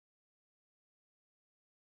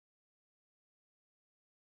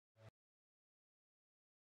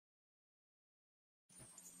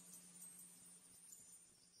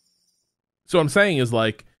So what I'm saying is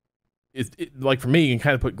like, like for me, you can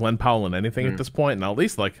kind of put Glenn Powell in anything at this point, and at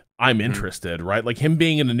least like I'm interested, right? Like him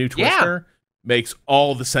being in a new Twister makes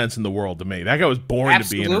all the sense in the world to me. That guy was born to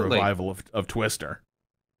be in a revival of Twister.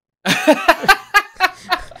 All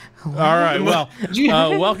right, well,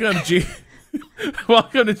 welcome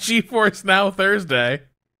welcome to GeForce Now Thursday.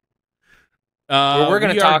 Where we're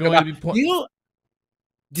going to talk about.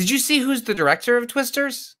 Did you see who's the director of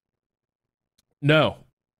Twisters? No.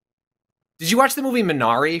 Did you watch the movie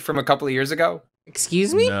Minari from a couple of years ago?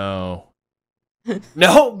 Excuse me? No.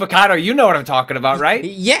 No, Mikado, you know what I'm talking about, right?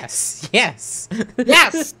 Yes. Yes.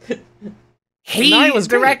 He was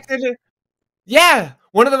directed. Yeah,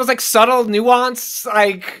 one of those like subtle, nuanced,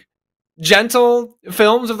 like gentle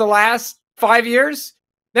films of the last 5 years.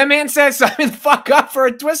 That man says sign the fuck up for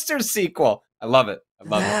a Twister sequel. I love it.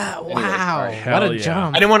 Wow, anyways, what a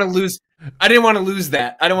jump! I didn't want to lose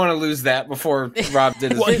that. I don't want to lose that before Rob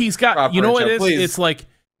did his. Well, he's got. You know what it is? Please. It's like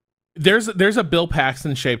there's a Bill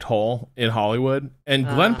Paxton shaped hole in Hollywood, and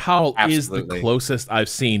Glenn Powell is the closest I've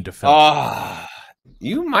seen to film. Oh,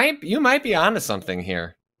 you might be onto something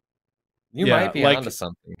here. You might be onto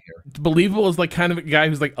something here. Believable is like kind of a guy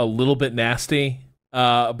who's like a little bit nasty,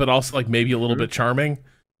 but also like maybe a little bit charming.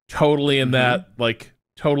 Totally in that, like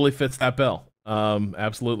totally fits that bill.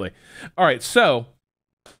 Absolutely. All right, so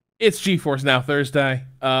it's GeForce Now Thursday.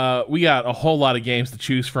 We got a whole lot of games to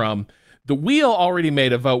choose from. The wheel already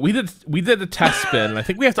made a vote. We did a test spin, and I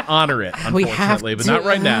think we have to honor it, unfortunately, but not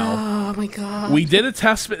right now. Oh my god. We did a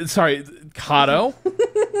test spin. Sorry, Kato.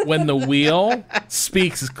 When the wheel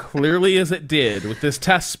speaks as clearly as it did with this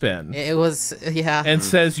test spin, it was and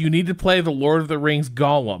says you need to play the Lord of the Rings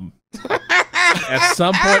Gollum. At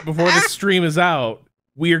some point before the stream is out,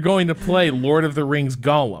 we are going to play Lord of the Rings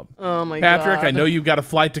Gollum. Oh my god. Patrick, I know you've got a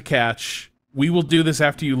flight to catch. We will do this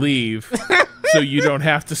after you leave, so you don't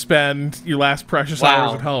have to spend your last precious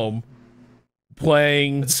hours at home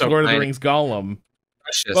playing Lord of the Rings Gollum.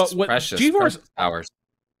 Precious hours.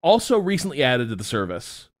 Also recently added to the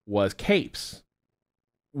service was Capes,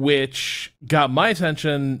 which got my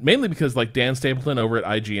attention mainly because like Dan Stapleton over at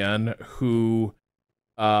IGN, who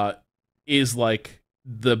is like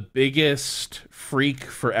the biggest freak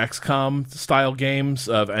for XCOM style games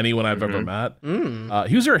of anyone I've ever met.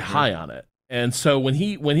 He was very high on it, and so when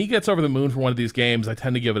he gets over the moon for one of these games, I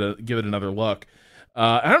tend to give it another look.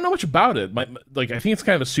 I don't know much about it. I think it's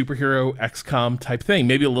kind of a superhero XCOM type thing,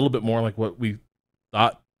 maybe a little bit more like what we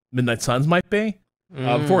thought Midnight Suns might be.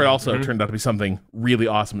 Before it also turned out to be something really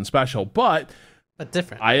awesome and special, but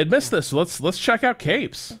different. I had missed this, so let's check out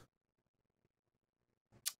Capes.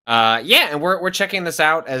 And we're checking this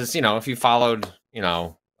out. As you know, if you followed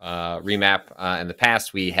Remap in the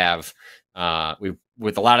past, we have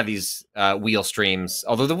with a lot of these wheel streams,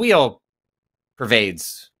 although the wheel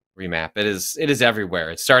pervades Remap, it is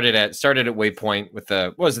everywhere. It started at Waypoint with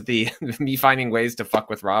me finding ways to fuck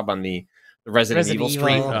with Rob on the Resident Evil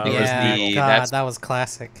stream. That was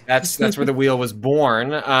classic. That's where the wheel was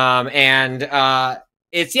born.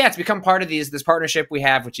 It's become part of this partnership we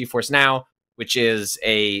have with GeForce Now, which is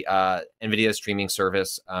a NVIDIA streaming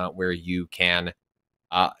service where you can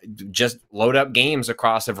just load up games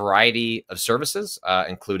across a variety of services,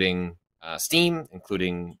 including Steam,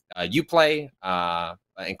 including Uplay,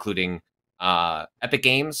 including Epic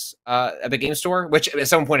Games Store, which, as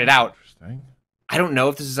someone pointed out, I don't know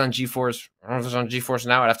if this is on GeForce. I don't know if it's on GeForce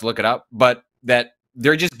Now. I'd have to look it up. But that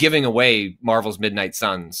they're just giving away Marvel's Midnight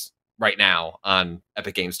Suns right now on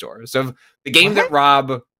Epic Games Store. So the game that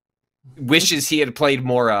Rob wishes he had played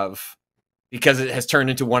more of, because it has turned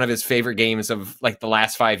into one of his favorite games of like the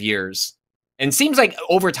last 5 years, and seems like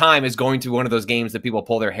over time is going to be one of those games that people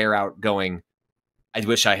pull their hair out going, I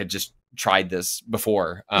wish I had just tried this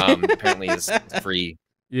before. Apparently it's free.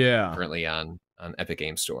 Yeah. Currently on Epic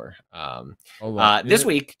Games Store. This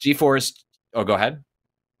week, GeForce. Oh, go ahead.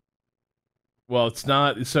 Well, it's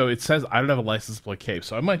not. So it says I don't have a license to play Cape,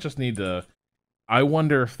 so I might just need to. I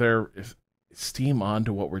wonder if Steam on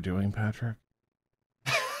to what we're doing, Patrick.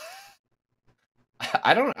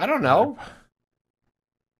 I don't know.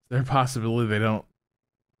 Is there a possibility they don't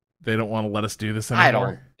want to let us do this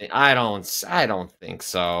anymore? I don't think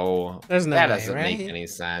so. There's no that way, doesn't right? make any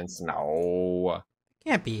sense. No.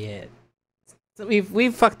 Can't be it. So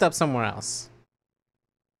we've fucked up somewhere else.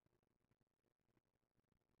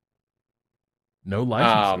 No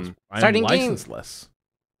licenses. I'm licenseless.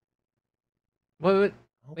 Wait,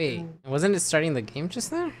 wasn't it starting the game just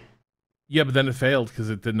there? Yeah, but then it failed because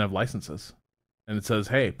it didn't have licenses. And it says,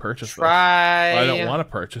 hey, purchase this. Try... I don't want to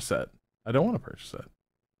purchase it.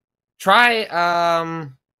 Try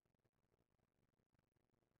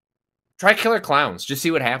Killer Clowns. Just see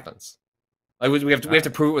what happens. Like we have to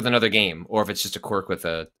prove it with another game, or if it's just a quirk with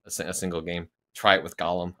a single game. Try it with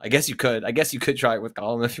Gollum. I guess you could try it with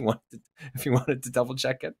Gollum if you wanted to double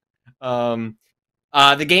check it.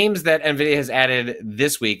 The games that NVIDIA has added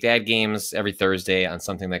this week, they add games every Thursday on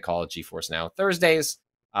something they call GeForce Now Thursdays.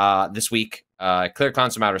 This week, Clear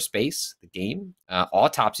Clowns from Outer Space, the game,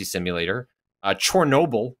 Autopsy Simulator,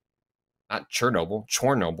 Chernobyl, not Chernobyl,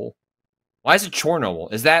 Chornobyl. Why is it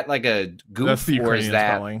Chornobyl? Is that like a goof? That's the Ukrainian or is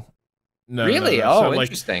that spelling. No, really? No. Oh, So,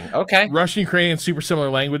 interesting. Okay. Russian, Ukrainian, super similar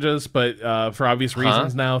languages, but for obvious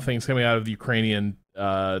reasons now, things coming out of the Ukrainian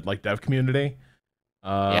dev community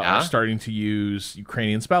are starting to use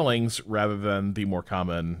Ukrainian spellings rather than the more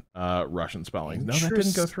common Russian spellings. No, that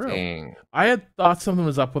didn't go through. I had thought something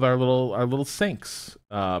was up with our little syncs,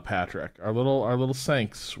 Patrick. Our little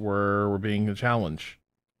syncs were being a challenge.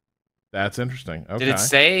 That's interesting. Okay. Did it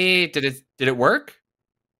say? Did it work?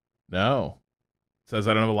 No. It says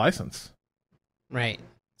I don't have a license. Right. It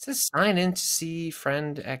says sign in to see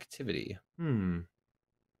friend activity. Hmm.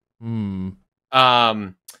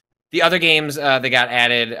 The other games that got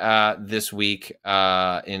added this week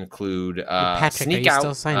include Patrick, Sneak are you Out.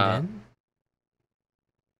 still signed in?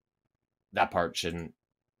 That part shouldn't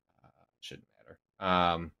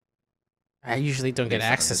matter. I usually don't get based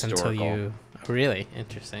on access until historical. you. Oh, really?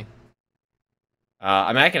 Interesting.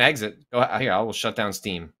 I mean, I can exit. Go here. I will shut down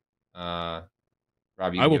Steam. Rob,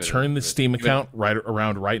 I will turn the Steam account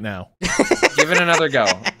around right now. Give it another go.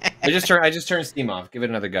 I just turned Steam off. Give it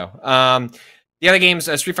another go. The other games,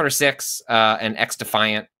 Street Fighter 6 and X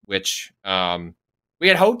Defiant, which we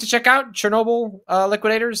had hoped to check out, Chernobyl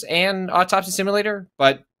Liquidators and Autopsy Simulator,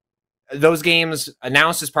 but those games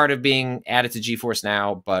announced as part of being added to GeForce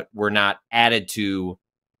Now, but were not added to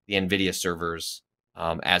the NVIDIA servers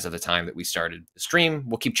as of the time that we started the stream.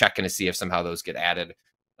 We'll keep checking to see if somehow those get added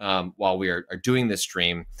while we are doing this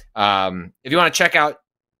stream. If you want to check out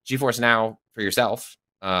GeForce Now for yourself,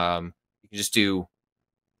 you can just do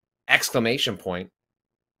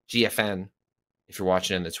 !GFN if you're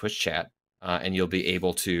watching in the Twitch chat, and you'll be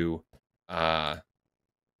able to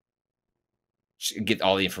get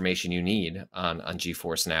all the information you need on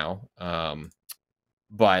GeForce Now.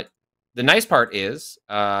 But the nice part is,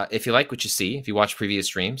 if you like what you see, if you watch previous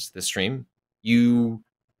streams, this stream,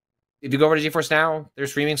 if you go over to GeForce Now, their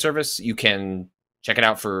streaming service, you can check it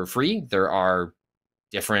out for free. There are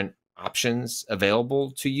different options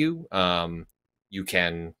available to you. You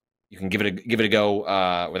can give it a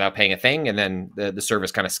go without paying a thing, and then the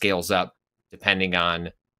service kind of scales up depending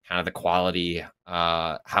on kind of the quality,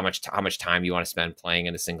 how much time you want to spend playing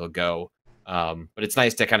in a single go. But it's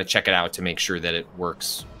nice to kind of check it out to make sure that it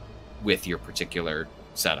works with your particular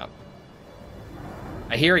setup.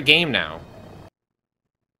 I hear a game now.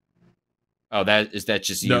 Oh, that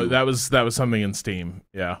just you? No, that was something in Steam.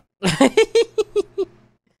 Yeah.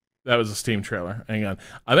 That was a Steam trailer. Hang on.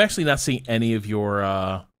 I'm actually not seeing any of your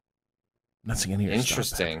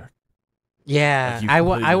Interesting. Stuff, Yeah,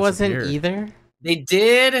 like I wasn't either. They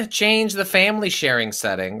did change the family sharing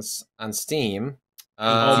settings on Steam.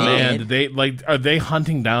 Oh man, are they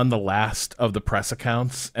hunting down the last of the press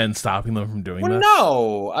accounts and stopping them from doing this?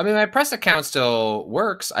 No. I mean, my press account still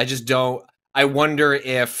works. I just don't. I wonder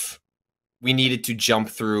if we needed to jump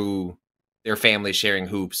through their family sharing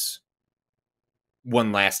hoops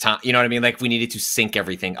one last time. You know what I mean? Like, we needed to sync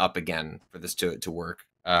everything up again for this to work.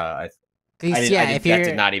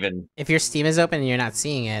 If your Steam is open and you're not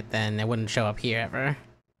seeing it, then it wouldn't show up here ever.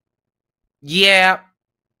 Yeah,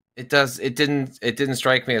 it does. It didn't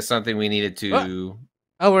strike me as something we needed to.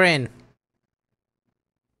 Oh, we're in.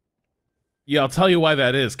 Yeah, I'll tell you why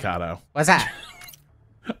that is, Kato. What's that?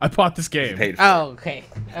 I bought this game. Oh, okay.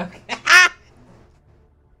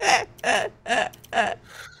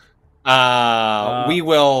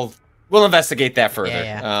 We'll investigate that further.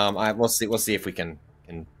 Yeah. We'll see if we can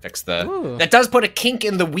fix the. Ooh. That does put a kink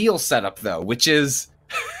in the wheel setup though, which is.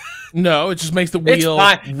 No, it just makes the wheel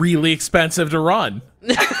really expensive to run.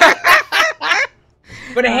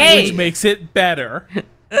 But hey, which makes it better.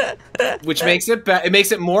 Which makes it it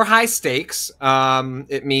makes it more high stakes.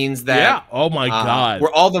 It means that oh my god,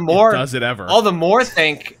 we're all the more does it ever all the more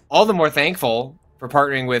thankful for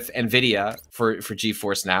partnering with NVIDIA for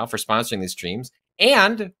GeForce Now for sponsoring these streams,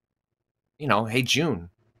 and hey, June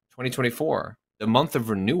 2024, the month of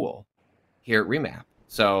renewal here at Remap.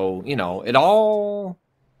 So it all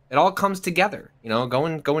comes together. Go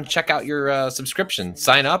and check out your subscription,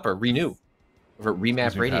 sign up or renew over at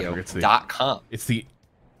remapradio.com. It's the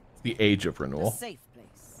age of renewal.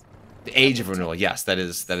 The age of renewal. Yes, that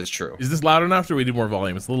is true. Is this loud enough, or do we need more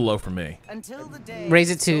volume? It's a little low for me.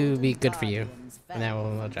 Raise it to be good for you, and then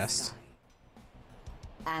we'll adjust.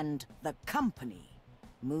 and the company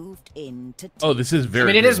moved in to Oh, this is very.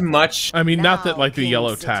 I mean, it is beautiful. much. I mean, not that Now like the King yellow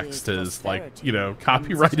City's text is like, prosperity you know, runs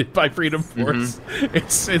copyrighted by Freedom Force.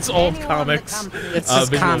 It's old Anyone the comics, company It's visual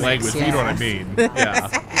just comics, language. You know what I yeah. mean?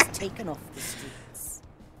 Yeah. is taken off the streets.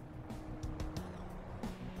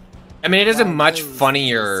 I mean, it is a While much those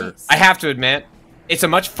funnier. resist. I have to admit, it's a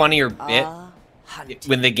much funnier bit A hunted.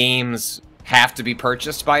 when the games have to be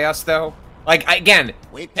purchased by us, though. Like again,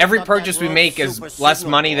 every purchase we make is less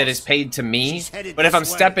money that is paid to me. But if I'm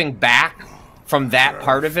stepping back from that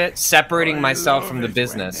part of it, separating myself from the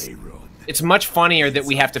business, it's much funnier that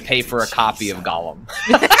we have to pay for a copy of Gollum.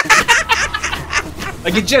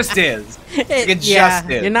 Like it just is. It just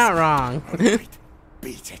is. You're not wrong.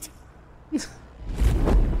 Beat it.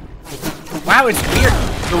 Wow, it's weird.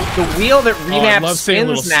 The wheel that Oh, I Remap love seeing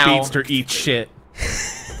little spins now speedster eat shit.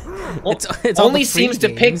 It's all only the free seems to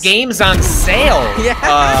pick games. games on sale.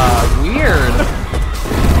 Yeah. Weird.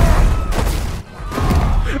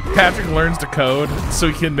 Patrick learns to code so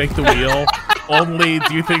he can make the wheel only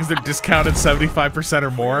do things that are discounted 75%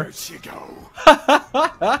 or more. Where'd she go?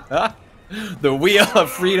 The wheel of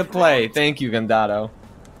free to play. Thank you, Gandado.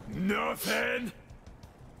 Nothing.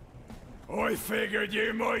 I figured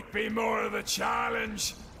you might be more of a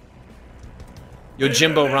challenge. Yo,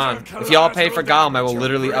 Jimbo Ron. If y'all pay for Gollum, I will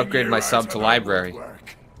literally upgrade my sub to library.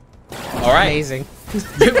 All right. Amazing.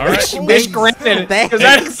 Wish granted, because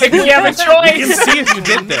I don't Thanks. think we have a We can choice. see if you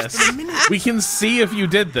did this. We can see if you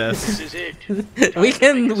did this. This is it.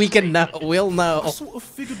 we can know. We'll know. Sort of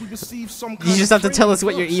figured we received some kind You just of have to tell us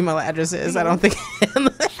what your training email address is. I don't think.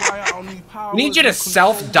 We need you to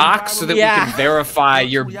self-doc so that we Yeah. can verify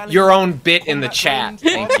your own bit in the chat.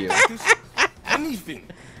 Thank you. Anything.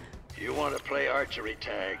 You want to play archery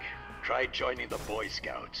tag? Try joining the Boy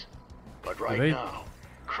Scouts. But right they- now,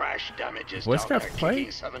 Crash damages Boy down Scouts there play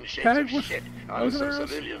kicking 7 shades tag of with shit boys on and some arrows?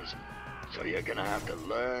 civilians. So you're gonna have to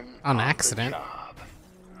learn On the accident. job.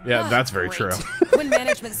 Yeah, that's very true. When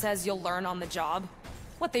management says you'll learn on the job,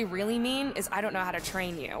 what they really mean is I don't know how to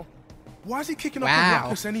train you. Why is he kicking up Wow. a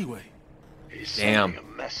ruckus anyway? He's Damn.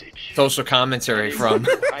 sending a message. Social commentary from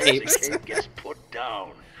Capes. Isaac gets put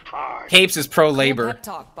down hard. Capes is Cool pro-labor. pep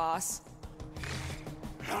talk, boss.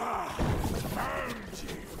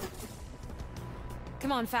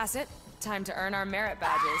 Come on, Facet. Time to earn our merit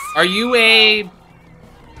badges. Are you a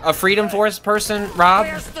Freedom Force person, Rob?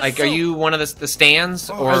 Like, are you one of the stands,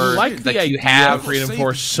 or I like the like you idea have of Freedom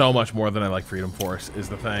Force so much more than I like Freedom Force is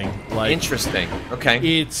the thing. Like, Interesting. Okay.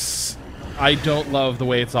 it's I don't love the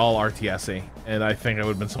way it's all RTS-y, and I think I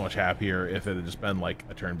would have been so much happier if it had just been like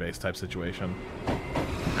a turn-based type situation.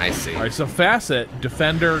 I see. All right, so Facet,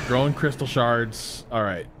 Defender, growing crystal shards. All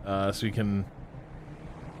right, so you can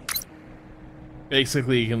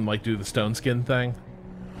basically you can like do the stone skin thing.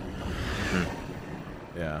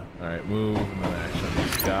 Yeah. All right, move and then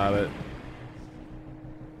action. Got it.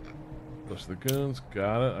 Push the goons.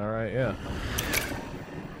 Got it. All right, yeah.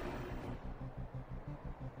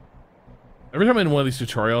 Every time I'm in one of these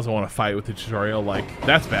tutorials, I want to fight with the tutorial. Like,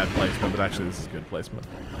 that's bad placement, but actually this is good placement.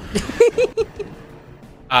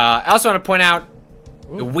 I also want to point out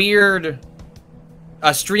the weird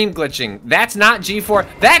stream glitching. That's not G4.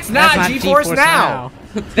 That's not GeForce Now.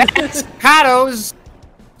 That's Kato's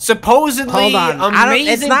supposedly Hold on. I don't-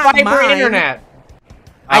 it's amazing not fiber mine. internet.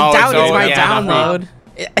 I Oh, doubt it's my yeah, download.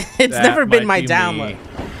 It's That never been might my be download. me.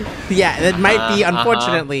 Yeah, it might be.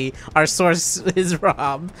 Unfortunately, our source is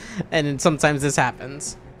Rob, and sometimes this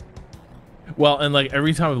happens. Well, and like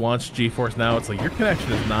every time we launch GeForce Now, it's like your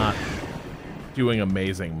connection is not doing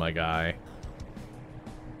amazing, my guy.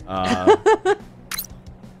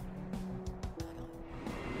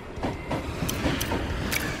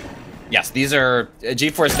 Yes, these are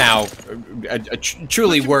GeForce Now.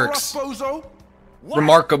 Truly works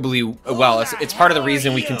remarkably well. It's part of the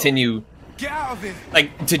reason we continue Get out of it.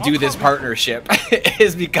 like to do this partnership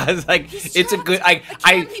is because like it's a good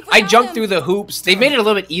I jumped through the hoops. They've made it a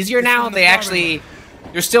little bit easier now.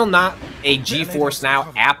 There's still not a GeForce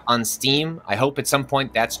Now app on Steam. I hope at some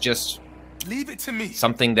point that's just Leave it to me.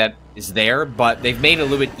 something that is there, but they've made it a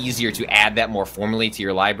little bit easier to add that more formally to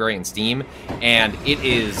your library in Steam, and it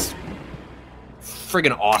is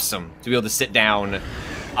friggin' awesome to be able to sit down.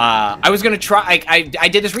 I was gonna try. I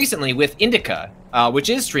did this recently with Indica, which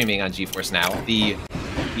is streaming on GeForce Now. The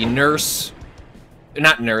nurse,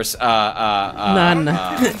 not nurse. Nun.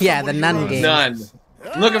 Yeah, the nun game. Nun.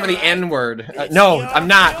 I'm looking for the N word. No, I'm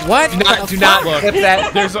not. What? Do not Look, clip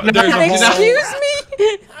that. There's a whole, Excuse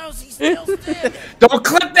me? How's he still standing? Don't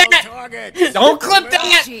clip that. Target. Don't clip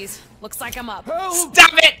that. Jeez, looks like I'm up.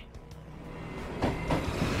 Stop it.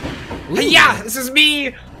 Yeah, this is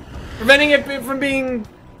me. preventing it from being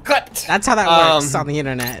clipped. That's how that works on the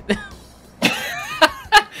internet.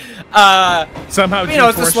 Somehow you know,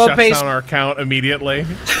 it's a GeForce slow shuts pace. down our account immediately.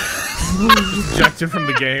 Ejected from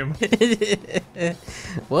the game.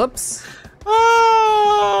 Whoops.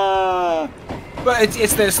 But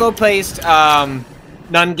it's the slow-paced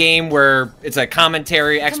nun game where it's a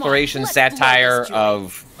commentary, exploration, let's satire blow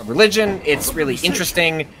this of religion. It's really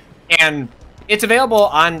interesting, and it's available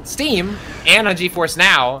on Steam and on GeForce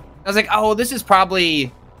Now. I was like, oh, this is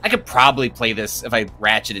probably... I could probably play this if I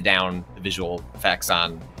ratcheted down the visual effects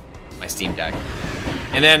on my Steam Deck.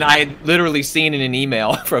 And then I literally seen in an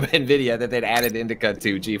email from NVIDIA that they'd added Indica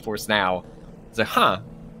to GeForce Now. I was like, huh.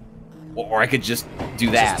 Or I could just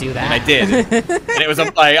do that. do that. And I did. And it was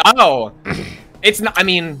like, oh. It's not, I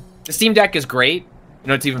mean, the Steam Deck is great. You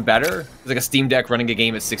know, it's even better. It's like a Steam Deck running a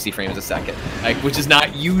game at 60 frames a second. Like, which is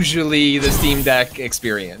not usually the Steam Deck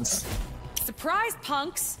experience. Surprise,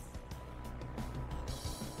 punks!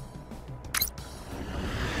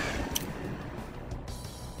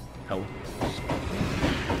 Hell.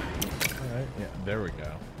 Alright, yeah, there we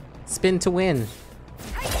go. Spin to win.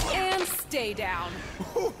 And stay down.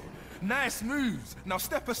 Whew, nice moves. Now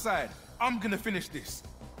step aside. I'm gonna finish this.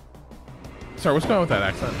 Sorry, what's going on with that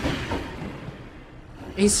accent?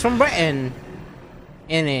 He's from Britain.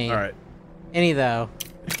 Any. Alright. Any though.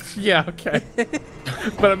 Yeah, okay.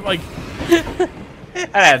 But I'm like, That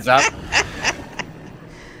adds up.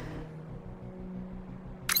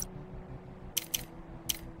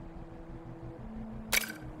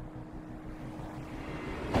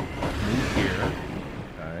 move here.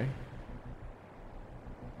 Okay.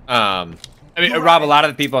 I mean, Rob, a lot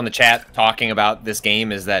of the people in the chat talking about this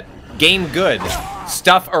game is that game good,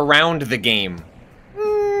 stuff around the game.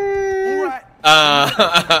 All right.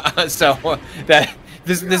 So that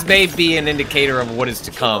this may be an indicator of what is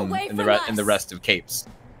to come away in the from in the us. rest of Capes.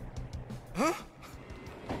 Huh?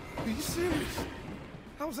 Are you serious?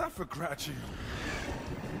 How's that for gratitude?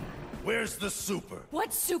 Where's the super?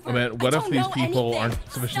 What super? I mean, what if don't these know people anything. aren't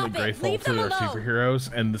sufficiently Stop it. grateful Leave to them their alone.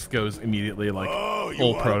 superheroes, and this goes immediately like Oh, you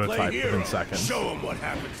full wanna play prototype hero? within seconds? Show them what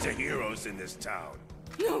happens to heroes in this town.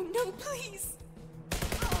 No, no, please.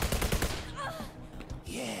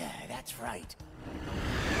 Yeah, that's right.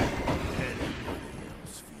 Anybody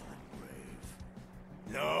else feeling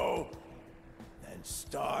brave? No? Then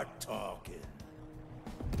start talking.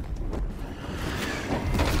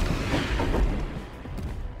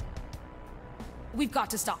 We've got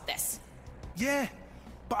to stop this. Yeah,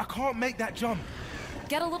 but I can't make that jump.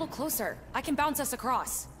 Get a little closer. I can bounce us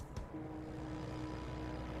across.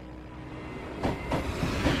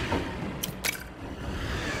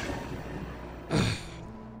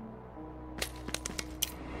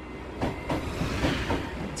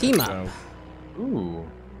 Team up. So, Ooh,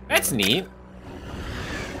 that's neat.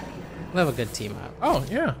 We'll have a good team up. oh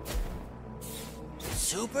yeah.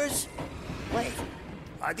 Supers? Wait,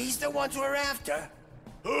 are these the ones we're after?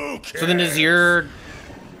 Who cares? So the Nazir,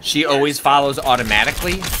 she always follows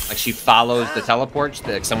automatically. Like she follows the teleports.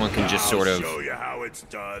 That someone can just sort of I'll show you how it's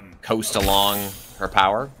done. coast along her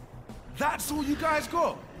power. That's all you guys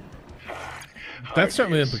got? That's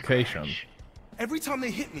certainly the implication. Every time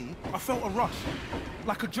they hit me, I felt a rush.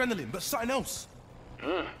 Like adrenaline, but something else.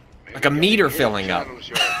 Like a meter filling up.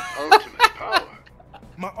 Your ultimate power.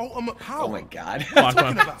 My ultimate power. Oh my god. Lock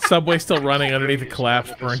on. Subway still running underneath a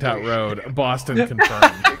collapsed, burnt-out road. Boston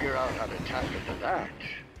confirmed. Figure out how to tap into that,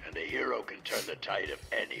 and the hero can turn the tide of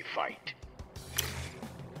any fight.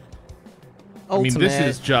 I mean, Ultimate.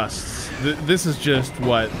 this is just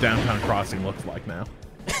what Downtown Crossing looks like now.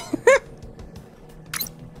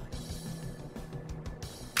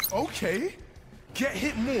 Okay. Get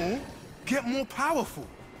hit more, get more powerful.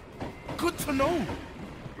 Good to know.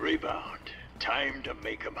 Rebound. Time to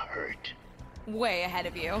make him hurt. Way ahead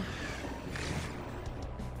of you.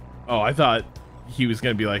 Oh, I thought he was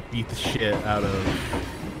gonna be like beat the shit out of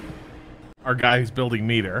our guy who's building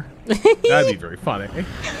meter. That'd be very funny.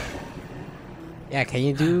 Yeah, can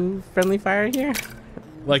you do friendly fire here?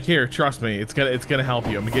 Like here, trust me, it's gonna help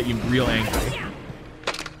you. I'm gonna get you real angry.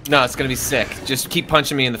 No, it's gonna be sick. Just keep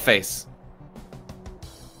punching me in the face.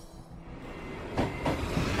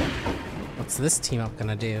 What's this team up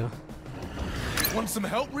gonna do? Want some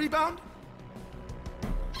help, Rebound?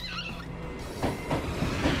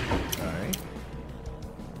 Okay.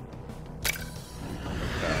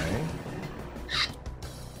 Okay.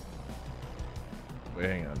 Wait,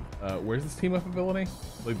 hang on. Where's this team up ability?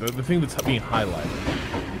 Like the thing that's being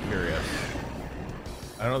highlighted. I'm curious.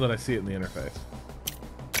 I don't know that I see it in the interface.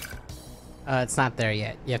 It's not there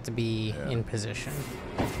yet. You have to be in position.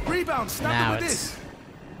 Rebound, snap Now it with it's- this.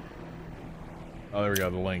 Oh, there we go.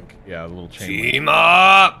 The link. Yeah, the little chain link. Team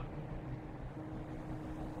up!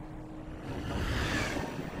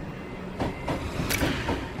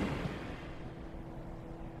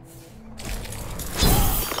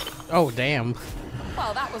 Oh, damn.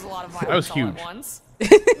 Well, that was a lot of That was violence all huge. at once.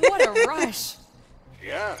 What a rush.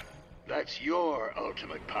 Yeah, that's your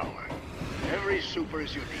ultimate power. Every super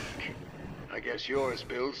is unique. I guess yours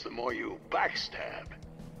builds the more you backstab.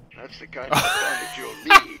 That's the kind of advantage you'll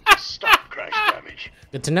need to stop crash damage.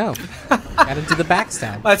 Good to know. Gotta do the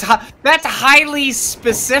backstab. That's highly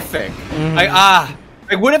specific. Like,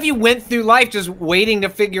 what if you went through life just waiting to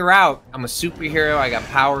figure out, I'm a superhero, I got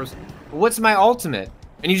powers. But what's my ultimate?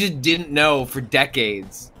 And you just didn't know for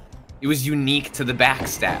decades. It was unique to the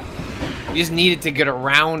backstab. You just needed to get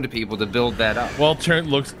around people to build that up. Well,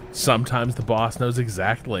 sometimes the boss knows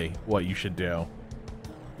exactly what you should do.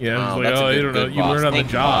 You know, Oh, it's like, that's a oh, good- you don't know, good you boss. learn on the Thank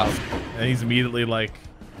you, job. boss. And he's immediately like,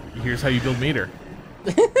 here's how you build meter.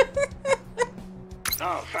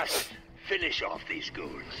 Now, fast, finish off these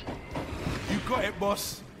goons. You got it,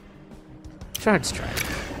 boss. Charge strike.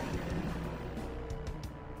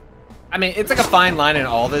 I mean, it's like a fine line in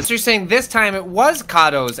all this. You're saying this time it was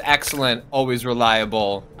Kato's excellent, always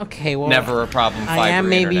reliable, Okay, well, never a problem fiber I am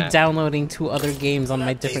maybe internet. downloading 2 other games on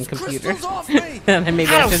my different computer. And maybe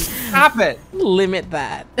I Kato, should stop it! limit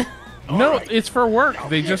that. No, it's for work.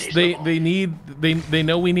 They just they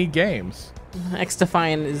know we need games.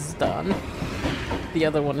 X-Defiant is done. The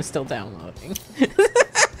other one is still downloading.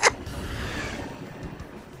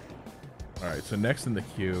 All right, so next in the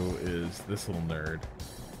queue is this little nerd.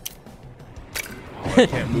 Oh, I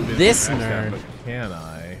can't move in This past that, nerd. but can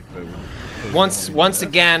I? But Once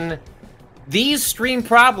again, these stream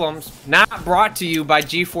problems not brought to you by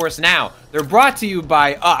GeForce Now. They're brought to you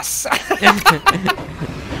by us.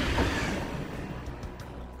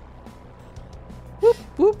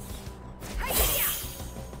 Whoop.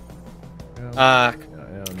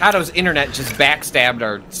 Kato's internet just backstabbed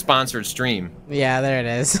our sponsored stream. Yeah, there it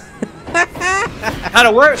is.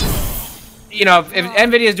 Kato, you know, if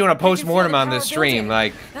Nvidia's doing a post-mortem on this stream,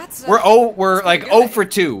 like we're like 0 for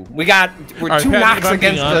 2. We're All right, 2 Pat, knocks if I'm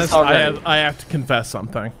being against honest, us already. I have to confess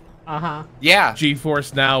something. Uh-huh. Yeah.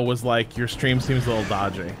 GeForce Now was like, your stream seems a little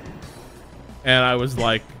dodgy. And I was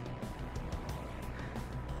like,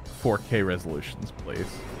 4K resolutions, please.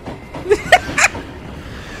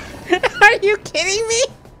 Are you kidding me?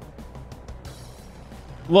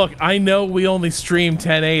 Look, I know we only stream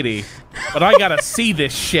 1080, but I gotta see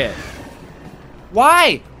this shit.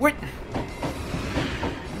 Why?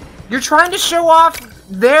 You're trying to show off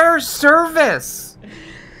their service.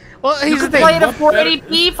 Well, You here's the can thing. play it at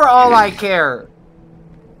 480p for all I care.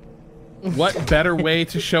 What better way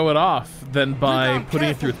to show it off than by putting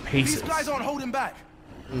it through its paces? These guys aren't holding back.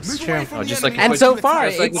 It's Move true. away from Oh, the just enemy. like And so Twitch- far,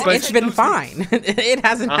 just like it's Twitch. been fine. It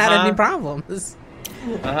hasn't had any Uh-huh. problems.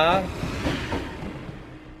 Uh-huh.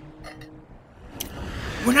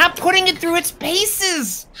 We're not putting it through its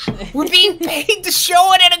paces. We're being paid to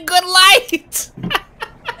show it in a good light.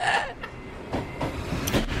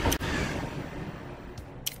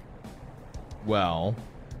 Well,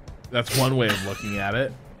 that's one way of looking at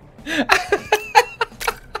it.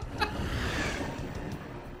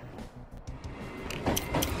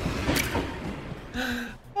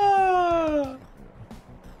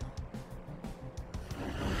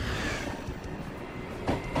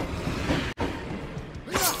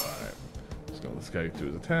 Let's go let this guy do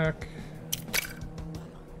his attack.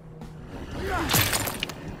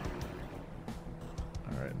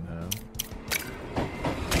 Alright, now.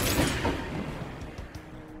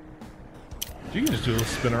 You can just do a little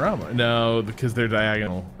spinorama. No, because they're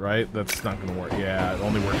diagonal, right? That's not gonna work. Yeah, it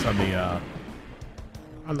only works on the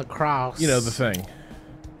On the cross. you know, the thing.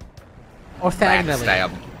 Orthogonally.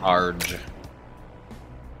 Backstab charge.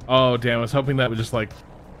 Oh damn, I was hoping that would just like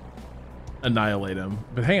annihilate him.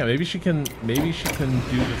 But hang on, maybe she can do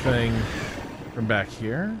the thing from back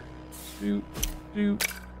here. Doot.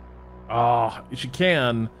 Oh, she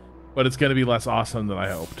can, but it's gonna be less awesome than I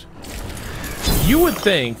hoped. You would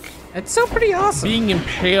think It's still pretty awesome. being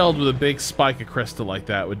impaled with a big spike of crystal like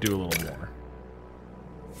that would do a little more.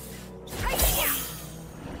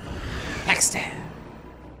 Backstab.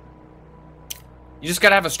 You just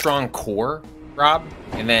gotta have a strong core, Rob,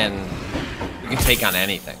 and then you can take on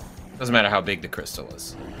anything. Doesn't matter how big the crystal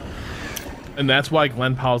is. And that's why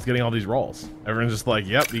Glenn Powell's getting all these roles. Everyone's just like,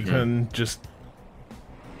 yep, you can just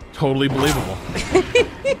totally believable.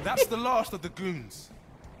 That's the last of the goons.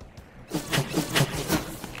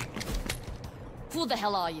 Who the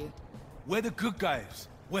hell are you? We're the good guys.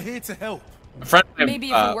 We're here to help. A friend of mine,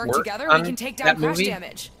 Maybe if we work worked together, we on can take that down crash movie,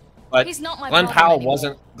 damage. But He's not my Glenn problem Powell anymore.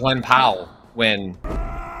 wasn't Glenn Powell when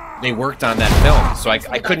they worked on that film, so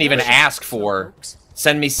I couldn't even ask for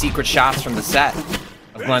send me secret shots from the set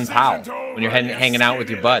of Glenn Powell when you're hanging out with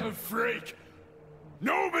your bud.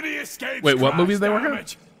 Nobody escapes. Wait, what movies they working on?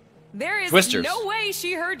 There is Twisters. no way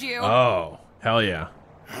she heard you. Oh, hell yeah.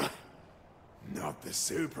 Not the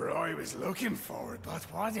super I was looking for, but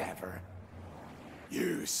whatever.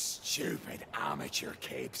 You stupid amateur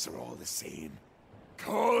capes are all the same.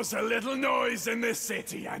 Cause a little noise in the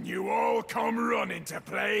city and you all come running to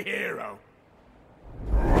play hero.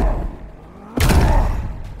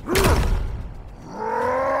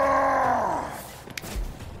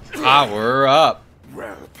 We're up.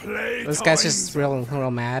 Well played. This guy's just real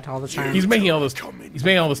mad all the time. He's making all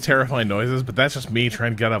those terrifying noises, but that's just me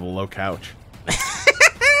trying to get out of a low couch.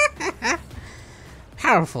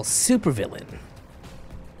 Powerful supervillain.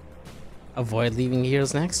 Avoid leaving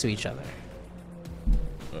heroes next to each other.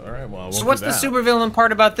 All right, well, I won't So what's do the that. supervillain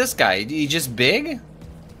part about this guy? He just big?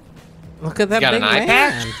 Look at that Got big an eye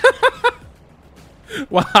man. patch?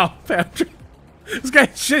 Wow, Patrick. This guy,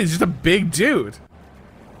 shit, he's just a big dude.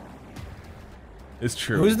 It's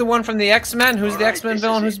true. Who's the one from the X-Men? Who's the X-Men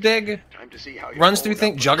villain who's big? Runs through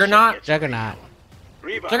things? Juggernaut? Juggernaut.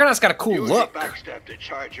 Juggernaut's got a cool look. Backstab to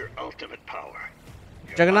charge your ultimate power.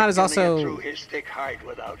 Juggernaut is You're also gonna get through his thick hide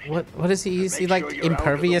without it. what is he? Is he Make like sure you're out of the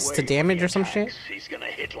impervious to way damage when or some he shit? attacks. He's gonna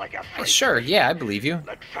hit like a freight Sure, train. yeah, I believe you.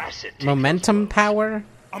 Let Facet take Momentum power?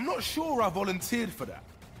 I'm not sure I volunteered for that.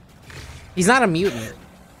 He's not a mutant,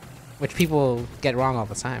 which people get wrong all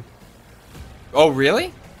the time. Oh,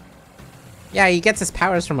 really? Yeah, he gets his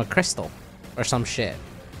powers from a crystal or some shit.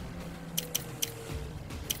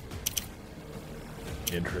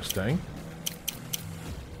 Interesting.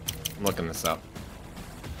 I'm looking this up.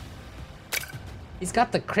 He's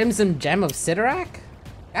got the Crimson Gem of Sidorak?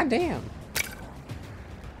 God damn.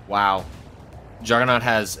 Wow. Juggernaut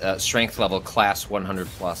has strength level class 100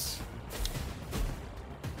 plus.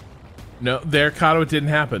 No, there, Kato, it didn't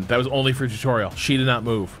happen. That was only for tutorial. She did not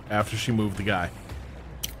move after she moved the guy.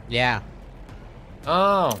 Yeah.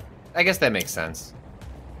 Oh, I guess that makes sense.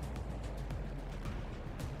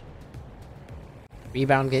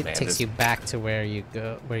 Rebound gate Man, takes this- you back to where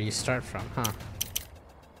you start from, huh?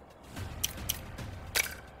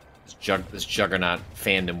 This Juggernaut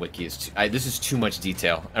fandom wiki is this is too much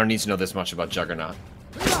detail. I don't need to know this much about Juggernaut.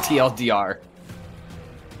 TLDR.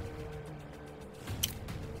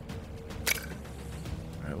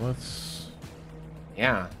 All right, let's...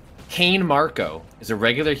 Yeah. Kane Marco is a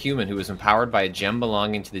regular human who is empowered by a gem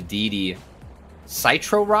belonging to the deity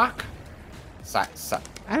Citro Rock? I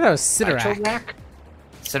don't know, Citro Sidorak. Rock?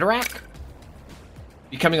 Sidorak?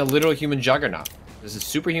 Becoming a literal human juggernaut. This is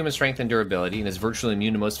superhuman strength and durability and is virtually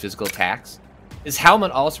immune to most physical attacks. His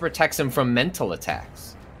helmet also protects him from mental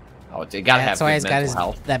attacks. Oh, they gotta have That's why good he's got mental his,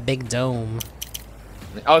 health. that big dome.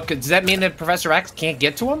 Oh, does that mean that Professor X can't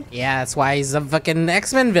get to him? Yeah, that's why he's a fucking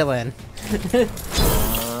X-Men villain.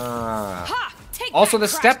 Ha! Take Also that,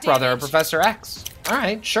 the crash stepbrother of damage. Professor X.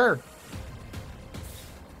 Alright, sure.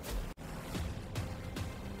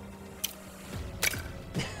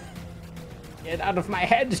 Get out of my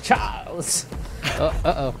head, Charles.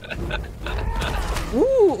 Uh-oh. Ooh,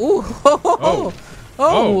 ooh, oh,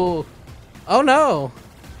 oh, oh, no.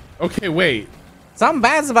 Okay, wait. Something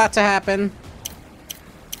bad's about to happen.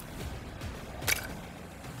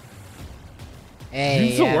 Hey, Did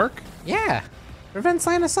it still work? Yeah. Prevents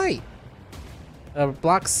line of sight.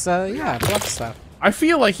 Blocks, yeah, blocks stuff. I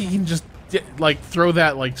feel like he can just, throw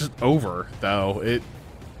that, just over, though. It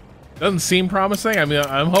doesn't seem promising. I mean,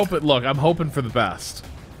 I'm hoping for the best.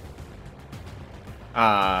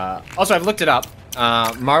 Also, I've looked it up.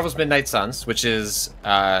 Marvel's Midnight Suns, which is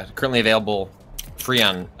currently available free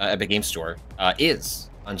on Epic Games Store, is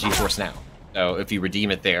on GeForce Now. So if you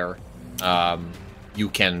redeem it there, you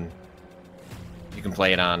can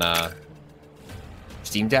play it on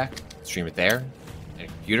Steam Deck, stream it there, on your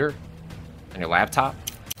computer, on your laptop,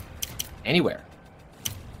 anywhere.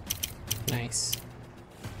 Is Nice.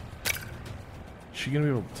 she gonna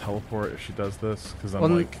be able to teleport if she does this? Because I'm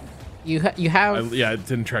Well, you have. yeah, I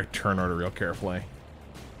didn't track turn order real carefully.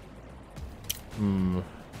 How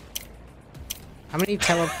many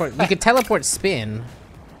teleport? You could teleport spin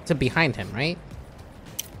to behind him, right?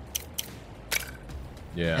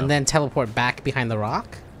 Yeah. And then teleport back behind the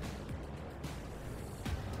rock.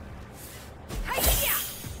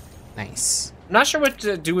 Nice. I'm not sure what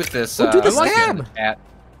to do with this. Oh, do the I like it in stab. the chat.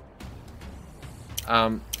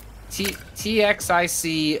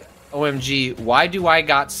 TXIC OMG, why do I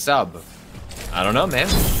got sub? I don't know, man.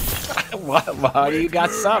 why do you got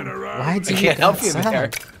sub? Why do I you can't got help you sub? there.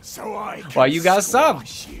 So I Why you got sub?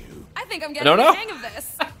 I think I'm I getting don't the know. hang of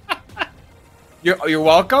this. You're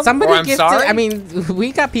welcome. Somebody or I'm gifted. sorry. I mean,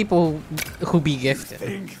 we got people who be gifted.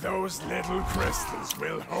 Think those little crystals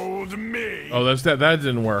will hold me? Oh, that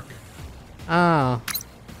didn't work. Oh,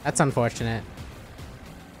 that's unfortunate.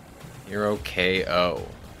 Hero KO.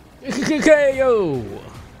 KO.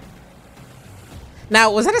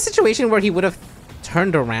 Now, was that a situation where he would have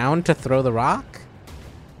turned around to throw the rock?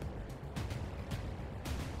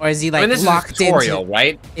 Or is he like I mean, this locked is a tutorial, into?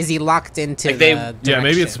 right? Is he locked into Like they- the Yeah, maybe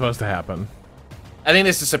direction? it's supposed to happen. I think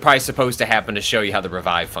this is supposed to happen to show you how the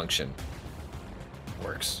revive function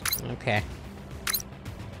works. Okay.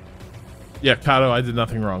 Yeah, Kato, I did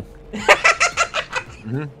nothing wrong.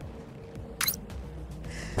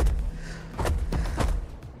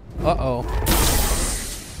 Uh-oh.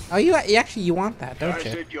 Oh, you actually you want that, don't I you?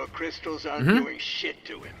 said your crystals aren't Mm-hmm. doing shit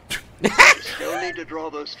to him. You still need to draw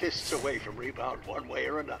those fists away from Rebound one way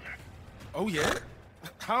or another. Oh yeah?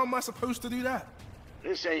 How am I supposed to do that?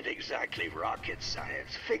 This ain't exactly rocket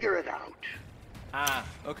science. Figure it out. Ah,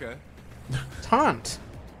 okay. Taunt.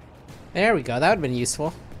 There we go. That would have been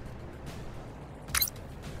useful.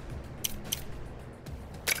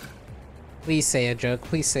 Please say a joke.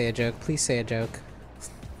 Please say a joke. Please say a joke.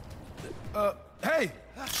 Hey,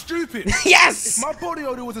 stupid. Yes! If my body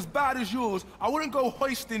odor was as bad as yours, I wouldn't go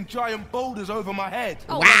hoisting giant boulders over my head.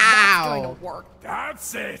 Oh, well, that's going Wow. to work.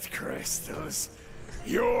 That's it, crystals.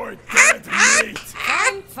 You're dead meat.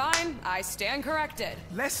 Fine, fine. I stand corrected.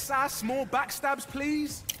 Less sass, more backstabs,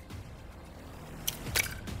 please.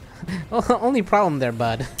 Only problem there,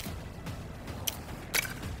 bud.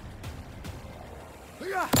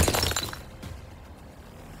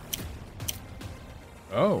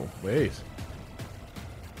 Oh, wait.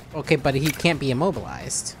 Okay, but he can't be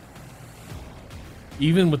immobilized.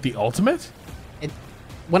 Even with the ultimate?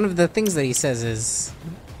 One of the things that he says is,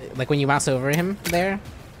 like when you mouse over him there,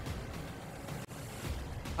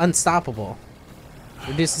 unstoppable.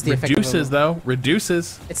 Reduces the effect of Reduces, though.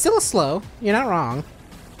 Reduces. It's still a slow. You're not wrong.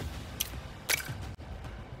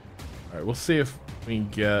 All right, we'll see if we can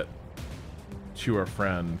get to our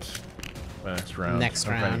friend next round. Next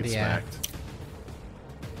Our friend round, gets yeah. smacked.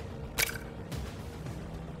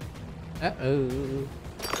 Uh-oh.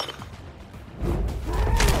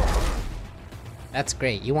 That's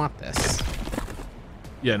great. You want this.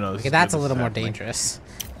 Yeah, no. Okay, that's a this little is more happening. dangerous.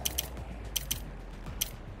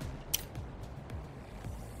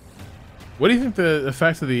 What do you think the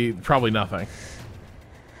effect of the... Probably nothing.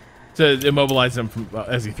 To immobilize him from,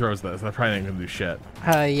 as he throws this. That probably ain't gonna do shit.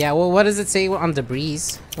 Yeah, well, what does it say on debris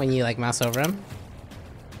when you, like, mouse over him?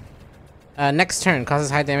 Next turn, causes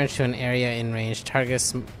high damage to an area in range,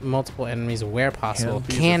 targets multiple enemies where possible,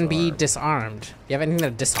 can be disarmed. Do you have anything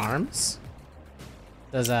that disarms?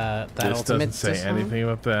 Does, that This ultimate doesn't say disarm? anything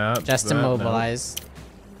about that. Just That, no. immobilize.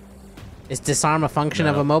 Is disarm a function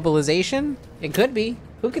of No. immobilization? It could be.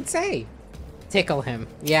 Who could say? Tickle him.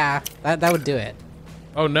 Yeah, that would do it.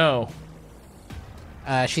 Oh, no.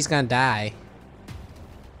 She's gonna die.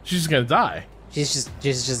 She's just gonna die. She's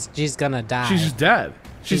gonna die. She's just dead.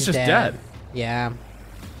 She's just dead. Yeah.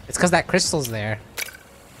 It's because that crystal's there.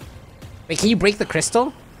 Wait, can you break the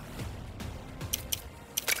crystal?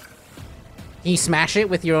 Can you smash it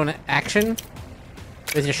with your own action?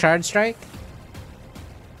 With your shard strike?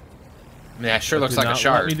 I mean, that sure looks Do like a not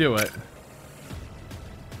shard. Let me do it.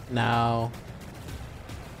 No.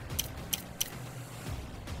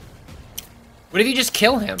 What if you just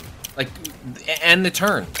kill him? Like, end the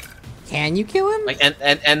turn. Can you kill him? Like,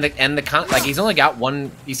 like he's only got one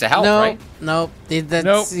piece of health, no, right? nope. That's,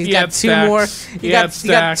 Nope, He's he got had two stacks. more. He You had got,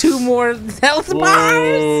 you got stacks. 2 more health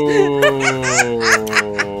bars.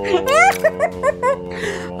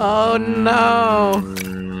 Oh no!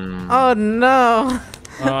 Oh no!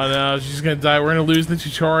 Oh no, she's gonna die. We're gonna lose the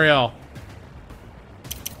tutorial.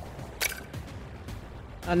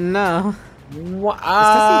 Oh no!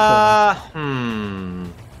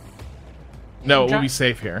 No, we'll be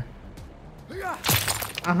safe here.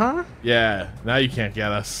 Uh huh. Yeah, now you can't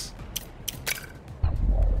get us.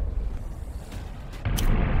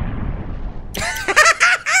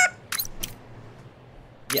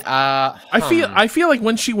 Yeah. I feel like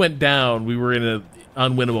when she went down, we were in an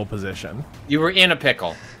unwinnable position. You were in a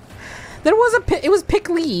pickle. There was a. It was Pick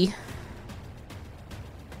Lee.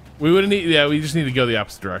 We would need. Yeah, we just need to go the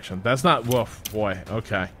opposite direction. That's not. Woof, boy.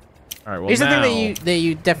 Okay. All right. Well, Here's the now thing that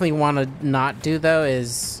you definitely want to not do though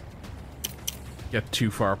is get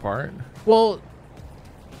too far apart. well,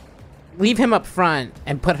 leave him up front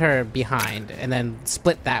and put her behind, and then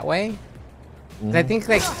split that way. 'Cause I think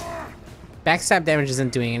like backstab damage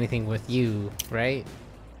isn't doing anything with you, right?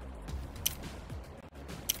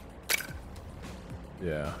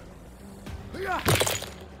 Yeah.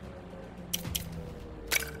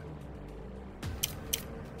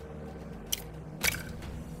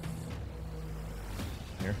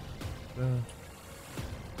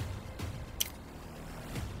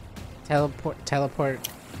 Teleport,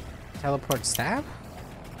 stab?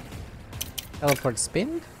 Teleport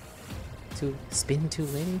spin? To spin to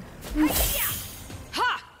win?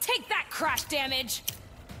 Ha! Take that crash damage!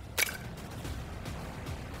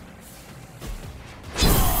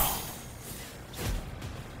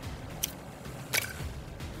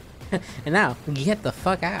 And now, get the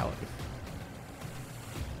fuck out.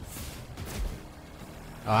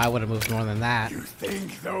 Oh, I would have moved more than that. You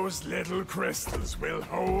think those little crystals will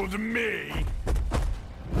hold me?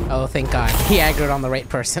 Oh, thank God. He aggroed on the right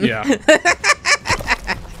person. Yeah.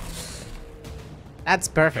 That's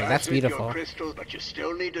perfect. That's With your beautiful. crystal, but you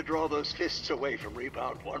still need to draw those fists away from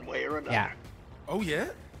Rebound one way or another. Yeah. Oh, yeah?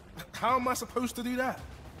 How am I supposed to do that?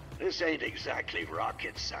 This ain't exactly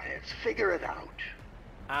rocket science. Figure it out.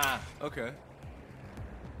 Ah, okay.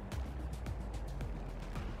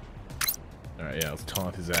 All right, yeah, let's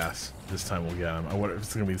taunt his ass. This time we'll get him. I wonder if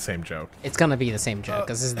it's gonna be the same joke. It's gonna be the same joke,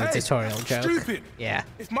 because this is the Hey, tutorial joke. Stupid! Yeah.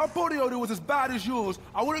 If my body odor was as bad as yours,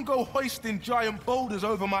 I wouldn't go hoisting giant boulders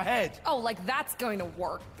over my head. Oh, like that's going to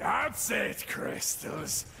work. That's it,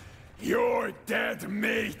 crystals. You're dead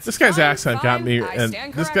meat. This guy's Fine, accent got fine, me, I and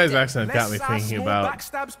stand this guy's corrected. accent got me Less thinking small about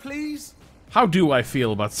backstabs, please. how do I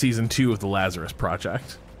feel about season 2 of the Lazarus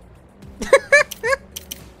Project?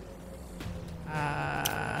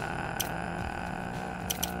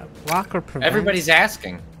 Block or prevent? Everybody's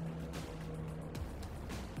asking.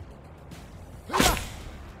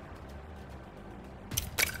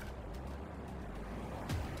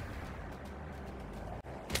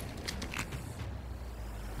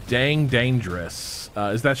 Dang Dangerous.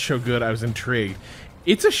 Is that show good? I was intrigued.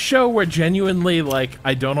 It's a show where genuinely, like,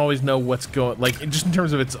 I don't always know what's going, like, just in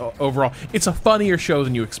terms of its overall, it's a funnier show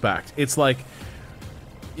than you expect. It's like,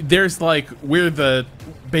 there's like, we're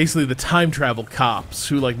basically the time travel cops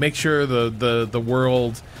who like make sure the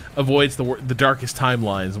world avoids the darkest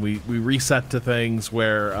timelines. We reset to things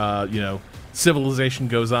where, you know, civilization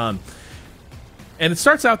goes on. And it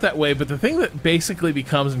starts out that way, but the thing that basically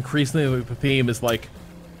becomes increasingly the theme is like,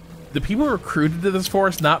 the people recruited to this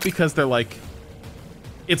force not because they're like,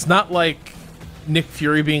 it's not like Nick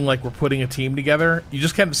Fury being like, we're putting a team together. You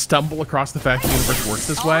just kind of stumble across the fact the universe works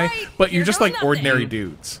this way, Alright, but you're you're just doing like ordinary nothing.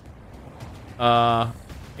 dudes.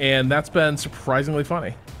 And that's been surprisingly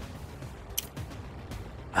funny.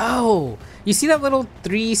 Oh, you see that little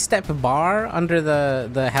 3-step bar under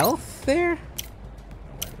the health there?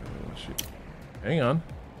 Shoot. Hang on.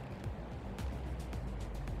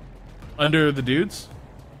 Under the dudes?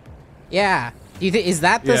 Yeah. Do you think is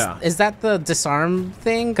that the Yeah. is that the disarm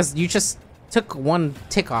thing? Because you just took one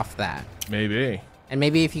tick off that, Maybe. and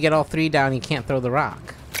maybe if you get all 3 down, you can't throw the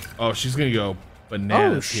rock. Oh, she's gonna go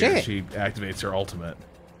bananas here. shit. She activates her ultimate.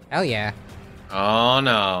 Hell yeah. Oh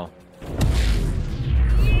no.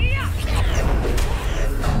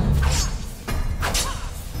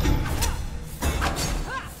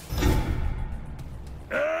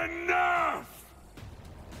 Enough!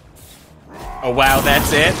 Oh wow,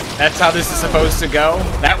 that's it? That's how this is supposed to go?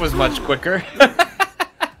 That was much quicker.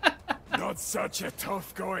 Not such a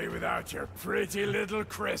tough guy without your pretty little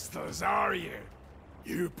crystals, are you?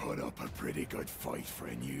 You put up a pretty good fight for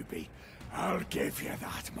a newbie. I'll give you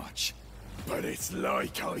that much. But it's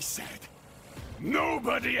like I said.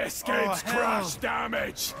 Nobody escapes hell. crash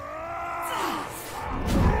damage!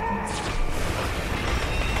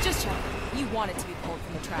 Just check. You want it to be pulled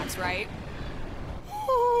from the tracks, right?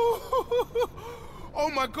 Oh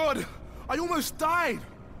my god, I almost died.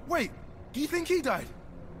 Wait, do you think he died?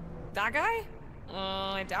 That guy?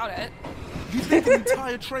 I doubt it. You think the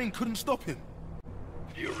entire train couldn't stop him?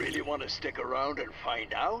 Do you really want to stick around and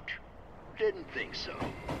find out? Didn't think so.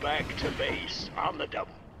 Back to base on the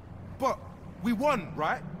double. But we won,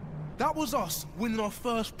 right? That was us winning our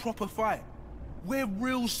first proper fight. We're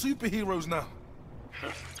real superheroes now.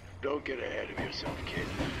 Don't get ahead of yourself, kid.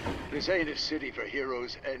 This ain't a city for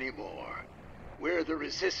heroes anymore. We're the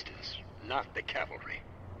resistance, not the cavalry.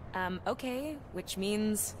 Okay, which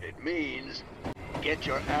means... It means get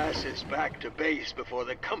your asses back to base before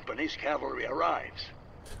the company's cavalry arrives.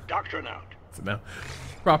 Doctrine out. So now,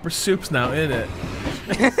 proper soup's now in it.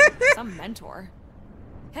 some mentor.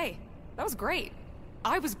 Hey, that was great.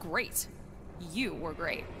 I was great. You were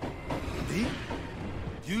great. Me?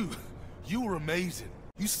 You were amazing.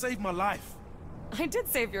 You saved my life. I did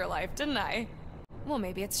save your life, didn't I? Well,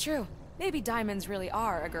 maybe it's true. Maybe diamonds really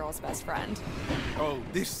are a girl's best friend. Oh,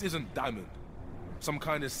 this isn't diamond. Some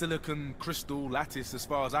kind of silicon crystal lattice as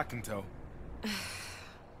far as I can tell.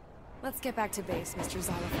 Let's get back to base, Mr.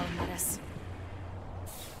 Xylophone Lettuce.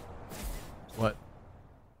 What?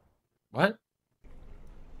 What?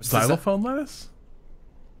 Xylophone lettuce?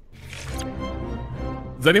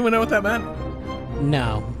 Does anyone know what that meant?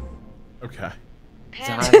 No. Okay.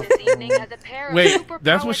 Wait,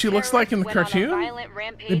 that's what she looks like in the cartoon?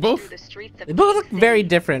 They both look very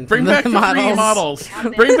different. Bring from back the models. 3D models.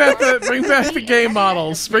 Bring back the game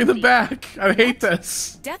models. Bring them back. I hate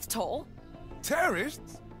this. Death toll?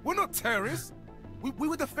 Terrorists? We're not terrorists. We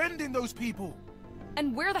were defending those people.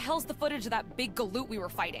 And where the hell's the footage of that big galoot we were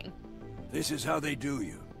fighting? This is how they do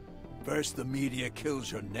you. First the media kills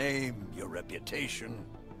your name, your reputation.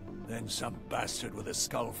 Then some bastard with a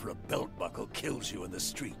skull for a belt buckle kills you in the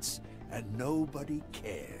streets. And nobody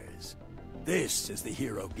cares. This is the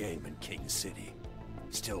hero game in King City.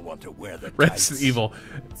 Still want to wear the Resident tights. Evil.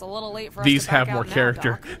 It's a little late for us These to back have more out now,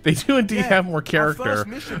 character. Doc. They do indeed Yeah, have more our character, first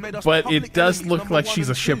mission made us but public it does enemy look number like 1 she's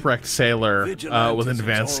a and 2. shipwrecked sailor with an Vigilantism's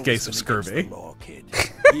advanced always case of been against scurvy. the law, kid.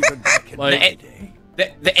 Even back in Like- my day.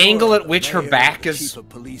 The angle at which her Mayor, back the is chief of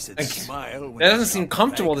police would like, smile when that doesn't they seem got the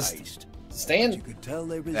comfortable to bank heist. You stand could tell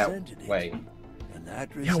they that resented it. way. And that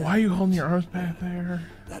Yeah, why are you holding your arms resentment, back there?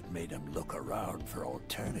 that made them look around for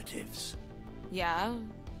alternatives. Yeah?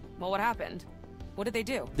 Well, what happened? What did they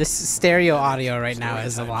do? This stereo audio right now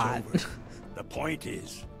is a Story lot. time's over. The point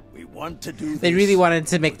is, we want to do They this. really wanted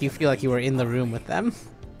to make you feel like you were in the room with them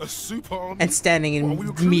A super army? and standing What, are we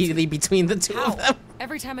recruited? immediately between the two How? of them.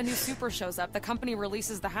 Every time a new super shows up, the company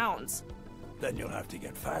releases the hounds. Then you'll have to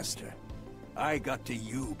get faster. I got to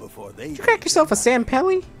you before they Did you crack yourself a Sam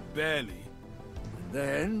Pelly? Barely.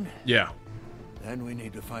 Then Yeah. we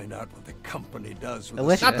need to find out what the company does with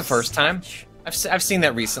Delicious. Not the first time. I've seen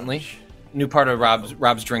that recently. New part of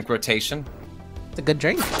Rob's drink rotation. It's a good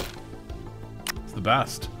drink. It's the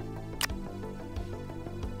best.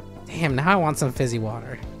 Damn, now I want some fizzy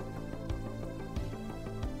water.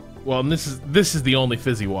 Well, and this is the only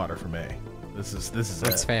fizzy water for me. This is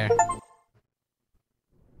That's it. fair.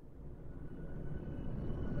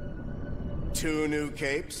 2 new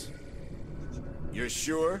capes? You're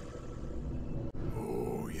sure?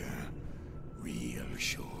 Oh, yeah. Real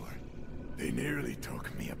sure. They nearly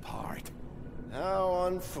took me apart. How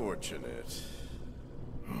unfortunate.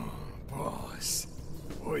 Boss,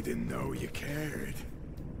 I didn't know you cared.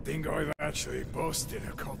 Think I've actually busted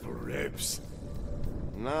a couple ribs.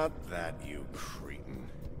 Not that, you cretin.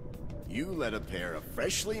 You let a pair of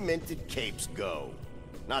freshly minted capes go.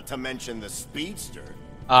 Not to mention the speedster.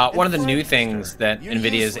 One of the new things that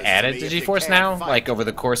NVIDIA's added to GeForce Now, like over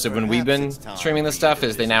the course of when we've been streaming this stuff,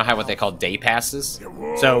 is they now have what they call day passes.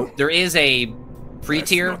 So there is a free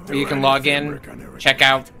tier where you can log in, check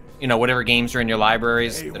out, whatever games are in your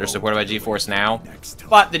libraries that are supported by GeForce Now.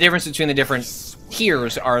 But the difference between the different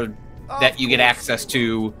tiers are that you get access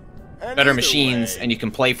to better machines and you can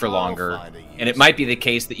play for longer. And it might be the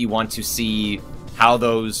case that you want to see how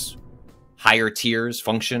those higher tiers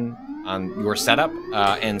function on your setup,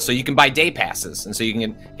 and so you can buy day passes, and so you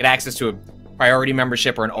can get access to a priority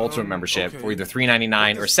membership or an ultimate membership for either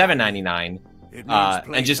 $3.99 or $7.99,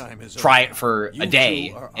 and just try it for a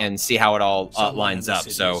day and see how it all lines up.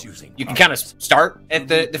 So you can kind of start at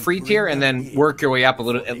the free tier and then work your way up at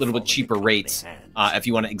little bit cheaper rates if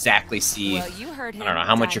you want to exactly see, Well, you heard him, I don't know,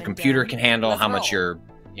 how much your Diamond computer Dan. can handle, Let's how much roll.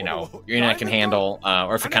 your internet can handle,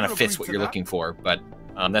 or if it kind of fits what you're looking for. But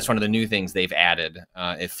that's one of the new things they've added.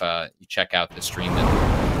 If you check out the stream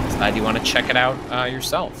and decide you want to check it out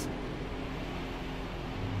yourself.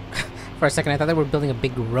 For a second, I thought they were building a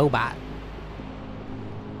big robot.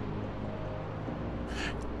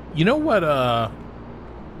 You know what?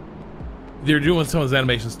 They're doing some of those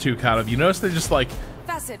animations too. Kind of. You notice they just like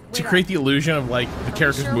Facet, to wait create up. the illusion of like the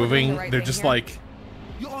characters sure we're doing moving. the right They're thing just here? like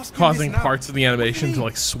You're asking causing this now. parts of the animation to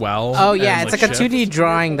like swell. Oh yeah, and, it's like a shift. 2D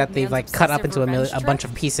drawing that they've Man's like cut up obsessive into a revenge bunch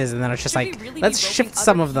trip? of pieces, and then it's just Should we like, really be let's roping shift other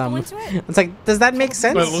some of people them. into it? It's like, does that make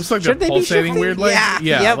sense? But it looks like Should they're they be pulsating shifting? weirdly. Yeah,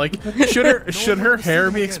 yep. Like should her hair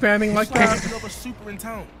be expanding like that? Another super in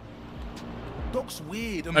town. Doc's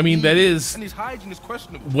weird and I mean, that mean, is and his hygiene is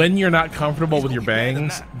questionable. when you're not comfortable with your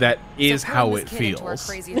bangs. That is So how throwing it this kid into our feels.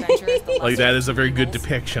 crazy adventure is the Like lesser that of is a very good evils.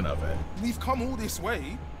 depiction of it. We've come all this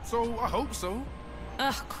way, so I hope so.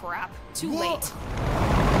 Ugh, crap. Too What?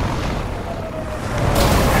 late.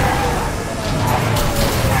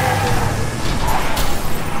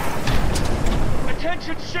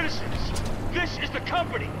 Attention citizens! This is the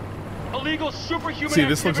company. Illegal superhuman See,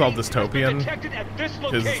 this looks all activity has been dystopian detected at this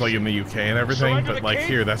because it's like in the UK and everything. Surrender But the like cape,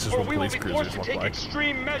 here, that's just or what we will police be forced cruisers to look take like.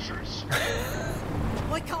 extreme measures.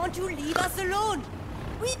 Why can't you leave us alone?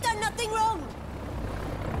 We've done nothing wrong.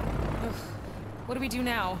 What do we do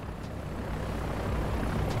now?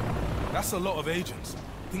 That's a lot of agents.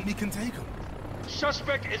 Think we can take them?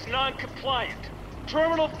 Suspect is non-compliant.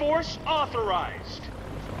 Terminal force authorized.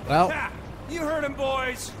 Well, You heard him,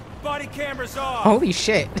 boys. Body cameras off. holy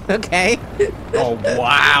shit. Okay. Oh,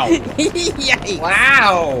 wow. Yikes.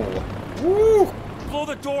 Wow. Woo. Blow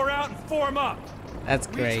the door out and form up. That's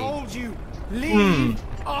We great. told you, leave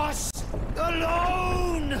us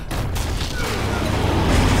alone.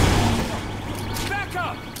 Back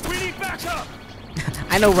up. We need backup.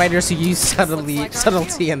 I know writers who use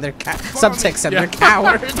subtlety and their subtext and they're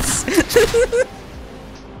cowards.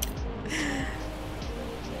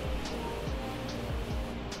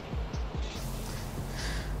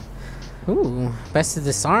 Ooh, best to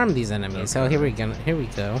disarm these enemies. So here we go. Here we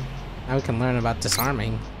go. Now we can learn about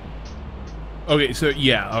disarming. Okay, so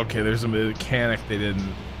yeah, okay, there's a mechanic they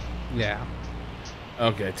didn't. Yeah.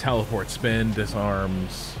 Okay, teleport, spin,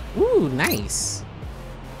 disarms. Ooh, nice.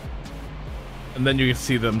 And then you can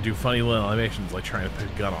see them do funny little animations like trying to pick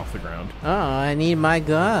a gun off the ground. Oh, I need my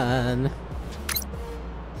gun.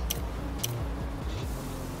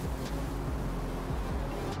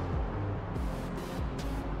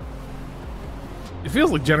 It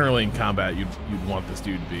feels like generally in combat you'd want this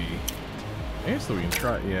dude to be. I guess that we can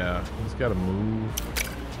try. Yeah, he's got to move.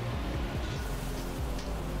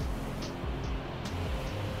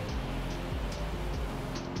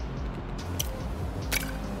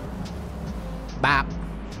 Bop.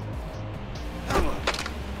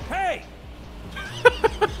 Hey.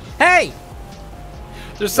 Hey!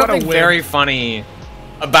 There's What a something win. very funny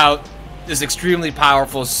about this extremely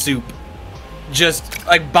powerful soup just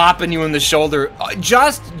like bopping you in the shoulder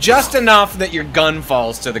just enough that your gun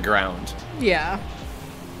falls to the ground. Yeah.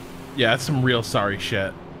 Yeah, that's some real sorry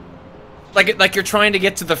shit. Like you're trying to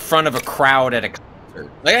get to the front of a crowd at a concert.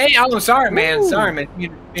 Like, hey, I'm sorry, man. Ooh. Sorry, man. You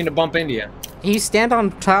mean to bump into you. You stand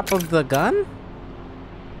on top of the gun?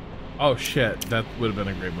 Oh shit, that would have been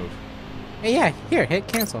a great move. Hey, yeah, here, hit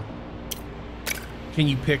cancel. Can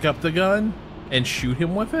you pick up the gun and shoot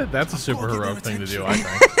him with it? That's a super heroic thing to do, I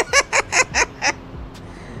think.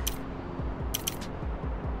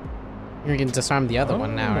 You can disarm the other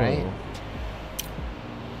one now, right? Oh.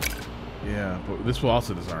 Yeah, but this will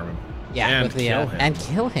also disarm him. Yeah, and with the, kill him. and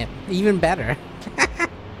kill him. Even better. Oh,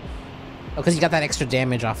 because you got that extra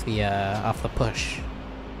damage off the push.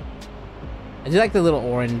 I do like the little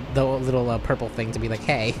orange, the little purple thing to be like,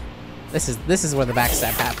 hey, this is where the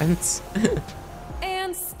backstab happens.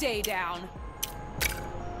 And stay down.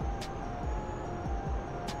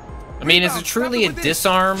 I mean, is it truly a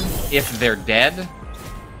disarm if they're dead?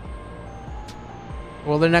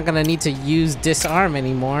 Well, they're not gonna need to use disarm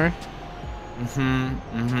anymore.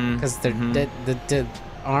 Mm-hmm. Because they're dead.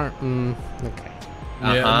 Aren't. Okay.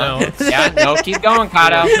 Yeah, Uh-huh. no. Yeah, no, keep going,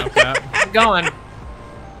 Kato. Yeah. Keep going.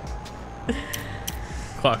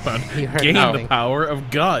 Clockbound. You heard Gain nothing. the power of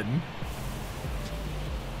gun.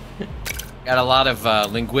 Got a lot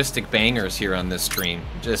of linguistic bangers here on this stream.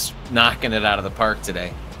 Just knocking it out of the park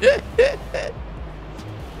today.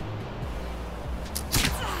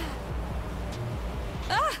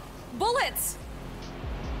 Ah! Bullets!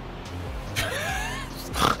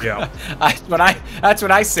 Yeah. That's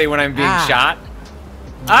what I say when I'm being Ah. shot.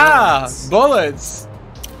 Bullets.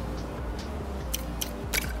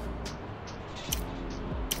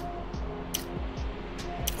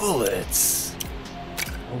 Bullets.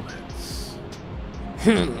 Bullets.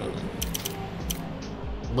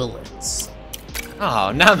 Bullets.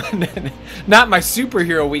 Oh, not my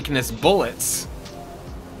superhero weakness, bullets.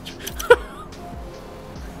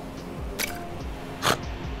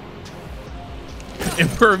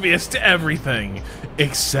 Impervious to everything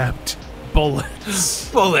except bullets.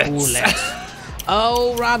 Bullets.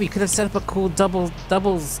 Oh, Rob, you could have set up a cool double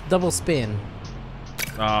spin.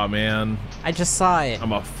 Oh man, I just saw it.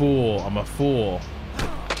 I'm a fool. I'm a fool.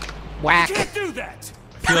 Whack. Can't do that.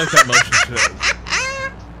 I feel like that motion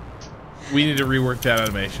should. We need to rework that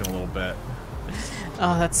animation a little bit.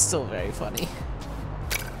 Oh, that's still very funny.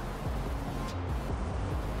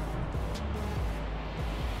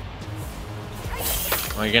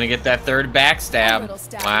 Oh, you're gonna get that third A little backstab.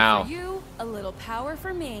 stab Wow. for you, a little power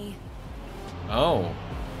for me. Oh.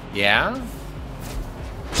 Yeah?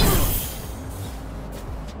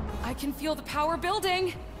 I can feel the power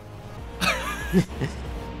building.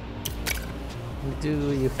 Do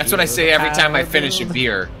you That's what I feel say the every time I power finish a build?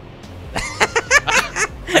 beer.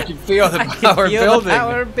 I can feel the I power can feel building. the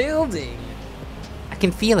power building. I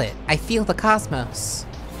can feel it. I feel the cosmos.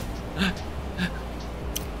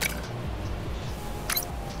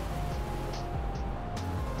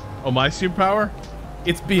 Oh, my superpower?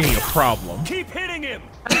 It's being a problem. Keep hitting him.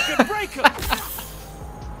 We can break him.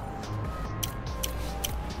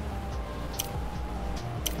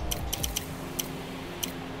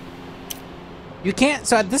 You can't.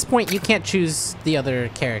 So at this point, you can't choose the other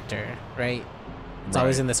character, right? It's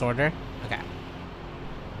always in this order. Okay.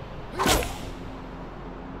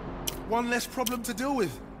 One less problem to deal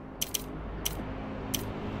with.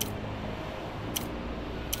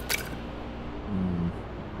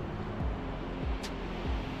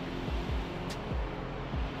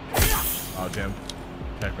 Oh, damn.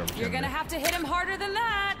 You're gonna have to hit him harder than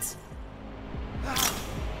that.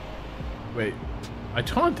 Wait, I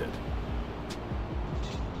taunted.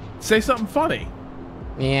 Say something funny.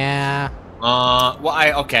 Yeah. Well,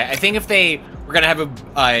 I think if they were gonna have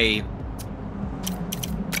a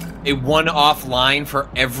one-off line for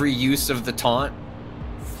every use of the taunt.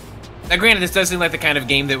 Now, granted, this does seem like the kind of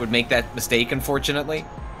game that would make that mistake, unfortunately,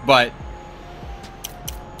 but.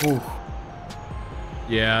 Ooh.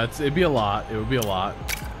 Yeah, it'd be a lot. It would be a lot.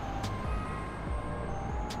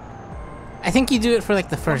 I think you do it for like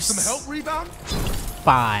the first Some help, Rebound?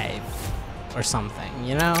 5 or something,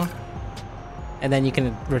 you know, and then you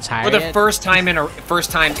can retire. For the it. first time in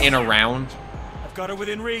a round. I've got her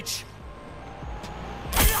within reach.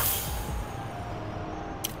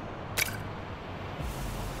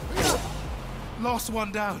 Last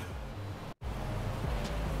one down.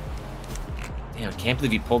 Damn, I can't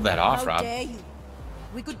believe you pulled that off, How Rob. dare you?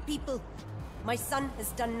 We're good people. My son has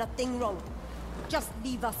done nothing wrong. Just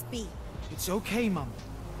leave us be. It's okay, Mum.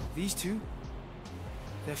 These two,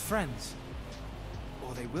 they're friends.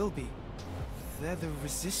 Or they will be. They're the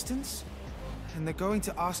Resistance? And they're going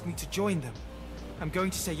to ask me to join them. I'm going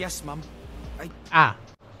to say yes, Mum. I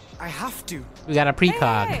have to. We got a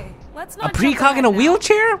precog. Hey, let's A not precog in a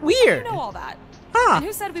wheelchair? Weird. You know all that. Huh. And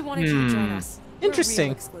who said we wanted you to join us? We're Interesting.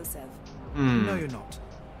 real exclusive. No, you're not.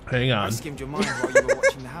 Hang I on. skimmed your mind while you were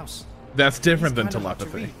watching the house. That's different than He's kinda hard to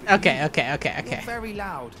telepathy. read. Okay. You're very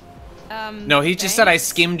loud. No, he just said I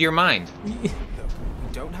skimmed your mind. Look, we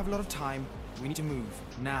don't have a lot of time. We need to move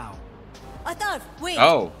now. Atharv, wait!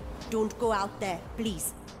 Oh. Don't go out there,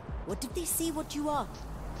 please. What if they see what you are?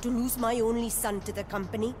 To lose my only son to the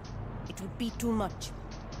company? It would be too much.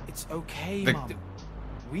 It's okay, The- Mom.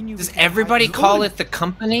 We knew Does we could everybody fight. call it the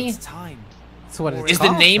company? It's time. That's what it's Is the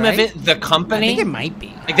called, name right? of it the company? I think it might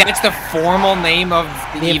be. Like that's the formal name of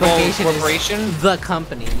the evil implication is corporation? the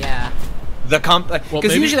company, yeah. The Well,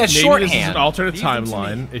 because usually that's maybe shorthand. this is an alternate Leave them to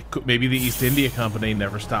timeline. It could, maybe the East India Company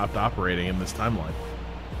never stopped operating in this timeline.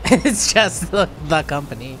 It's just the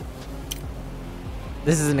company.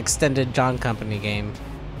 This is an extended John Company game.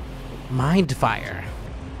 Mindfire.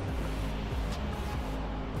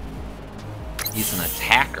 He's an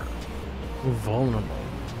attacker. Vulnerable.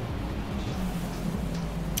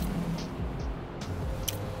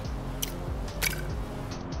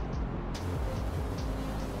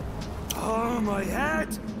 Oh, my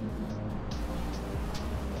head!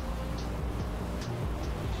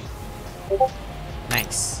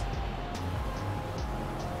 Nice.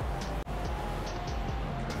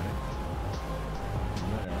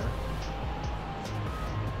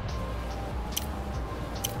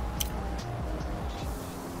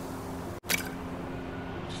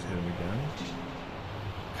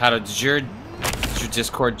 How did your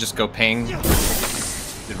Discord just go ping?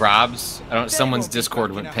 Did Rob's? I don't. Someone's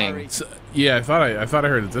Discord went ping. So, yeah, I thought I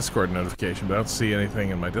heard a Discord notification, but I don't see anything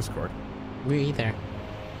in my Discord. Me either.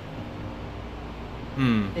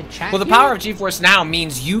 Did chat Well, the here? power of GeForce Now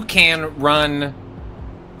means you can run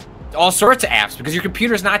all sorts of apps because your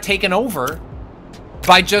computer's not taken over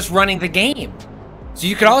by just running the game. So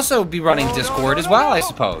you could also be running Discord as well, I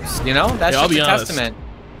suppose. You know, that's Yeah, I'll just be a honest. testament.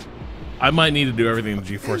 I might need to do everything in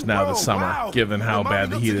GeForce Now this summer, given how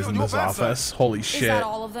bad the heat is in this office. Holy Is shit. that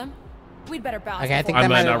all of them? We'd better bounce. Okay, I think I that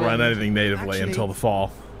might might not have run been- anything natively Actually- until the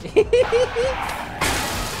fall.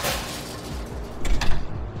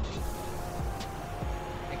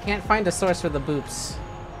 I can't find a source for the boops.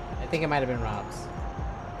 I think it might have been Rob's.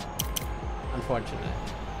 Unfortunate.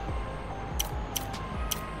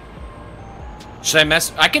 Should I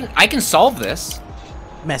mess? I can solve this.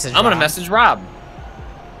 Message I'm gonna Rob. message Rob.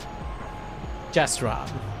 Just Rob.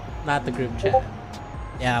 Not the group chat.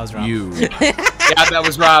 Yeah, that was Rob. You. Yeah, that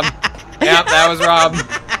was Rob. Yeah, that was Rob.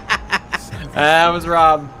 That was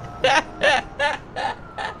Rob.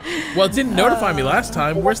 Well, it didn't notify me last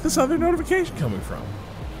time. Where's this other notification coming from?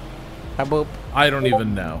 Ba-boop. I don't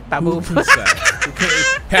even know. Ba-boop. Who can say? Okay.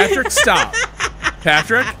 Patrick, stop.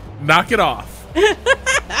 Patrick, knock it off.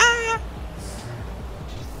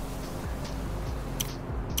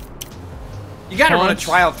 You gotta run a Punch.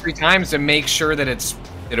 trial 3 times to make sure that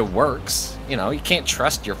it works. You know, you can't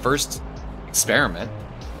trust your first experiment.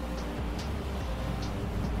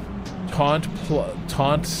 Taunt /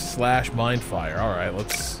 Mindfire. All right,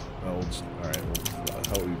 let's. All right,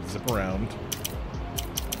 we'll zip around.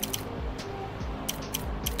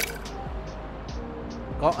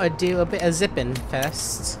 Gotta do a bit of zipping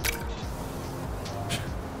first.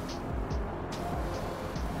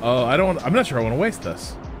 Oh, I'm not sure I want to waste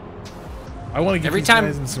this. I want to get these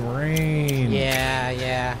guys in some rain.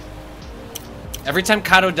 Yeah. Every time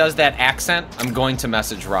Kato does that accent, I'm going to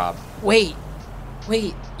message Rob. Wait,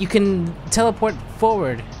 you can teleport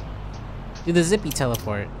forward. Do the zippy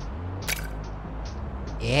teleport.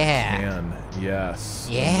 Yeah. Man, yes.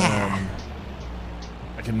 Yeah.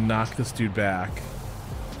 I can knock this dude back.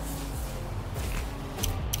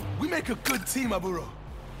 We make a good team, Aburo.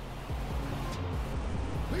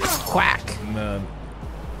 Quack. And then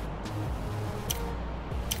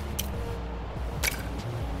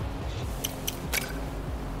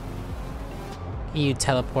you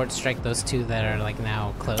teleport strike those two that are like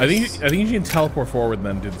now close. I think you can teleport forward and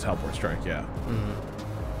then do the teleport strike. Yeah.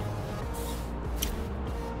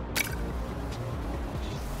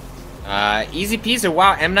 Easy peasy.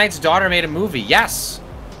 Wow, M. Night's daughter made a movie. Yes,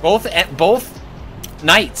 both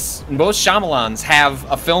Nights and both Shyamalans have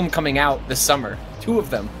a film coming out this summer. 2 of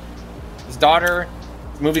them. His daughter,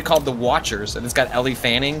 a movie called The Watchers, and it's got Ellie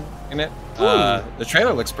Fanning in it. The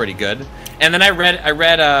trailer looks pretty good. And then I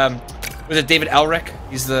read was it David Elric?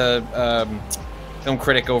 He's the film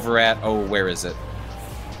critic over at where is it?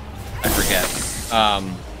 I forget.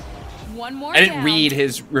 One more. I didn't read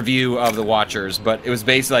his review of The Watchers, but it was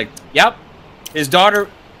basically like, yep, his daughter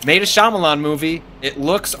made a Shyamalan movie. It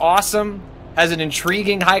looks awesome, has an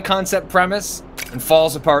intriguing high concept premise, and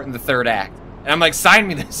falls apart in the 3rd act. And I'm like, sign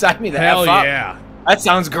me the Hell F up. yeah. That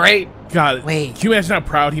sounds great. God, wait. Can you imagine how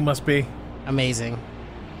proud he must be? Amazing.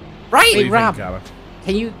 Right. Hey, Rob,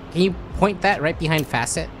 can you point that right behind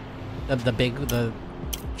Facet? The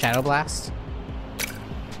Shadow Blast?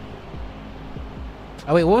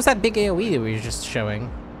 Oh wait, what was that big AoE that we were just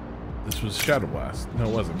showing? This was Shadow Blast. No,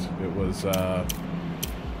 it wasn't. It was her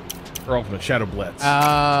ultimate Shadow Blitz.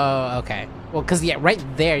 Oh, okay. Well, because yeah, right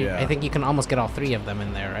there, Yeah. I think you can almost get all 3 of them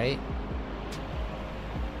in there, right?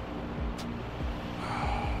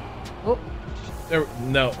 Oh.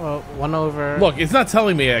 No. Well, 1 over. Look, it's not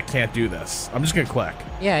telling me I can't do this. I'm just gonna click.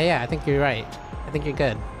 Yeah, I think you're right. I think you're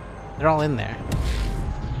good. They're all in there.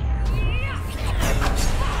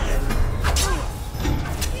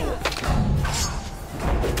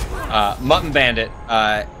 Mutton Bandit.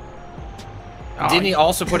 Didn't he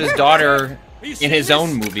also put his daughter in his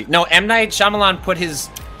own movie? No, M. Night Shyamalan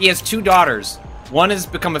he has 2 daughters. One has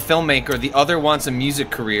become a filmmaker, the other wants a music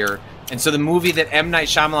career. And so the movie that M. Night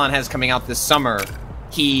Shyamalan has coming out this summer,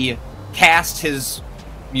 he cast his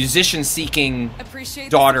musician-seeking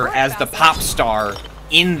daughter as the pop star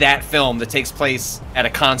in that film that takes place at a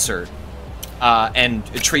concert. And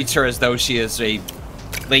it treats her as though she is a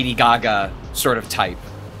Lady Gaga sort of type.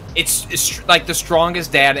 It's like the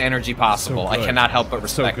strongest dad energy possible. I cannot help but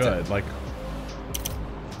respect it. So good. Like,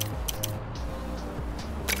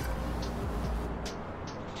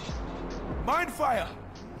 Mindfire!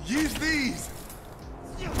 Use these!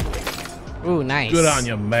 Ooh, nice. good on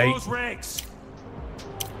you, mate. Close ranks.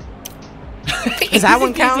 Does that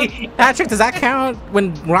one count? Patrick, does that count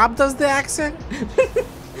when Rob does the accent?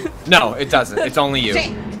 No, it doesn't. It's only you.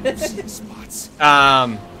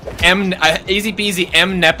 Easy peasy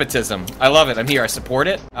M nepotism. I love it. I'm here. I support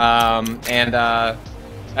it.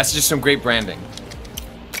 That's just some great branding.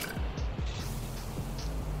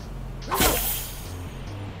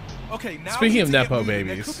 Okay, now Speaking of we need to get Nepo moving.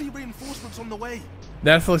 babies. There could be reinforcements on the way.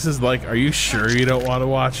 Netflix is like, are you sure you don't want to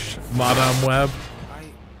watch Madame Web?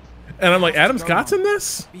 And I'm like, Adam Scott's in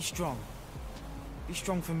this? Be strong. Be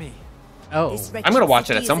strong for me. Oh, I'm gonna watch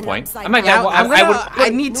it at some point. I might. yeah, I I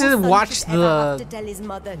need to watch the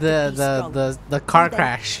car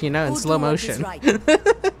crash, you know, in slow motion.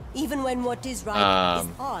 Even when what is right is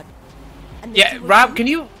hard. And the Yeah, two of Rob,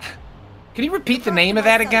 you, can you repeat the name of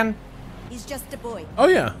that again? He's just a boy. Oh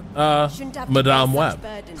yeah, Shouldn't have to Madame bear such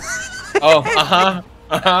Web. burdens. Oh,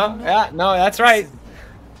 Yeah, no, that's right.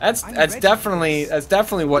 That's definitely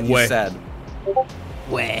what you Way. said.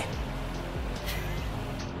 Where?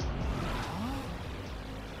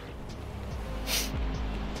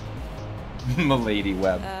 Milady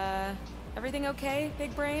Web. Everything okay,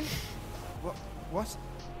 big brain? What?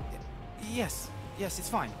 Yes, it's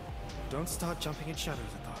fine. Don't start jumping in shadows,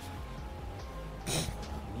 I thought.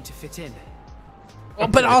 You need to fit in. Well,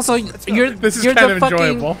 but also, you're This is you're kind the of fucking,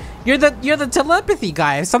 enjoyable. You're the telepathy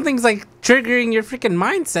guy. If something's like triggering your freaking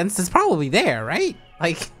mind sense, it's probably there, right?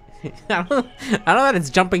 Like, I don't know that it's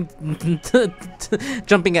jumping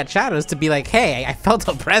at shadows to be like, hey, I felt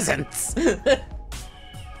a presence.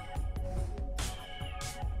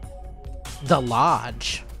 The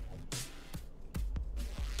Lodge.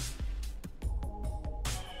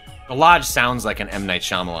 The Lodge sounds like an M. Night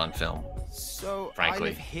Shyamalan film. So frankly. I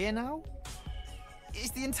live here now?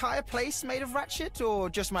 Is the entire place made of rat shit, or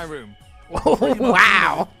just my room?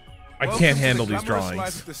 Wow. I Welcome can't to handle the these glamorous drawings.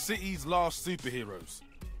 life of the city's last superheroes.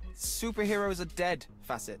 Superheroes are dead,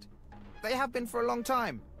 Facet. They have been for a long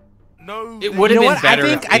time. No, It would have You know been what? better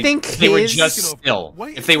I think if they were his- just still.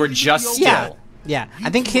 If they were just Yeah. still. Yeah, I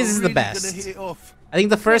think his is the Really gonna best. hit it off. I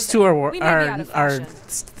think the first two are We may be out of fashion,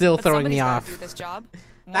 still but throwing me somebody's gotta off. do this job.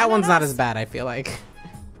 Why That one's not us? as bad, I feel like.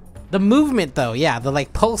 The movement though, yeah, the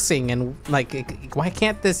like pulsing and like why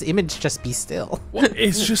can't this image just be still? Well,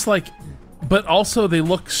 it's just like, but also they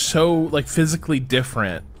look so like physically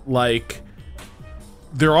different. Like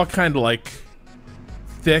they're all kind of like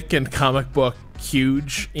thick and comic book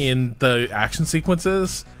huge in the action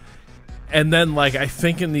sequences, and then like I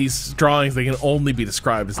think in these drawings they can only be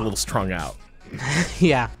described as a little strung out.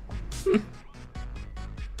 Yeah.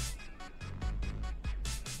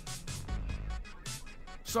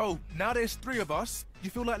 So, now there's 3 of us. You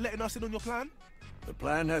feel like letting us in on your plan? The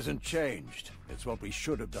plan hasn't changed. It's what we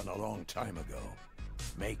should have done a long time ago.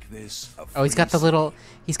 Make this a Oh, he's got the free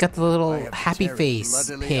little I have happy tear it face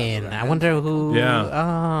bloodily pin. out of I a wonder handful. who. Yeah.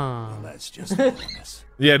 Oh. That's just a bonus.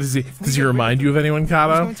 Yeah, does he remind you of anyone,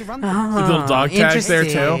 Kato? Going to run Oh, The little dog tags there, too?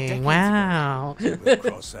 interesting. Wow. We'll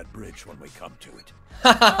cross that bridge when we come to it.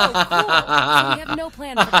 Oh, cool. So we have no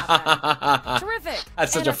plan for that then. Terrific.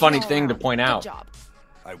 That's such And a funny all thing to around. point Good out. job.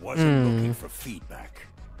 I wasn't looking for feedback.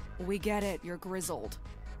 We get it. You're grizzled.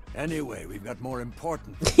 Anyway, we've got more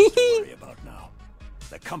important things to worry about now.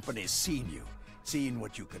 The company's seen you, seen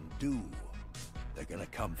what you can do. They're gonna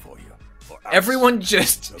come for you. For us. Everyone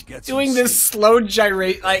just So get some doing this sleep. slow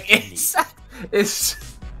gyrate. Like, it's. This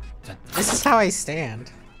is how I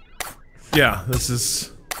stand. Yeah, this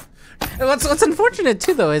is. What's unfortunate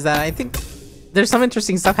too, though, is that I think there's some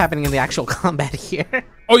interesting stuff happening in the actual combat here.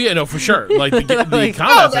 Oh yeah, no, for sure. Like the Like-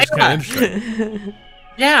 combat's Oh, actually yeah. kind of interesting.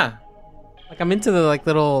 Yeah. Like I'm into the like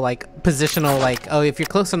little like positional like, oh, if you're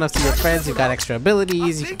close enough to your friends, you've got extra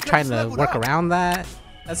abilities. You're trying to work around that.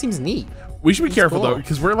 That seems neat. We should be careful cool. though,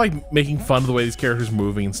 because we're like making fun of the way these characters are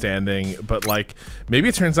moving and standing. But like, maybe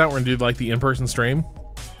it turns out we're gonna do like the in-person stream.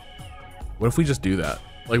 What if we just do that?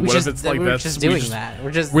 Like, what if it's like we're that's just we doing that?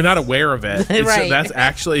 We're not aware of it. It's, Right. That's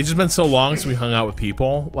actually it's just been so long since we hung out with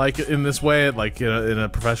people like in this way, like in a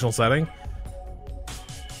professional setting.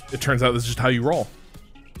 It turns out this is just how you roll.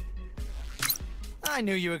 I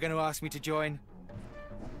knew you were going to ask me to join.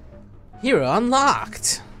 Hero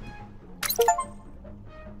unlocked.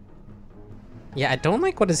 Yeah, I don't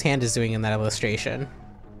like what his hand is doing in that illustration.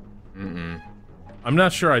 I'm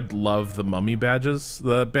not sure I'd love the mummy badges,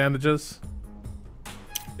 the bandages.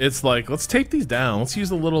 It's like, let's tape these down. Let's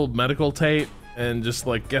use a little medical tape and just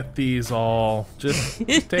like get these all, just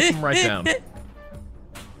tape them right down.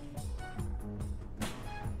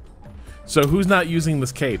 So who's not using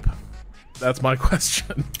this cape? That's my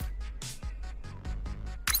question.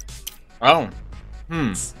 Oh.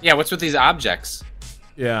 Yeah, what's with these objects?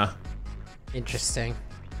 Yeah. Interesting.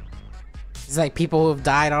 It's like people who have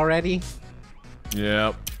died already.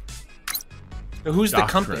 Yep. So who's the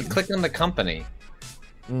Doctrine. company? Click on the company.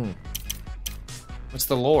 Mm. What's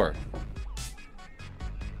the lore?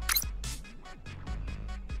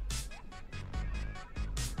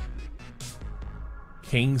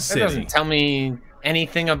 King That City. doesn't tell me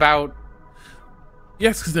anything about.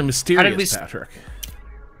 Yes, because they're mysterious, Patrick.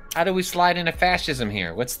 How do we slide into fascism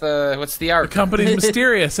here? What's the The art? company's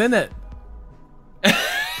mysterious, isn't it?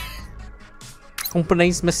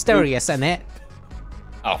 Company's mysterious, isn't it?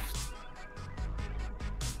 Oh,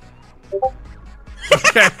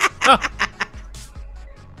 Okay.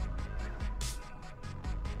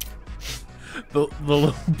 The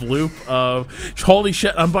little bloop of holy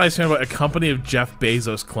shit, unbiased fan about a company of Jeff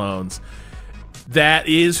Bezos clones. That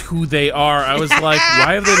is who they are. I was like,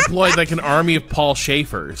 why have they deployed like an army of Paul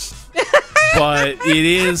Schaefer's? But it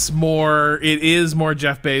is more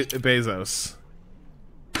Jeff Bezos.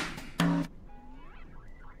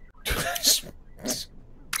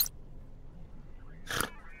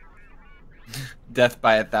 death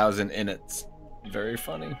by 1,000 innits. Very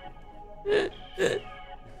funny.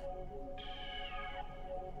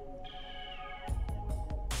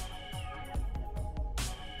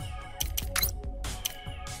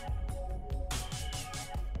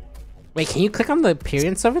 Wait, can you click on the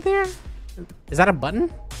appearance over there? Is that a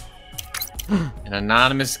button? An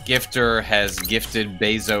anonymous gifter has gifted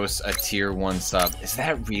Bezos a tier 1 sub. Is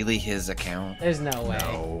that really his account? There's no way.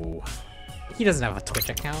 No. He doesn't have a Twitch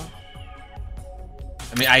account.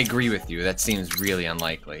 I mean, I agree with you. That seems really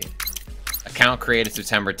unlikely. Account created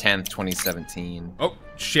September 10th, 2017. Oh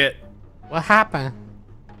shit. What happened?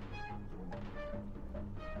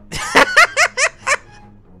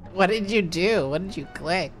 What did you do? What did you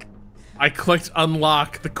click? I clicked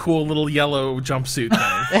unlock the cool little yellow jumpsuit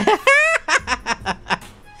thing.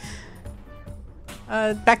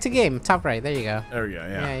 Back to game. Top right. There you go. There we go.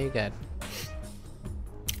 Yeah. Yeah, you good.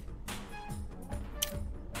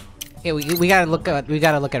 Yeah, we gotta look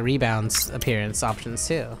at rebounds appearance options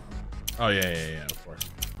too. Oh yeah, of course.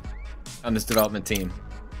 On this development team.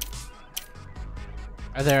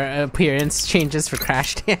 Are there appearance changes for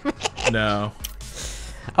crash damage? No.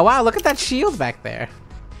 Oh wow, look at that shield back there.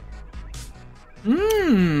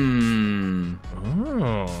 Mmm.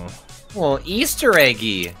 Oh. Well, Easter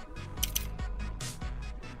eggy.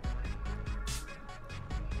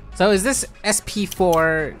 So is this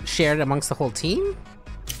SP4 shared amongst the whole team?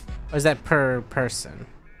 Or is that per person?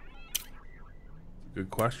 Good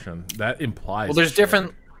question. That implies. Well, there's shared.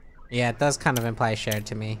 different. Yeah, it does kind of imply shared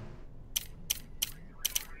to me.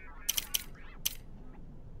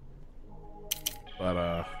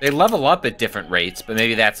 But they level up at different rates, but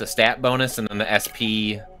maybe that's a stat bonus, and then the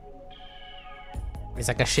SP. It's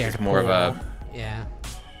like a shared. More of a. Yeah.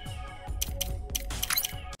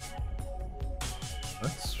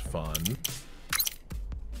 That's fun.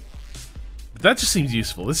 That just seems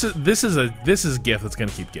useful. This is a gift that's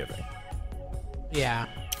gonna keep giving. Yeah.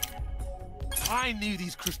 I knew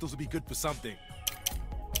these crystals would be good for something.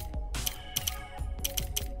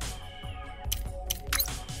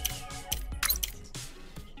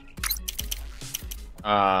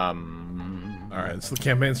 All right, so the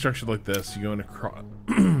campaign structure like this. You go into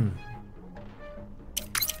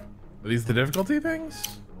Are these the difficulty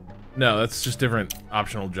things? No, that's just different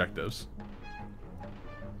optional objectives.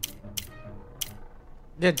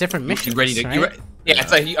 They're different missions. You ready to? Right? Yeah,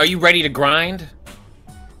 it's like, are you ready to grind?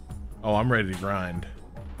 Oh, I'm ready to grind.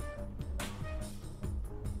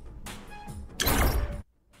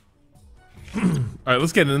 All right,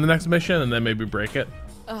 let's get into the next mission and then maybe break it.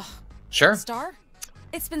 Ugh. Sure. Star?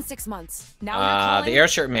 It's been 6 months. Now The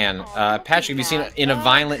Airshirt Man. Patrick, have you seen In a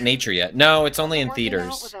Violent Nature yet? No, it's only in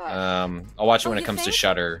theaters. I'll watch it when it comes to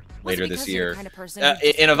Shudder later this year.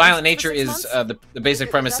 In a Violent Nature is the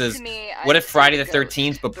basic premise is what if Friday the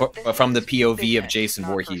 13th, but from the POV of Jason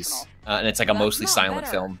Voorhees, and it's like a mostly silent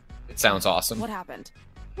film. It sounds awesome. What happened?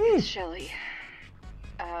 Shelly.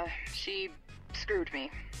 She screwed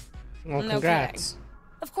me. Well, No congrats. kidding.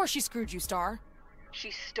 Of course she screwed you, Star. She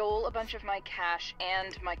stole a bunch of my cash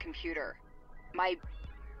and my computer. My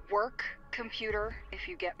work computer, if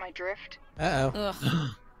you get my drift. Uh-oh. Ugh.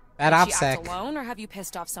 Bad Did she act OPSEC. alone, or have you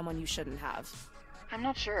pissed off someone you shouldn't have? I'm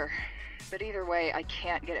not sure, but either way, I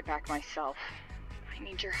can't get it back myself. I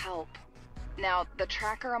need your help. Now, the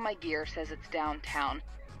tracker on my gear says it's downtown.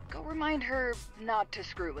 Go remind her not to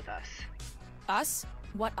screw with us. Us?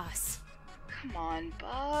 What us? Come on,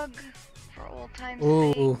 Bug. For old time's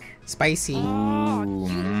Ooh, sake. spicy.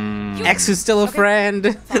 You- X who's still a Okay,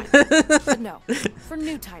 friend. But no, for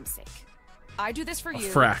new time's sake. I do this for you.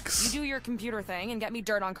 Frax. You do your computer thing and get me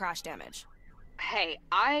dirt on crash damage. Hey,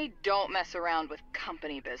 I don't mess around with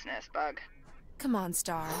company business, Bug. Come on,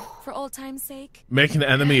 Star. For old time's sake. Make an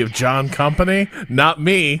enemy of John Company? Not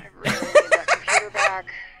me. Really need that computer back.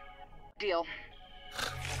 Deal.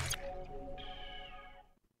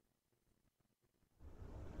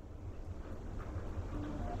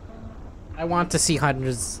 I want to see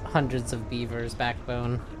hundreds of beavers.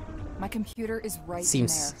 Backbone. My computer is right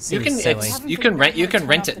Seems in there. silly. You can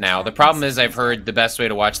rent it now. The problem is I've heard the best way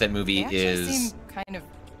to watch that movie is Kind of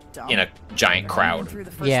dumb. in a giant crowd.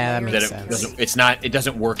 Yeah, that makes sense. It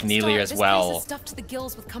doesn't work nearly as This place well. is stuffed to the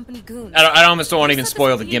gills with company goons. I almost don't want to even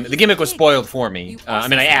spoil the gimmick. The gimmick was spoiled for me. I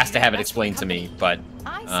mean, I asked to have it explained to me, but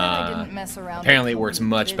didn't mess around apparently it with works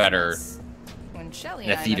much better When Shelly in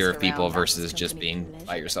a and I theater messed of people around. versus just being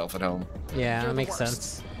by yourself at home. Yeah, You're that the makes worst.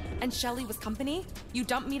 sense. And Shelly was company? You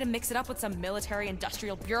dumped me to mix it up with some military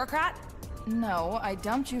industrial bureaucrat? No, I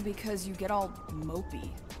dumped you because you get all mopey.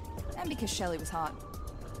 And because Shelly was hot.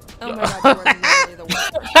 Oh my god, you are literally the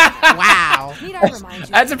worst. Wow. Need I remind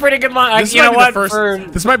you? That's a pretty good line. This You know might be what? the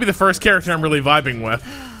first- This might be the first character I'm really vibing with.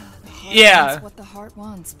 Yeah. That's what the heart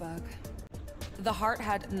wants, Bug. The heart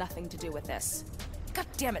had nothing to do with this. God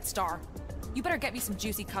damn it, Star. You better get me some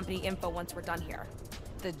juicy company info once we're done here.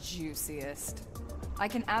 The juiciest. I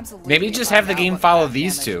can absolutely Maybe just find have the out game what follow Crash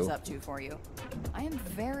these Damage two. is up to for you. I am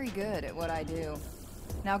very good at what I do.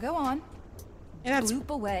 Now go on. Yeah, that's Bloop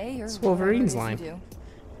away or Wolverine's whatever it is line. you do.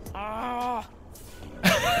 Ah.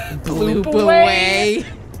 Bloop away.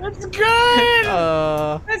 That's good.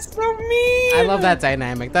 That's so mean. I love that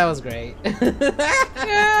dynamic. That was great.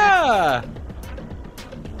 Yeah.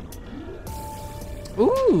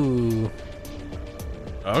 Ooh.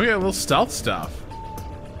 Oh yeah, a little stealth stuff.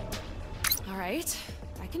 Alright.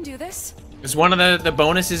 I can do this. It's one of the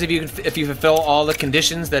bonuses if you fulfill all the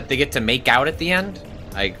conditions that they get to make out at the end.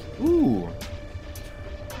 Like, ooh.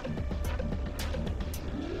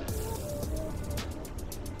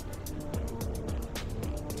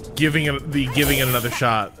 Giving it another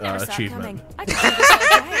shot achievement.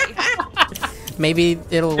 Maybe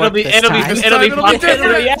it'll work be this time. it'll be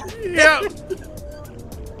different. Yeah.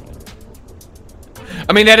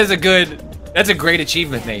 I mean, that's a great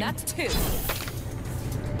achievement, Nate. That's 2.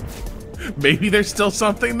 Maybe there's still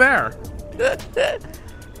something there.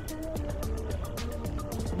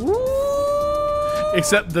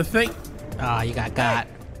 Except the thing. Oh, you got.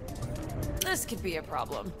 This could be a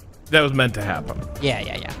problem. That was meant to happen. Yeah.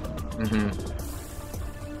 Mm-hmm.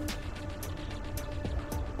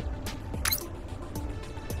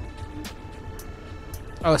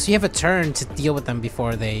 Oh, so you have a turn to deal with them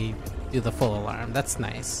before they do the full alarm. That's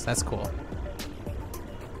nice. That's cool.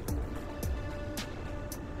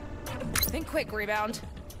 Think quick, Rebound.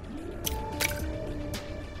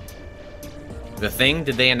 The Thing?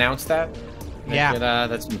 Did they announce that? Yeah.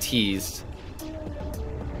 That's been teased.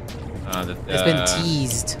 It's been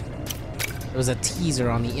teased. There was a teaser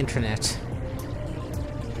on the internet.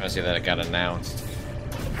 I see that it got announced.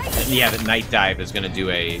 And yeah, that Night Dive is going to do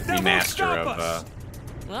a remaster of.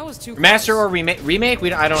 That was too. Remaster or remake?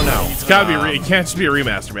 I don't know. It's gotta be. It can't just be a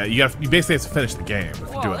remaster, man. You basically have to finish the game if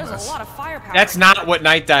you're doing there's this. a lot of firepower. That's not what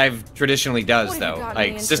Night Dive traditionally does, though. got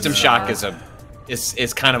Like me System into? Shock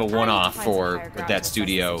is kind of a one-off for that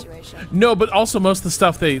studio. No, but also most of the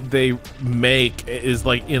stuff they make is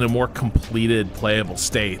like in a more completed, playable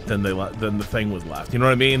state than the Thing was left. You know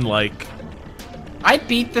what I mean? Like, I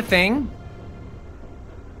beat the Thing.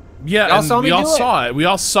 Yeah, Y'all and saw me we all do it. saw it. We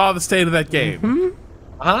all saw the state of that game.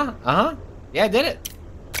 Yeah, I did it.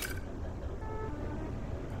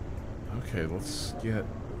 Okay, let's get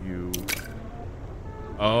you.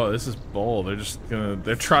 Oh, this is bold.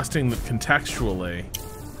 They're trusting that contextually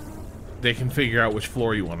they can figure out which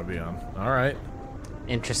floor you want to be on. All right.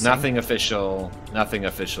 Interesting. Nothing official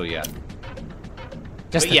yet.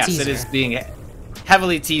 Just but a yes, teaser. it is being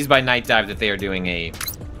heavily teased by Night Dive that they are doing a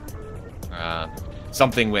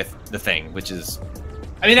something with the Thing, which is,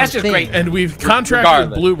 I mean, that's just great. And we've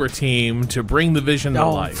contracted Bloober Team to bring the vision to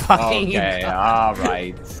life. Okay, all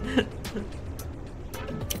right.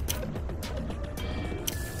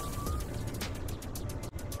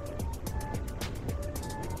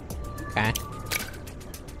 Okay.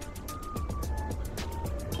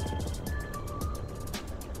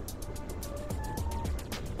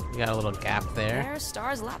 You got a little gap there. There's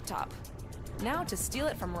Star's laptop. Now to steal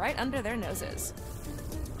it from right under their noses.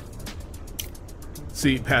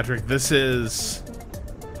 See, Patrick, this is.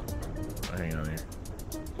 Hang on here.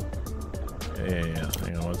 Yeah.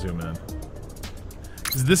 Hang on, I'll zoom in.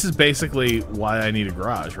 This is basically why I need a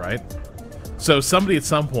garage, right? So somebody at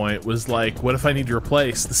some point was like, what if I need to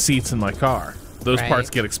replace the seats in my car? Those Right. parts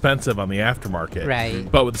get expensive on the aftermarket.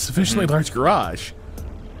 Right. But with a sufficiently large garage,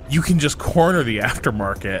 you can just corner the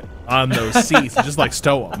aftermarket on those seats and just like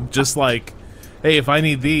stow them. Just like, hey, if I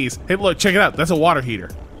need these, hey, look, check it out. That's a water heater.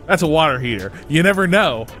 That's a water heater. You never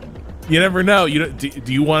know. You never know. Do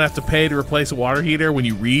you want to have to pay to replace a water heater when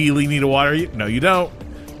you really need a water heater? No, you don't.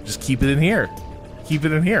 Just keep it in here. Keep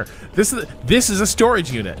it in here. This is a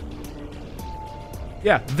storage unit.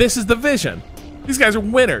 Yeah, this is the vision. These guys are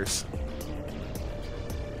winners.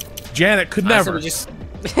 Janet could never.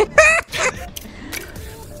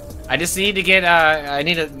 I just need to get I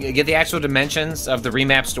need to get the actual dimensions of the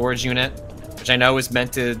remap storage unit, which I know is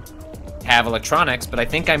meant to have electronics, but I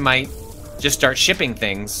think I might just start shipping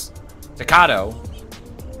things to Kato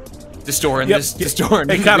to store in this to store in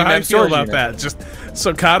Hey, the Kato, how do remap you feel storage about unit. that? Just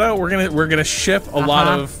so, Kato, we're gonna ship a lot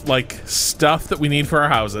of like stuff that we need for our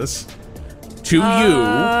houses to you,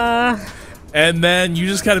 and then you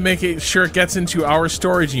just gotta make sure it gets into our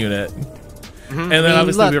storage unit, and then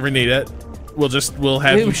obviously if we ever need it, we'll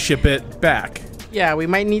have you ship it back. Yeah, we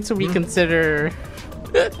might need to reconsider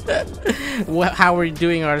how we're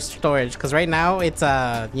doing our storage, because right now it's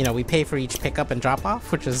we pay for each pickup and drop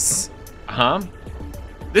off, which is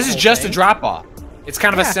This is just a drop off. It's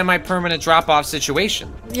kind of a semi-permanent drop off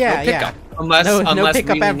situation. Yeah, no pickup, yeah. unless No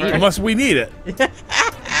pickup we ever. need it. Unless we need it.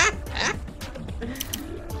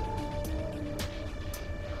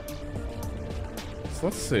 So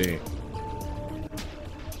let's see.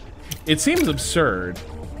 It seems absurd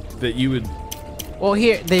that you would. Well,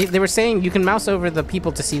 here they were saying you can mouse over the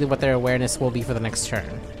people to see what their awareness will be for the next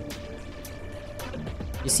turn.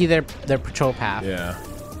 You see their patrol path. Yeah.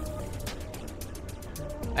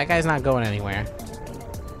 That guy's not going anywhere.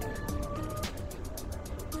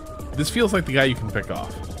 This feels like the guy you can pick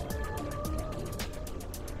off.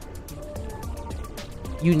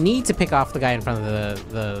 you need to pick off the guy in front of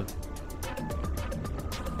the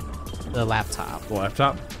laptop. The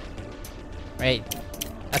laptop? Right?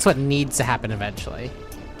 That's what needs to happen eventually.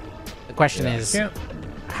 The question is,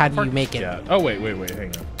 how do you make it? Yeah. Oh, wait, hang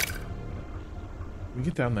on. Can we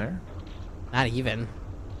get down there? Not even. You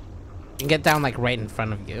can get down like right in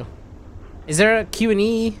front of you. Is there a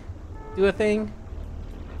Q&E do a thing?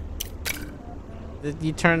 Did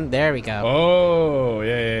you turn? There we go. Oh,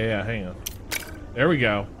 yeah. Hang on. There we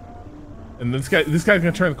go. And this guy's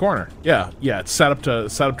gonna turn the corner. Yeah. It's set up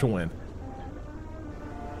to win.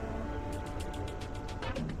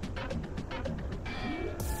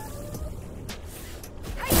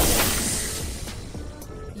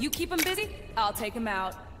 You keep him busy, I'll take him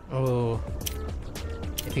out. Oh.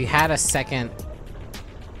 If you had a second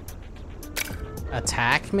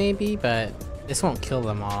attack, maybe, but this won't kill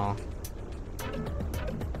them all.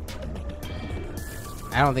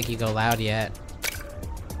 I don't think you go loud yet.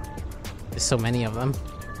 There's so many of them.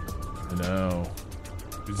 I know.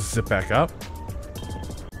 Just zip back up?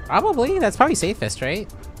 Probably. That's probably safest,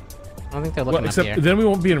 right? I don't think they're looking up here. Then we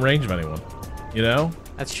won't be in range of anyone. You know?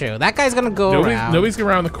 That's true. That guy's gonna go around. Nobody's going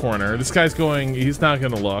around the corner. This guy's going... He's not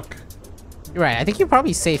gonna look. You're right. I think you're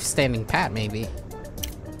probably safe standing pat, maybe. I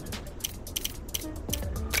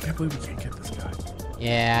can't believe we can't get this guy.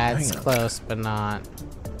 Yeah, it's close, but not.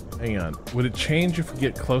 Hang on. Would it change if we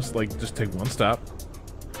get close, like, just take one step?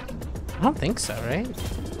 I don't think so, right? I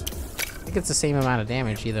think it's the same amount of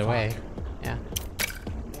damage either way. Yeah.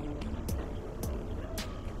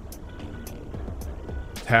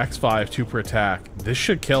 Attacks 5, 2 per attack. This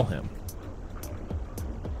should kill him.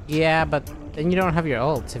 Yeah, but then you don't have your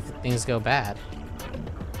ult if things go bad.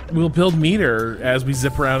 We'll build meter as we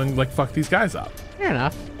zip around and, like, fuck these guys up. Fair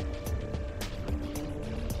enough.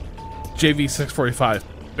 JV645.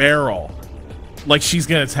 Barrel. Like, she's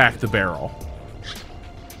gonna attack the barrel.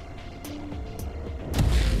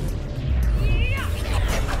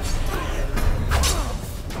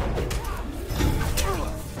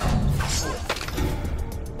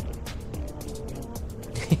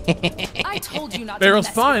 I told you not Barrel's to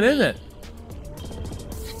mess fine, with isn't it?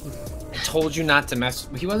 I told you not to mess.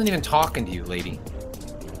 He wasn't even talking to you, lady.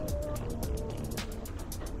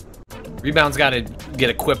 Rebound's got to get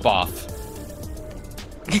a quip off.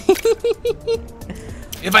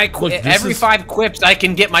 If I quit every 5 quips, I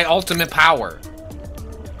can get my ultimate power.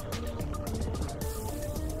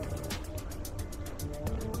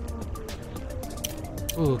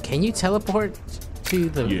 Ooh, can you teleport to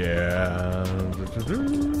the... Yeah.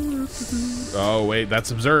 Oh, wait,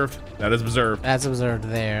 that's observed. That is observed. That's observed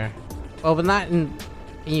there. Oh, but not in...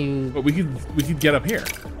 You... But we could get up here.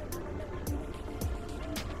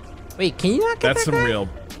 Wait, can you not get That's that some guy? real...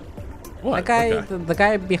 What? That guy, What guy? the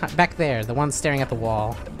guy behind, back there, the one staring at the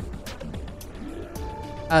wall.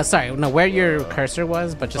 Sorry, no, where your cursor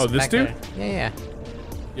was, but just Oh, this back dude? there.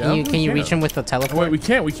 Yeah. Yeah, Can you reach him with the teleport? Oh, wait, we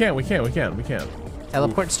can't.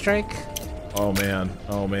 Teleport strike? Oh man,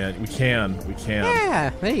 we can.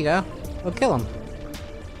 Yeah, there you go. We'll kill him.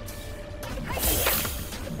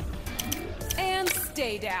 And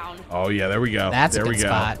stay down. Oh yeah, there we go. That's there a good we go.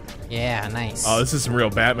 spot. Yeah, nice. Oh, this is some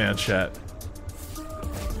real Batman shit.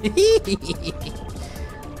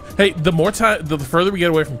 Hey, the more time, the further we get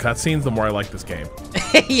away from cutscenes, the more I like this game.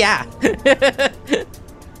 Yeah.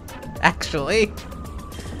 Actually,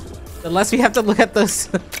 the less we have to look at those.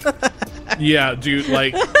 Yeah, dude,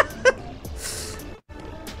 like.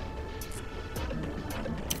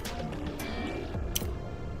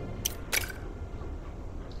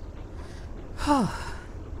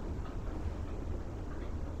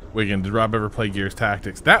 Wigan, did Rob ever play Gears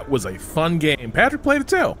Tactics? That was a fun game. Patrick played it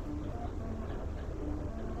too.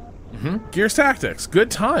 Gears Tactics,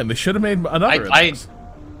 good time. They should have made another.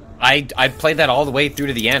 I played that all the way through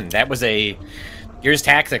to the end. That was Gears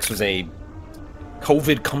Tactics was a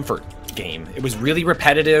COVID comfort game. It was really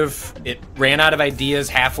repetitive. It ran out of ideas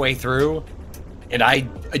halfway through, and I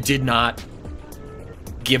did not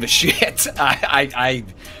give a shit. I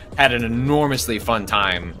had an enormously fun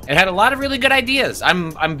time. It had a lot of really good ideas.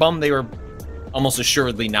 I'm bummed they were almost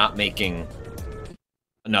assuredly not making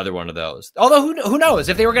another one of those. Although who knows,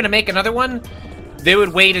 if they were going to make another one, they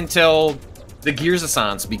would wait until the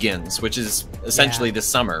Gears-a-Sance begins, which is essentially this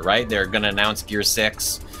summer, right? They're going to announce Gears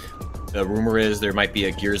 6. The rumor is there might be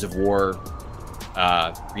a Gears of War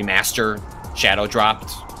remaster shadow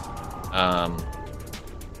dropped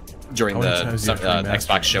during the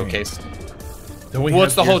Xbox showcase. Well,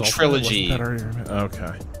 it's the whole trilogy.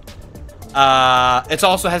 Okay. It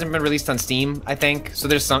also hasn't been released on Steam, I think. So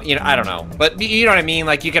there's some, I don't know. But you know what I mean?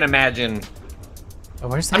 Like, you can imagine. Oh,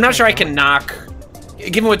 where's that I'm not guy sure I going? can knock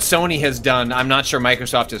given what Sony has done, I'm not sure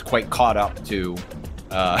Microsoft is quite caught up to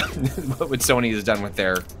what Sony has done with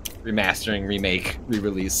their remastering, remake,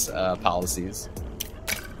 re-release policies.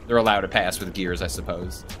 They're allowed to pass with Gears, I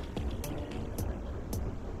suppose.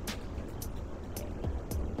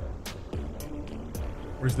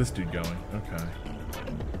 Where's this dude going? Okay.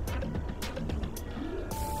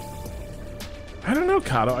 I don't know,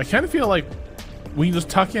 Kato. I kind of feel like we can just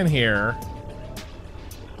tuck in here.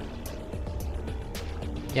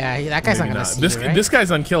 Yeah, that guy's Maybe not gonna not. see This you, right? this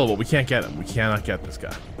guy's unkillable. We can't get him. We cannot get this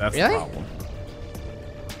guy. That's Really? the problem.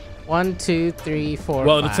 1, 2, 3, 4.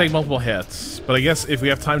 Well, it'll 5. take multiple hits, but I guess if we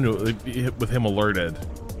have time to with him alerted.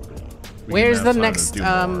 we Where's can the have time next? to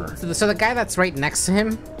do more. So the guy that's right next to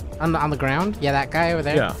him on the ground. Yeah, that guy over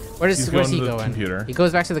there. Yeah. Where's He's he going to the going? computer. He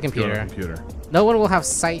goes back to the He's going to computer. the computer. No one will have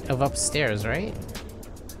sight of upstairs, right?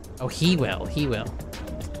 Oh, he will. He will.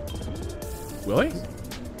 Will he?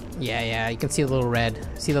 Yeah, yeah. You can see the little red.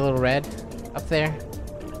 See the little red up there?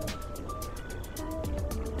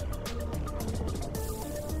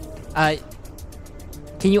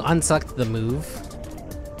 Can you unselect the move?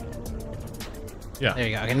 Yeah. There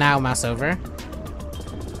you go. Okay, now mouse over.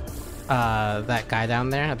 That guy down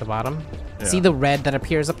there at the bottom. Yeah. See the red that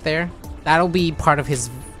appears up there? That'll be part of his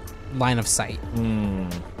line of sight.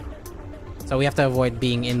 So we have to avoid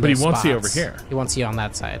being in But he those won't see over spots. here. He won't see on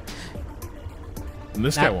that side. And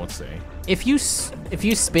this Now- guy won't see. If you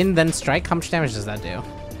spin then strike, how much damage does that do?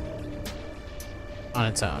 On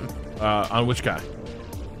its own. On which guy?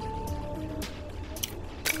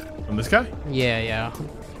 On this guy? Yeah, yeah.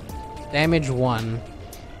 Damage 1.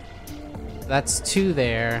 That's 2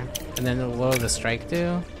 there. And then what will the strike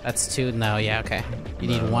do? That's 2. No, yeah, okay. You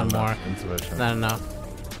need one more. Insufficient. Not enough.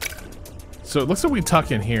 So it looks like we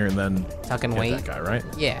tuck in here and then Tuck and get wait. that guy, right?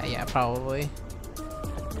 Yeah, yeah, probably.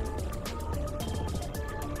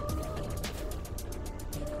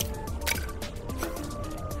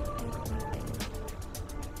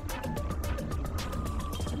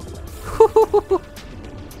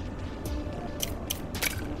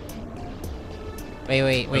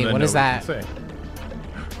 Wait, And then what is nobody that? can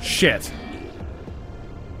see. Shit.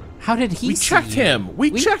 How did he We see checked you? him.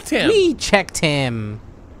 We checked him. We checked him.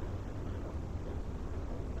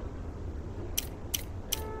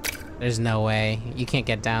 There's no way. You can't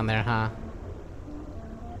get down there, huh?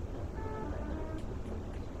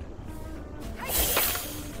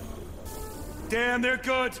 Damn, they're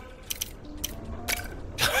good.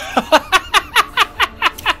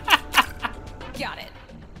 Got it.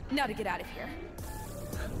 Now to get out of here.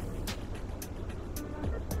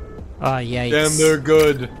 Oh, yikes. Damn, they're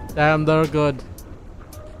good. Damn, they're good.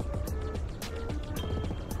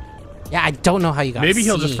 Yeah, I don't know how you got Maybe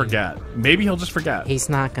he'll just seen. forget. Maybe he'll just forget. He's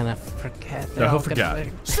not gonna forget. No, They're he'll all gonna forget.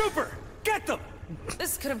 Super! Get them!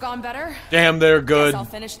 This could have gone better. Damn, they're good. Guess I'll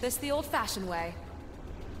finish this the old-fashioned way.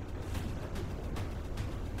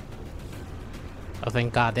 Oh,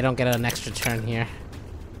 thank God. They don't get an extra turn here.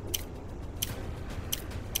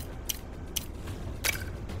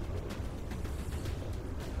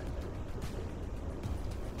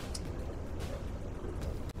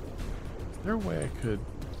 Is there a way I could...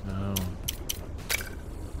 No.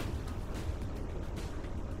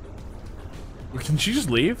 Well, can she just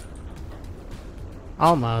leave?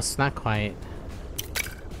 Almost, not quite.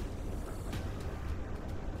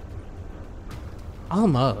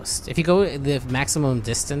 Almost. If you go the maximum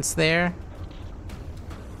distance there,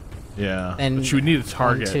 Yeah. Then But she would need a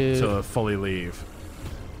target 1, 2 to fully leave.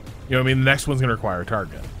 You know what I mean? The next one's going to require a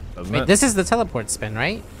target, doesn't wait, it? this is the teleport spin,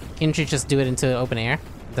 right? Can't you just do it into open air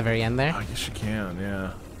at the very end there? I guess you can,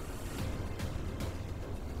 yeah.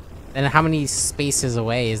 And how many spaces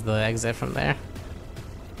away is the exit from there?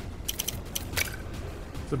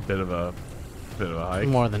 It's a bit of a hike.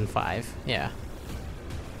 More than 5, yeah.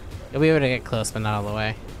 You'll be able to get close, but not all the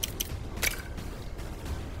way.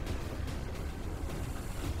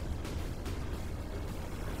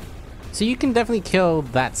 So you can definitely kill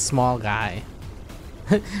that small guy.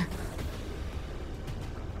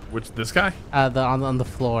 Which, this guy? On the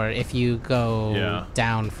floor if you go Yeah.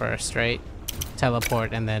 down first, right?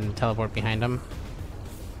 Teleport and then teleport behind him.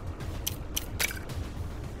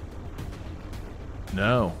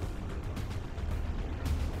 No.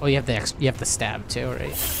 Oh, you have the stab too,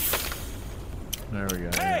 right? There we go.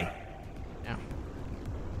 Hey! Yeah.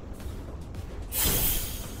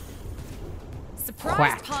 Surprise,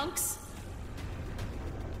 Quack. punks!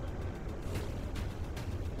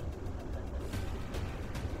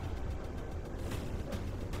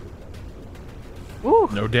 Woo.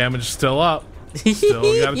 No damage still up. Still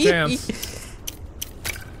got a chance.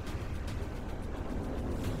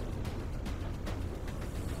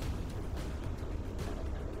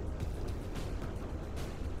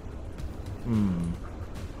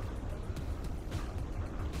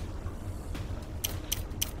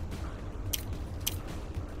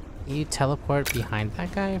 Can you teleport behind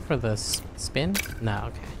that guy for the spin? No,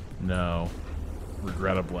 okay. No.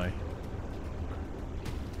 Regrettably.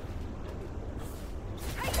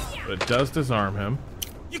 But it does disarm him.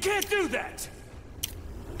 You can't do that!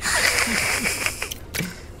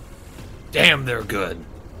 Damn, they're good.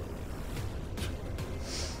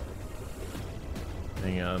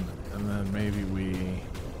 Hang on. And then maybe we...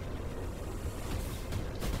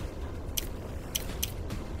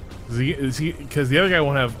 Is he? Because the other guy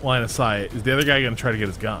won't have line of sight. Is the other guy going to try to get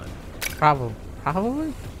his gun?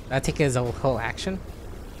 Probably. That take his whole action.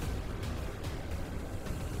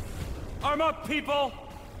 Arm up, people!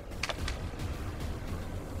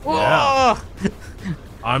 Yeah.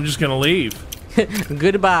 I'm just going to leave.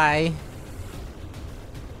 Goodbye.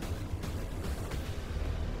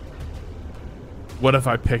 What if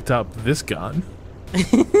I picked up this gun?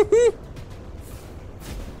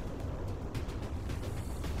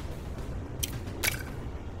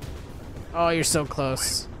 Oh, you're so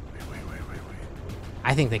close. Wait.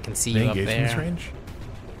 I think they can see The you up engagement's there. range?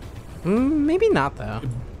 Maybe not, though.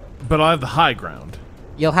 But I'll have the high ground.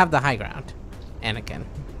 You'll have the high ground, Anakin.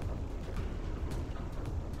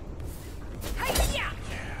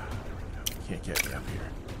 Can't get me up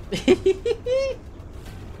here.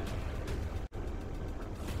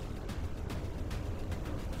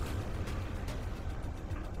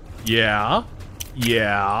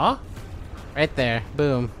 Yeah. Right there.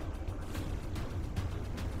 Boom.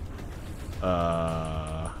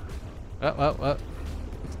 What?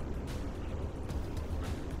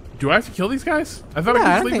 Do I have to kill these guys? I thought I could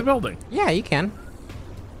just leave the building. Yeah, you can.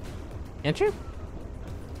 Can't you?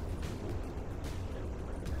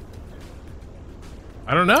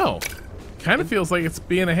 I don't know. Kind of feels like it's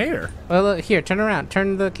being a hater. Well, look, here, turn around.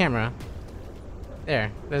 Turn the camera.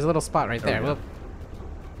 There. There's a little spot right there.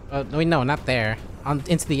 Okay. Wait, no, not there.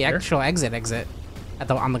 Into the actual exit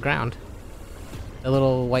on the ground. The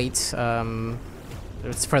little white,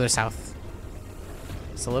 it's further south.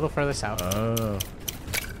 It's a little further south. Oh.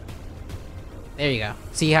 There you go.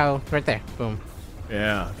 See how, right there. Boom.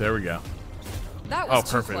 Yeah, there we go. That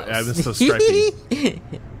was perfect. too close. Yeah, this is so stripey.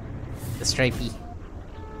 The stripey.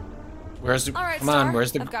 Where's the? All right, Come on, Star,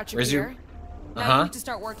 where's the? I've got you Where's here. your? Now you need to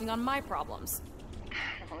start working on my problems.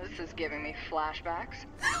 Well, this is giving me flashbacks.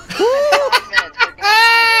 5 minutes working on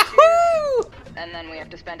my issues, and then we have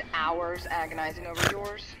to spend hours agonizing over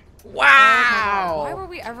yours. Wow! Why were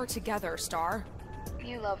we ever together, Star?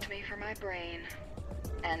 You loved me for my brain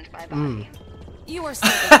and my body. You are so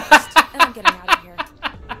the and I'm getting out of here.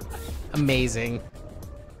 Amazing.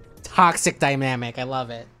 Toxic dynamic. I love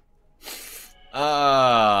it.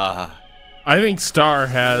 I think Star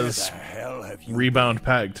has Where the hell have you rebound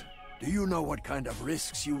pegged. Do you know what kind of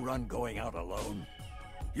risks you run going out alone?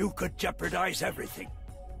 You could jeopardize everything.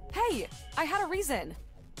 Hey, I had a reason.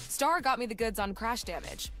 Star got me the goods on crash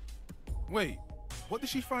damage. Wait, what did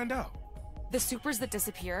she find out? The supers that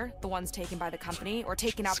disappear, the ones taken by the company or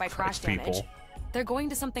taken out by crash Christ, damage, people. they're going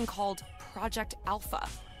to something called Project Alpha.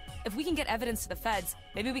 If we can get evidence to the feds,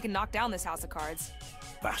 maybe we can knock down this house of cards.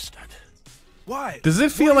 Bastard. Why? Does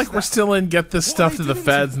it feel What like is we're that? still in get this What stuff are to they the doing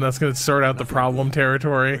feds and that's going to sort out the problem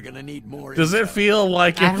territory? We're gonna need more Does it intel. feel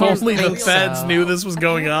like I if don't only the think feds so. knew this was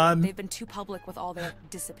going Apparently, on? They've been too public with all their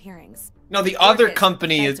disappearings. No, the Or other if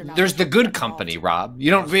company feds is. are not There's the involved. good company, Rob.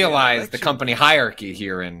 You don't realize the company hierarchy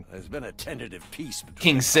here in. There's been a tentative peace between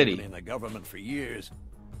King the City. company and the government for years.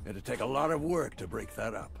 It'd take a lot of work to break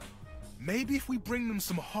that up. Maybe if we bring them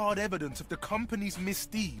some hard evidence of the company's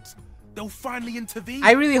misdeeds, they'll finally intervene.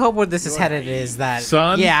 I really hope where this is headed is that,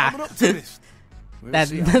 Son? I'm yeah, an optimist. We'll that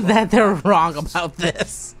see how long that they're that wrong lasts. about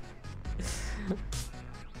this.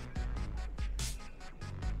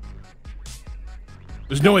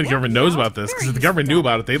 There's no way the government knows about this, because if the government knew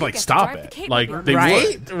about it, they'd like get to stop drive the it. Cape Like River. they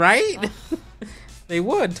Right? would. Right? They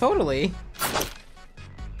would, totally.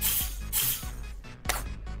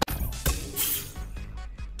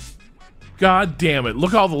 God damn it!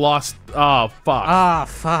 Look at all the lost. Oh fuck! Ah,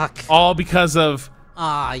 fuck. All because of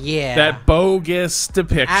Ah, yeah. that bogus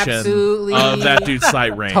depiction Absolutely. of that dude's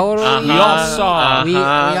sight range. Totally. We all saw. We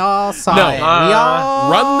all saw No. it. We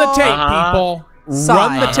all Run the tape, people. saw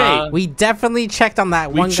Run the it. tape. We definitely checked on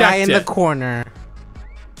that We one guy checked in the it. corner.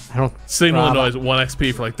 I don't. Signal Rob, noise 1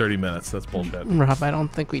 XP for like 30 minutes. That's bullshit. Rob, I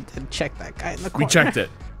don't think we did check that guy in the corner. We checked it.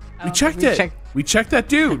 I We don't checked think it. We checked that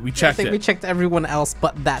dude. We I checked think it. we checked everyone else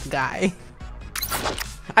but that guy.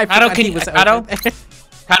 I Pato, forgot can he you? was Pato, over there.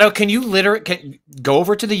 Pato, can you go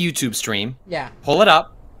over to the YouTube stream? Yeah. Pull it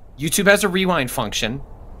up. YouTube has a rewind function.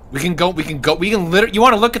 We can literally. You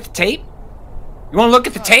want to look at the tape? You want to look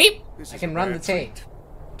at the tape? I can run the tape.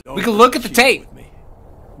 We can look at the tape. With me.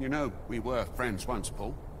 You know, we were friends once,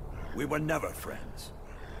 Paul. We were never friends.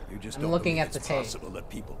 You just I'm don't looking believe at the it's tape. possible that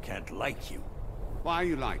people can't like you. Why are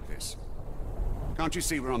you like this? Can't you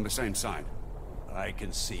see we're on the same side? I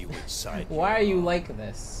can see which side. Why are you like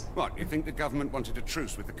this? What, you think the government wanted a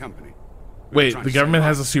truce with the company? Wait, the government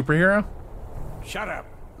has a superhero? Shut up.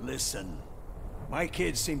 Listen. My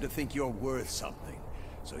kids seem to think you're worth something,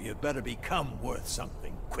 so you'd better become worth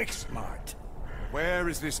something. Quick smart. Where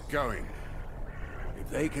is this going? If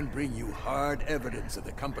they can bring you hard evidence of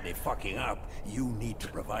the company fucking up, you need to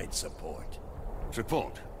provide support.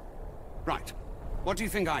 Support? Right. What do you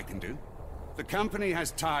think I can do? The company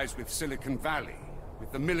has ties with Silicon Valley,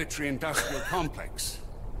 with the military-industrial complex.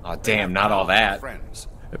 Oh, damn, not all that. Friends.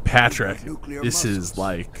 Patrick, this is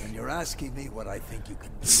like And you're asking me what I think you can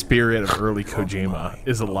the spirit of early Kojima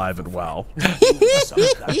is alive and well.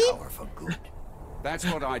 for good. That's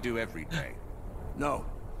what I do every day. No.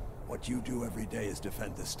 What you do every day is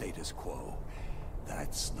defend the status quo.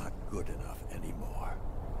 That's not good enough anymore.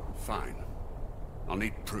 Fine. I'll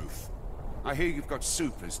need proof. I hear you've got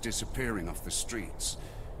supers disappearing off the streets.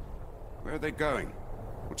 Where are they going?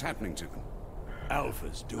 What's happening to them?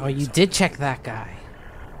 Alpha's doing Oh, you did check that guy.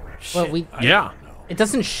 Well, we Yeah. It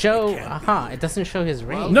doesn't show. It doesn't show his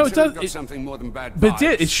range. No, it does. Got something more than bad But it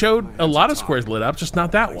did. vibes. It showed a lot of squares lit up, just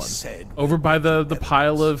not that one. Over by the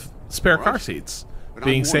pile of spare car seats But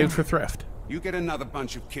being I'm saved warning for thrift. You get another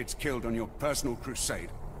bunch of kids killed on your personal crusade.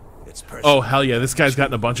 It's Oh, hell yeah. This guy's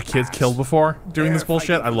gotten a bunch of kids killed before doing this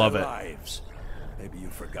bullshit. I love it. Lives. Maybe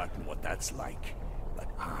you've forgotten what that's like, but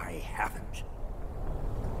I haven't.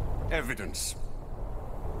 Evidence.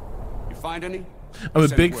 You find any? I'm a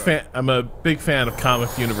Send big word. fan. I'm a big fan of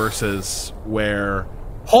comic universes where.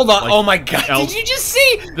 Hold on! like, Oh my god! Did you just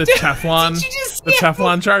see the Teflon? Did you just see The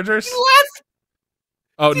Teflon chargers? left?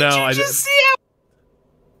 Oh no! Did you I just didn't. see how?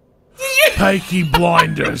 Did you? Pikey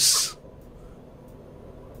blinders.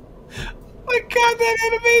 Oh my god! That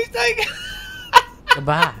animation! Like...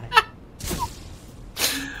 Goodbye.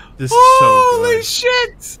 This is so Holy good.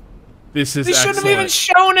 shit! This is They shouldn't have even excellent.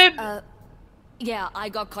 shown it. Yeah, I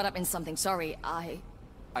got caught up in something. Sorry, I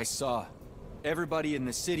saw. Everybody in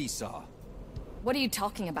the city saw. What are you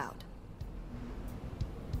talking about?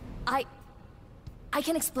 I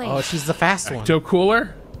can explain. Oh, she's the fast one. Joe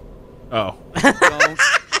Cooler? Oh.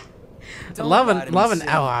 Loving.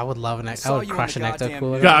 Oh, I would love an. I would crush an Ecto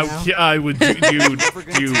Cooler. Right now. Yeah, I would, dude.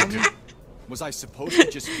 Was I supposed to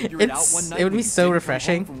just figure it out one night? It would when be you so didn't come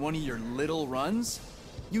refreshing. home from one of your little runs?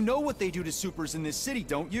 You know what they do to supers in this city,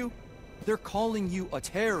 don't you? They're calling you a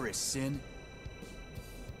terrorist, Sin.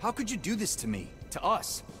 How could you do this to me? To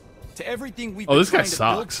us? To everything we've Oh, been this guy trying to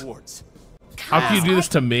build sucks. towards? How can you do this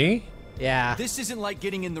to me? Yeah. This isn't like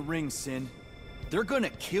getting in the ring, Sin. They're gonna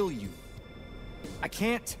kill you. I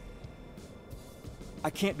can't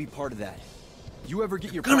be part of that. You ever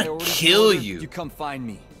get your Gonna priorities in kill order, you. you come find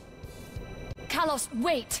me. Carlos,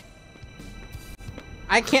 wait.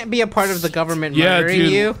 I can't be a part of the government Yeah, murdering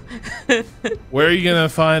dude. you. Where are you gonna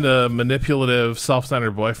find a manipulative,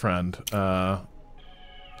 self-centered boyfriend? Can't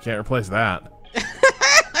replace that.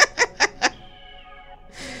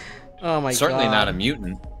 Oh my god. Certainly not a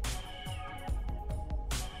mutant.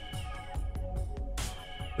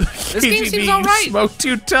 This game seems KGB, alright. Smoke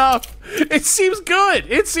too tough. It seems good.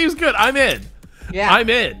 It seems good. I'm in. Yeah. I'm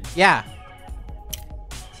in. Yeah.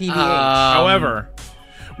 TBH. However,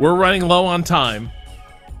 we're running low on time.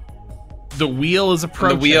 The wheel is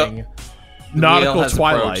approaching. the Nautical wheel has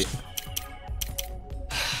twilight.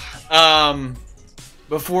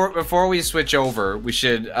 Before we switch over, we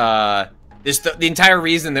should the entire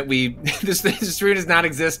reason that we this stream does not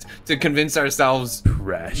exist to convince ourselves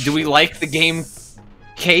do we like the game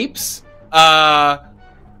Capes? But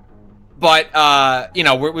you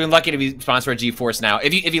know, we're lucky to be sponsored by GeForce Now.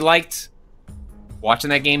 If you liked watching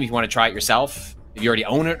that game, if you want to try it yourself, if you already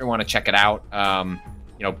own it or want to check it out,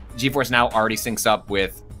 you know, GeForce Now already syncs up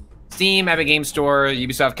with Steam, Epic Game Store,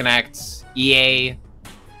 Ubisoft Connect, EA,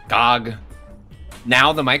 GOG.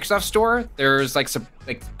 Now the Microsoft Store, there's like some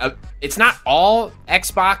it's not all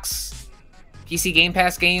Xbox PC Game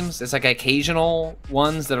Pass games. It's like occasional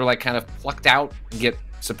ones that are like kind of plucked out and get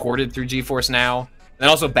supported through GeForce Now. And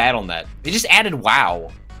also Battle.net. They just added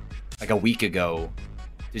WoW like a week ago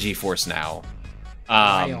to GeForce Now.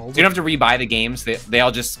 So you don't have to rebuy the games. They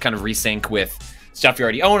all just kind of resync with stuff you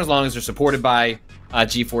already own as long as they're supported by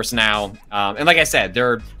GeForce Now. And like I said,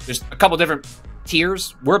 there's a couple different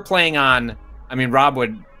tiers. We're playing on, I mean, Rob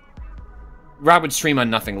would stream on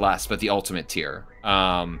nothing less but the ultimate tier.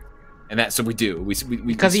 And that, so we do. We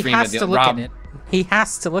because he stream has to look at it. He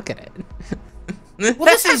has to look at it.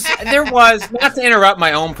 Well, there was, not to interrupt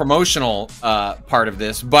my own promotional part of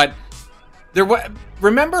this, but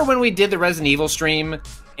Remember when we did the Resident Evil stream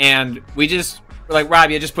and we just were like,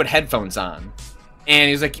 Rob, you just put headphones on, and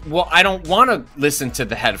he was like, well, I don't want to listen to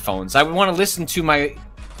the headphones. I want to listen to my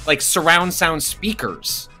like surround sound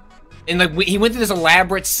speakers, and like he went through this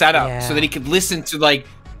elaborate setup so that he could listen to like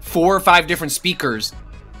 4 or 5 different speakers,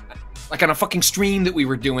 like on a fucking stream that we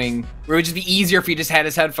were doing, where it would just be easier if he just had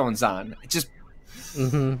his headphones on. It just.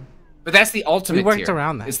 But that's the ultimate. We worked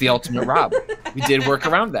around that. It's the ultimate Rob. We did work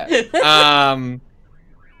around that.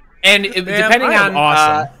 And depending on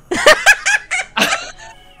awesome.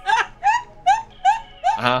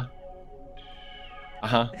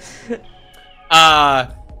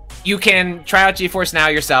 You can try out GeForce Now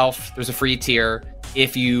yourself. There's a free tier.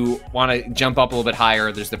 If you want to jump up a little bit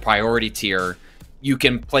higher, there's the priority tier. You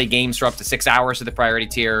can play games for up to 6 hours to the priority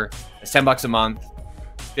tier. It's $10 a month,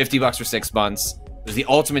 $50 for 6 months. There's the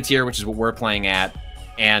ultimate tier, which is what we're playing at.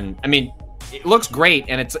 And I mean, it looks great.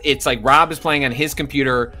 And it's like Rob is playing on his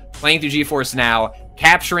computer, playing through GeForce Now,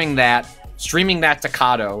 capturing that, streaming that to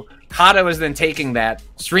Kato. Kato is then taking that,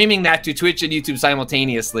 streaming that to Twitch and YouTube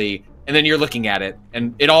simultaneously, and then you're looking at it,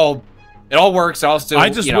 and it all works. Also, I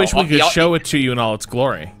just wish we could show it to you in all its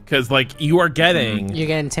glory, because like you are getting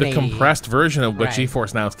the compressed version of what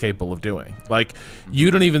GeForce Now is capable of doing. Like you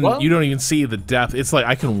don't even see the depth. It's like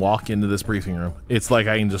I can walk into this briefing room. It's like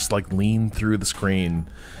I can just like lean through the screen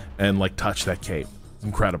and like touch that cape. It's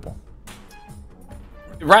incredible.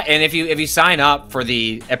 Right, and if you sign up for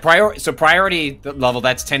the priority level,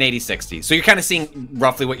 that's 1080-60. So you're kind of seeing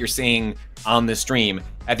roughly what you're seeing on this stream.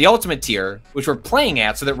 At the ultimate tier, which we're playing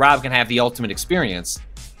at, so that Rob can have the ultimate experience,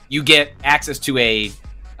 you get access to a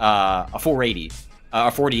 480,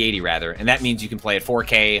 a 4080 rather, and that means you can play at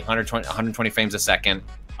 4K, 120 frames a second,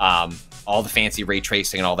 all the fancy ray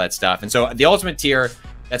tracing and all that stuff. And so the ultimate tier,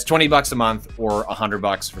 that's $20 a month or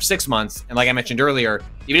 $100 for 6 months. And like I mentioned earlier,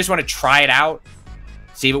 if you just want to try it out,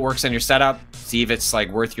 see if it works on your setup, see if it's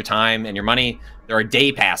like worth your time and your money, there are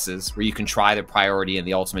day passes where you can try the priority and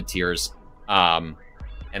the ultimate tiers.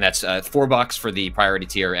 And that's $4 for the priority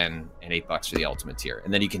tier and $8 for the ultimate tier.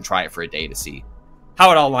 And then you can try it for a day to see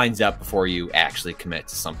how it all lines up before you actually commit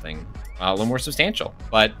to something a little more substantial.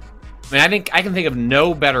 But I mean, I think I can think of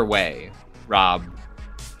no better way, Rob,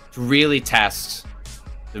 to really test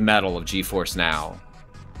the mettle of GeForce Now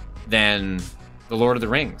than the Lord of the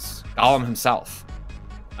Rings, Gollum himself.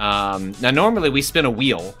 Now, normally we spin a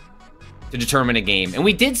wheel to determine a game, and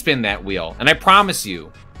we did spin that wheel, and I promise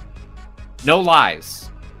you, no lies,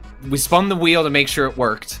 we spun the wheel to make sure it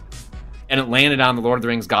worked, and it landed on the Lord of the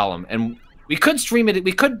Rings Gollum, and we could stream it,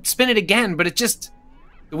 we could spin it again, but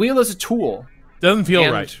the wheel is a tool. Doesn't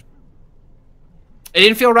feel right. It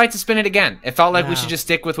didn't feel right to spin it again. It felt like we should just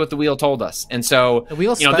stick with what the wheel told us, and so, the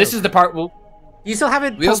wheel spoke. This is the part you still have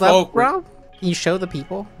it pulled up, Rob? Can you show the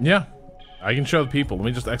people? Yeah. I can show the people. Let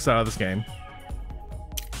me just exit out of this game.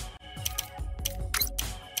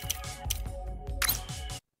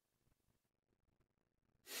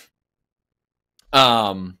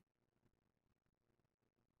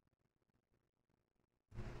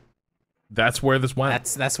 That's where this went.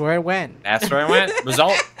 That's where it went. That's where it went.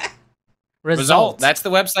 Result. That's the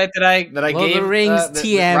website that I Lord gave. Lord of the Rings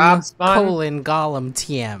TM colon Gollum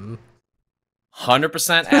TM.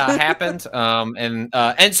 100% happened.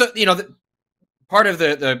 And so part of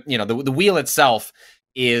the wheel itself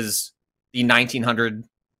is the 1900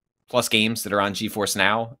 plus games that are on GeForce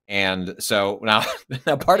Now, and so now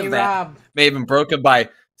part of that may have been broken by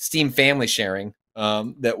Steam family sharing.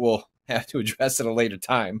 That we'll have to address at a later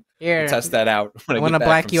time. Here, we'll test that out. I want to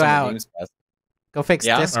black you out. Go fix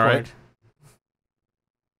Discord. Right.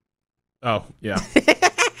 Oh yeah.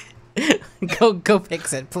 Go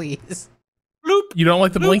fix it, please. Bloop. You don't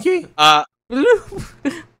like the blinky?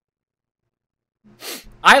 Bloop.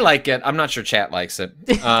 I like it. I'm not sure chat likes it.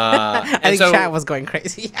 I think chat was going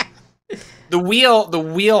crazy. The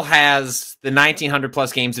wheel has the 1900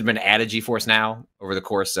 plus games that have been added GeForce Now over the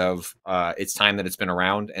course of its time that it's been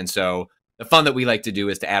around. And so the fun that we like to do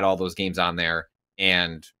is to add all those games on there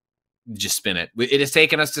and just spin it. It has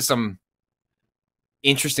taken us to some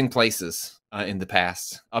interesting places in the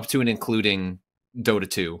past, up to and including Dota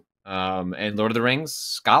 2. And Lord of the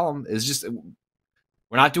Rings, Gollum is just,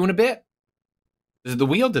 we're not doing a bit. The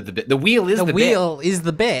wheel did the bit. The wheel is the bit. The wheel is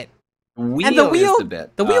the bit. The wheel is the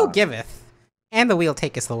bit. The wheel giveth, and the wheel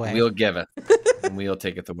taketh away. The wheel giveth, and wheel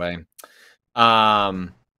taketh away.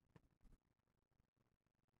 Rob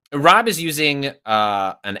is using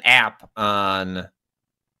an app on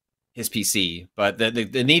his PC, but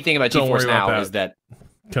the neat thing about GeForce Now is that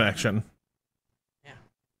connection.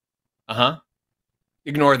 Yeah.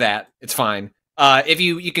 Ignore that. It's fine. If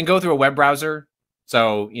you can go through a web browser,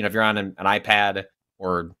 So, you know, if you're on an iPad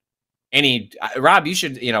or any, Rob, you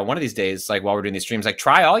should, you know, one of these days, like while we're doing these streams, like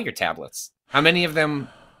try all your tablets. How many of them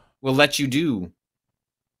will let you do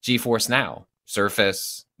GeForce Now?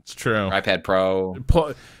 Surface. It's true. iPad Pro.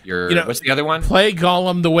 You know, what's the other one? Play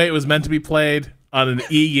Gollum the way it was meant to be played on an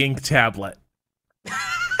e-ink tablet.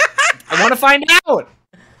 I want to find out.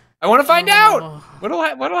 I want to find out. What'll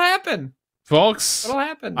happen, folks? What'll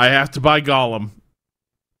happen? I have to buy Gollum.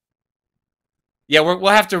 Yeah, we'll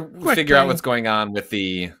have to figure out what's going on with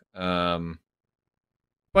the.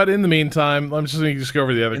 But in the meantime, I'm just going to go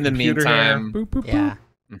over the other computer here. Boop, boop, Yeah.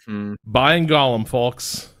 Mm-hmm. Buying Gollum,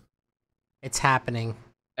 folks. It's happening.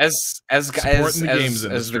 As the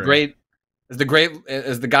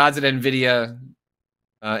gods at Nvidia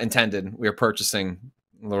intended, we are purchasing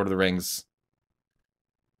Lord of the Rings.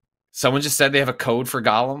 Someone just said they have a code for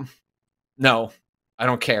Gollum. No, I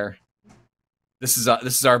don't care. This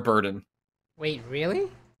is our burden. Wait, really?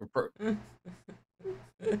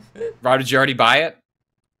 Rob, did you already buy it?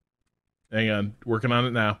 Hang on, working on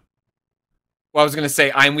it now. Well, I was gonna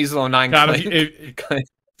say I'm Weasel 09. God, if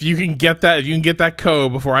you can get that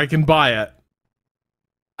code before I can buy it.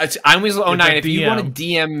 I'm Weasel 09. If you want to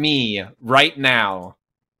DM me right now,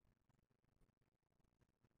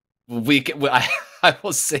 I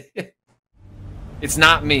will say it. It's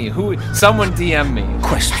not me. Someone DM me.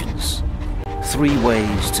 Questions. 3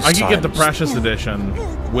 ways to. I could get the Precious Edition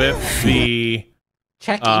with the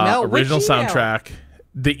original soundtrack,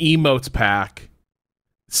 the emotes pack,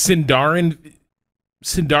 Sindarin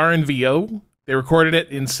VO. They recorded it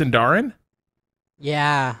in Sindarin.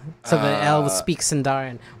 Yeah, so the elves speak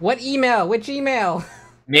Sindarin. What email? Which email?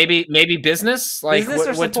 Maybe business. Like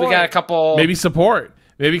business what we got a couple. Maybe support.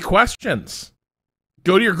 Maybe questions.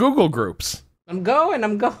 Go to your Google groups. I'm going.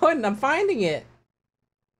 I'm finding it.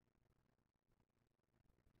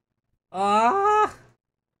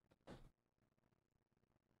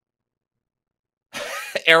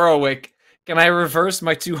 Arrowick, can I reverse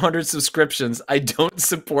my 200 subscriptions? I don't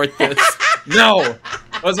support this. No,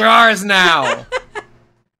 those are ours now.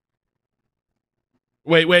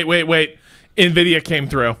 Wait. NVIDIA came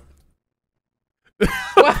through. Are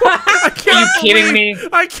you kidding me?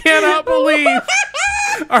 I cannot believe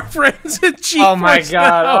our friends at GeForce Oh my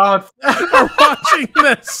god! are watching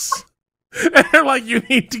this, and they're like, "You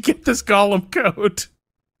need to get this Gollum code."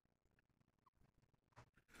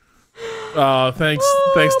 Oh, thanks,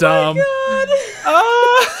 Dom.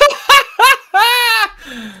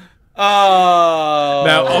 Oh.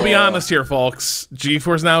 Now, I'll be honest here, folks.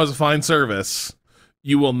 GeForce Now is a fine service.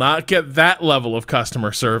 You will not get that level of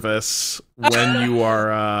customer service when you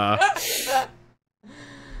are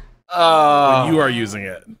when you are using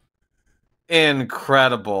it.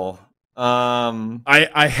 Incredible.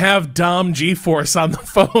 I have Dom GeForce on the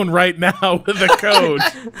phone right now with a code.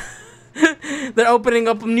 They're opening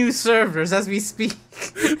up new servers as we speak.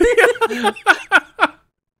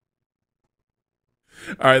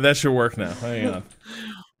 All right, that should work now. Hang on.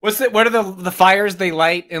 What are the fires they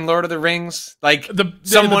light in Lord of the Rings? Like the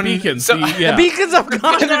beacons. The beacons of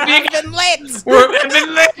Gondor have been lit. Have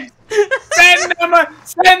been lit.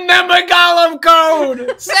 Send them a Gollum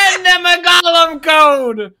code. Send them a Gollum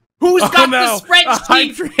code. Who's got the spreadsheet? A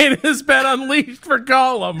hype train has been unleashed for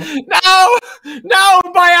Gollum. No,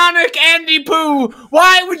 Bionic Andy Poo.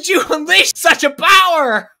 Why would you unleash such a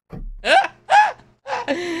power?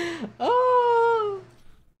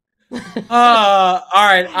 All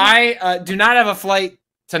right. I do not have a flight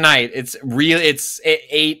tonight. It's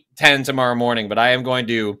 8:10 tomorrow morning, but I am going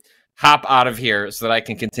to hop out of here so that I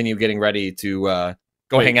can continue getting ready to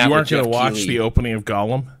go hang out. You with aren't going to watch Keighley. the opening of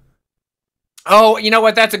Gollum? Oh, you know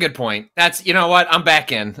what? That's a good point. You know what? I'm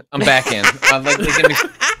back in. Give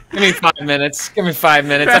me 5 minutes. Give me 5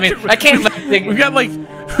 minutes. I mean, I can't let we got like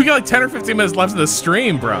 10 or 15 minutes left of the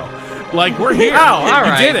stream, bro. Like, we're here. Oh, all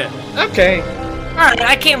right. You did it. Okay. All right.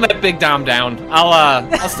 I can't let Big Dom down.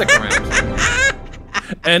 I'll stick around.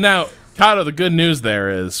 And now, Kato, the good news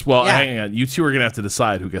there is, hang on. You two are going to have to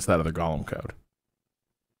decide who gets that other Gollum code.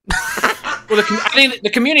 Well, I think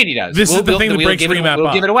the community does. This is the thing that breaks Remap up.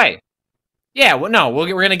 We'll give it away. Yeah, well, no, we're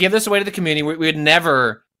going to give this away to the community. We would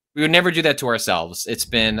never do that to ourselves. It's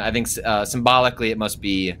been, I think, symbolically, it must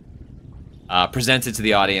be presented to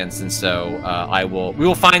the audience, and so we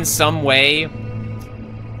will find some way.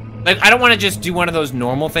 Like, I don't want to just do one of those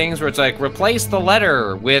normal things where it's like replace the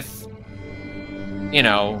letter with, you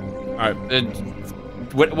know,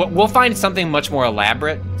 we'll find something much more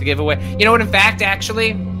elaborate to give away. You know what? In fact,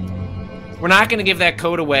 actually, we're not going to give that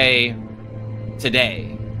code away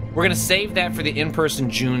today. We're going to save that for the in-person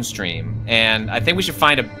June stream, and I think we should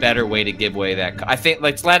find a better way to give away that. I think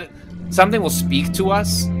let's let something will speak to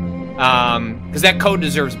us, because that code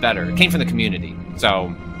deserves better. It came from the community,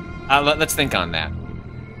 so let's think on that.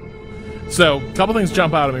 So, a couple things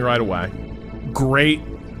jump out at me right away. Great,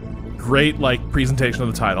 like, presentation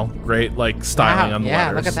of the title. Great, like, styling on the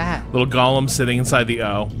letters. Yeah, look at that. Little golem sitting inside the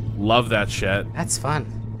O. Love that shit. That's fun.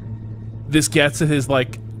 This gets at his,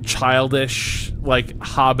 like, childish, like,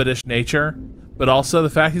 hobbitish nature, but also the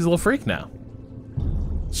fact he's a little freak now.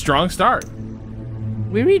 Strong start.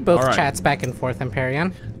 We read both All right. chats back and forth,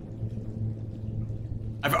 Empyrean.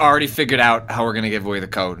 I've already figured out how we're gonna give away the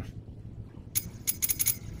code.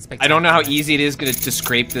 I don't know how easy it is to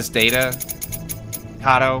scrape this data,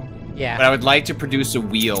 Kato. Yeah. But I would like to produce a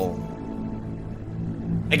wheel.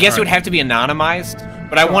 I guess it would have to be anonymized,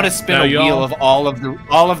 but I want to spin Now, a wheel y'all- of all of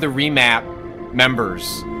the remap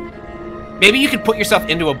members. Maybe you could put yourself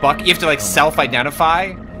into a bucket. You have to like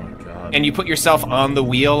self-identify, and you put yourself on the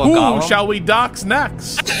wheel of Who Gollum. shall we dox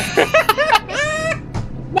next?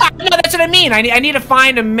 No, that's what I mean. I need to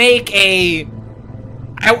find to make a.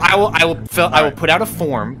 I will put out a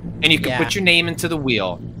form, and you can put your name into the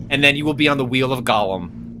wheel, and then you will be on the wheel of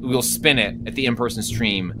Gollum. We will spin it at the in-person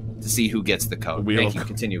stream to see who gets the code. Thank you.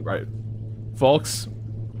 Continue. Right, folks.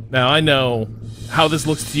 Now I know how this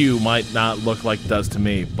looks to you might not look like it does to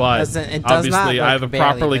me, but It does not obviously look I have a barely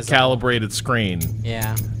properly visible. calibrated screen.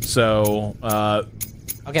 Yeah. So,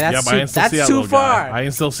 okay, that's but I can still see that too little guy. far. I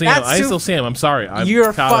can still see him. That's I can too- still see him. I'm sorry. I'm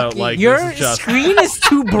You're caught out, fucking. like, Your this is just, screen is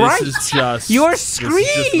too bright. This is just. Your This screen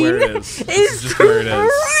is just where it is. This is just where it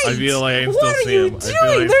is. I feel like I can still see him. I feel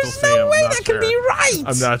like I can There's still see no him. way I'm not that can be sure. right.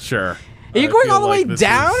 I'm not sure. Are you I going feel all the way like this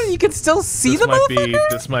down? is- And you can still see this the might motherfucker? be.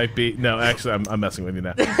 This might be. No, actually, I'm messing with you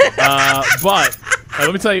now. But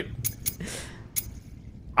let me tell you,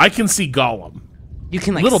 I can see Gollum. You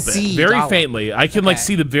can like little bit, see very Gollum. faintly. I can like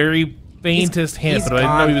see the very faintest hint, but I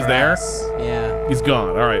didn't know he was there. Yeah. He's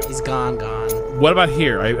gone. All right. He's gone. What about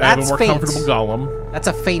here? I have a That's more faint. comfortable Gollum. That's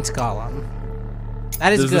a faint Gollum.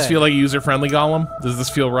 That is Does good. this feel like a user-friendly Gollum? Does this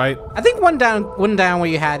feel right? I think one down where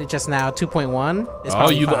you had it just now, 2.1. Is Oh,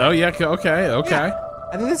 probably fine. oh yeah. Okay.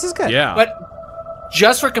 I think this is good. Yeah. But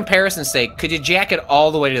just for comparison's sake, could you jack it all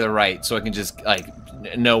the way to the right so I can just like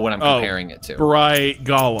know what I'm comparing it to? Bright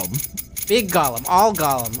Gollum. Big Gollum, all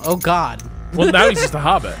Gollum. Oh God. Well, now he's just a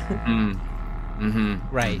hobbit.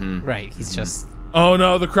 Right. He's just. Oh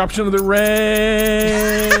no, the corruption of the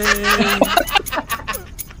rain.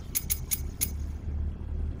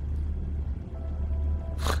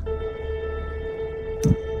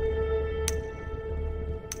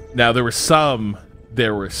 Now there were some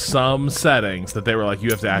settings that they were like, you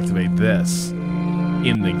have to activate this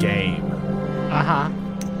in the game.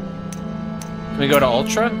 Can we go to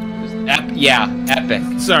Ultra? Yeah, Epic.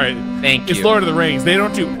 Sorry. Thank you. It's Lord of the Rings. They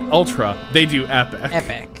don't do Ultra. They do Epic.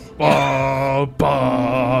 Epic. Ba,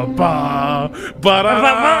 ba, ba,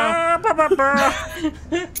 ba-da-da.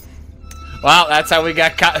 Wow, that's how we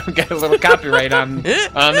got a little copyright on this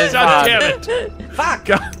God pod. damn it. Fuck.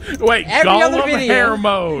 Wait, Every other Gollum video. hair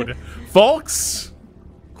mode. Folks.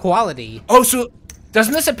 Quality. Oh, so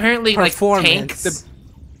doesn't this apparently like tank the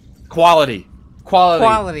quality?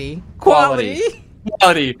 Quality. Hold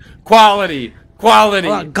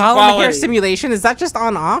on, Gollum hair simulation, is that just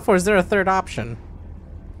on off or is there a third option?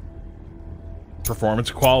 Performance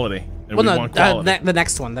quality. And Well, we no, want quality. the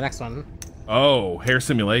next one. Oh, hair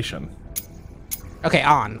simulation. Okay,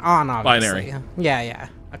 on obviously. Binary. Yeah,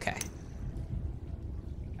 okay.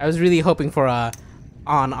 I was really hoping for a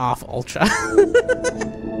on-off Ultra.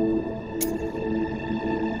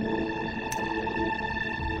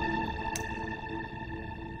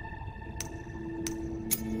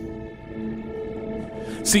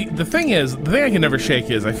 See, the thing I can never shake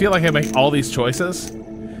is I feel like I make all these choices,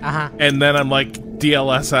 and then I'm like,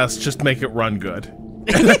 DLSS, just make it run good.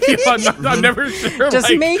 And I feel I'm never sure. Just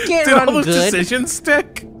like, make it did run all those good. decisions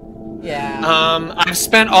stick? Yeah. I've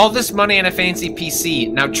spent all this money on a fancy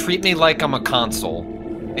PC. Now treat me like I'm a console,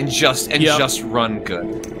 and just run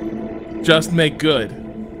good. Just make good.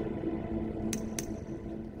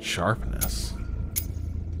 Sharpness.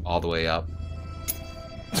 All the way up.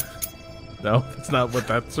 No, that's not what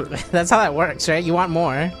that's. That's how that works, right? You want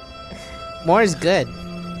more. More is good.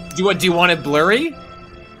 Do you want it blurry?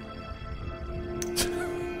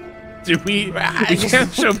 We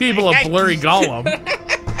can't show people a blurry Gollum.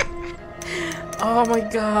 Oh my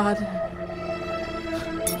god.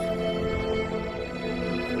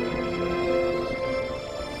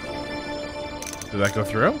 Did that go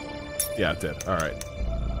through? Yeah, it did. All right.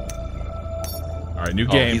 All right, new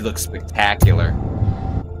Oh, game. he looks spectacular.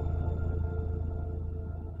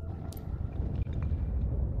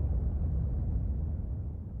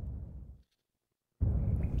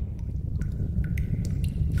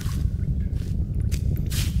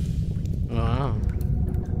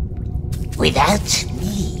 Without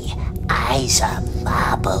me, eyes are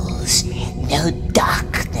marbles. No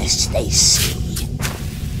darkness they see.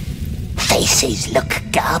 Faces look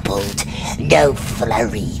garbled. No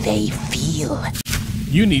flurry they feel.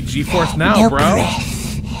 You need GeForce Now, no bro.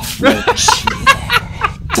 Breath, no cheer.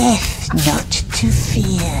 Death not to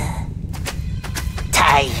fear.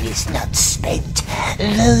 Time is not spent.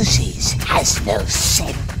 Roses has no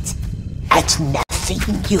scent. At nothing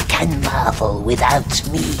you can marvel without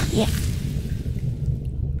me.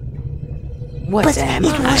 What but am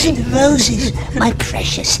it I? wasn't roses, my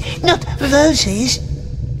precious. Not roses.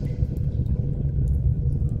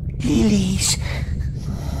 Lilies.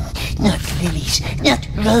 Not lilies, not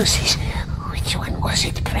roses. Which one was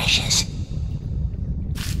it, precious?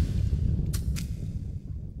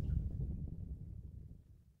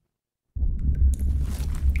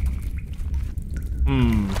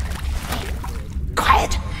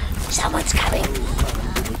 Quiet! Someone's coming.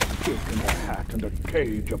 In a hat and a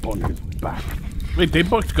cage upon his back. Wait, they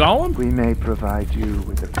booked Gollum? We may provide you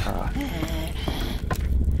with a path.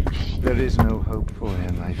 There is no hope for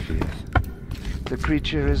him, I fear. The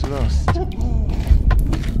creature is lost.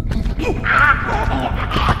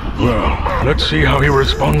 Well, let's see how he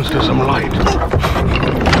responds to some light.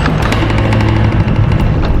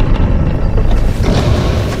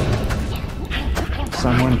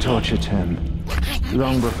 Someone tortured him,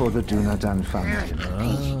 long before the Dunadan found him.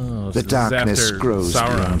 Oh, the darkness grows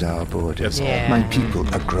Sauron. beyond our borders. Yeah. My people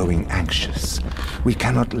are growing anxious. We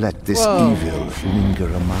cannot let this Whoa. evil linger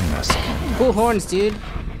among us. Cool horns, dude.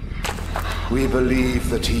 We believe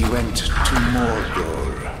that he went to Mordor.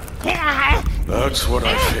 That's what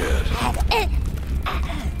I feared.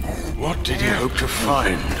 What did he hope to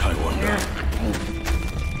find, I wonder?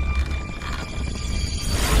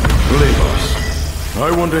 Leave us. I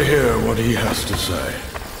want to hear what he has to say.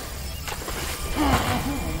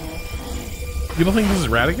 You don't think this is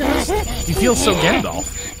Radagast? He feels so Gandalf.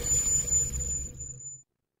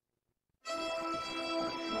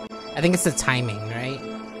 I think it's the timing, right?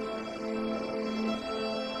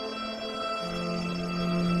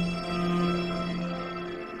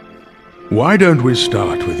 Why don't we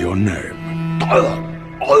start with your name?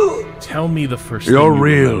 Tell me the first Your thing you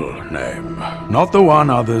real name, not the one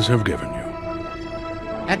others have given you.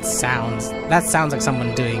 That sounds like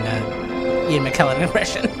someone doing a Ian McKellen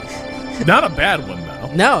impression. Not a bad one,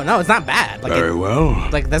 though. No, it's not bad. Like Very well.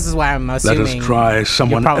 Like, this is why I'm Let assuming us try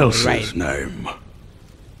someone you're probably else's right. name.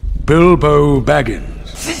 Bilbo Baggins.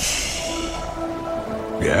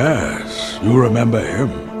 Yes, you remember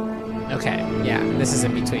him. Okay, yeah, this is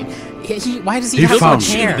in between. Why does he He have so found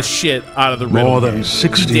much hair? The shit out of the riddle. More than game.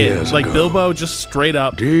 60 He did. years Like ago. Bilbo just straight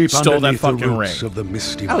up Deep stole that underneath the fucking ring. roots of the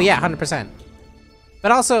misty Oh yeah, 100%.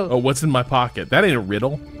 But also, Oh, what's in my pocket? That ain't a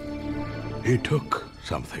riddle. He took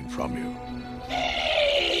something from you.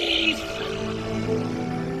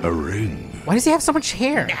 A ring. why does he have so much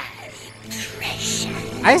hair?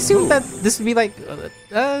 I assumed that this would be like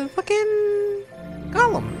fucking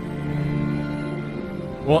Gollum.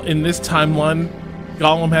 Well, in this timeline,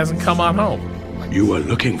 Gollum hasn't come on home. You were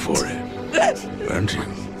looking for it, weren't you?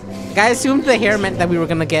 I assumed the hair meant that we were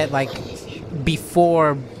gonna get like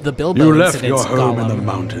before the Bilbo You left your incidents. home in the Gollum.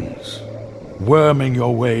 mountains, worming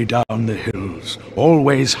your way down the hills,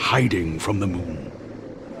 always hiding from the moon.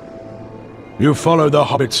 You followed the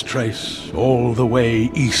Hobbit's trace all the way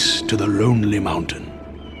east to the Lonely Mountain.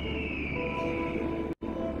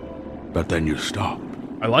 But then you stopped.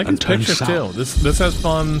 I like his and turned pictures too. south. This has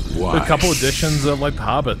fun. Why? A couple editions of like The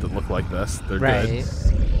Hobbit that look like this. They're Right.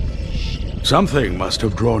 good. Something must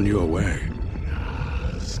have drawn you away.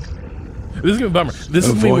 This is gonna be a bummer. This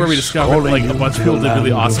A is where we voice discovered calling like a you bunch of to people did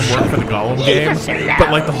really land awesome work for the Gollum game,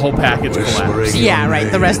 but like the whole package collapsed. Yeah,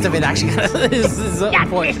 right. The rest of it actually is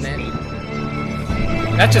unfortunate.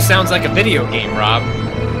 That just sounds like a video game, Rob.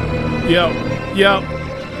 Yep.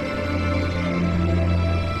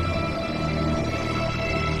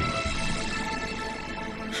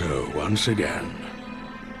 So, once again,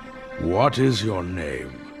 what is your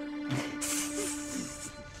name?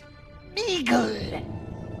 Smeagol.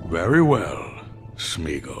 Very well,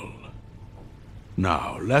 Smeagol.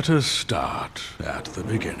 Now, let us start at the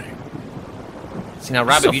beginning. See now,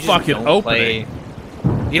 Rob, It's a if you just fucking don't opening.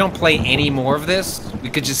 play, you don't play any more of this. We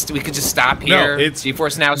could just stop here. No, it's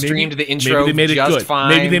GeForce Now maybe- streamed the intro Maybe they made it just good. fine.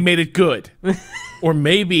 Maybe they made it good, or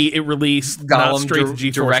maybe it released not Gollum straight to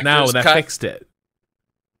GeForce Now and that cut. fixed it.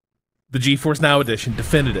 The GeForce Now edition,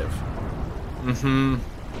 definitive. Mm-hmm.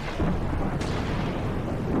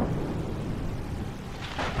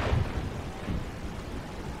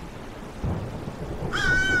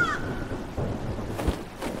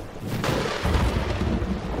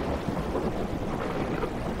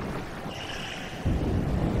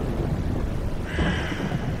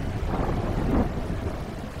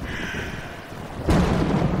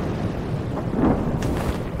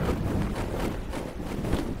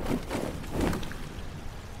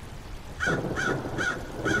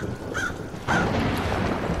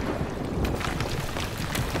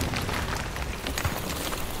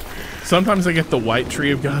 Sometimes I get the white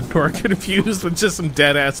tree of Gondor confused with just some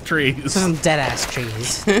dead ass trees. Some dead ass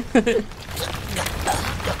trees.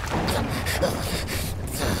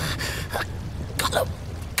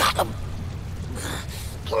 Got him.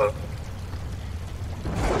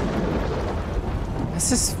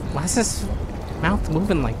 Why is this mouth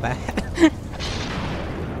moving like that?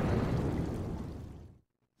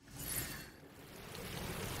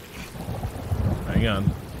 Hang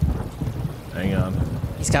on. Hang on.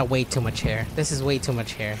 He's got way too much hair. This is way too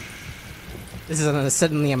much hair. This is an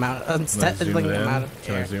unsettling amount of hair.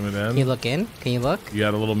 Can I zoom it in? Can you look in? Can you look? You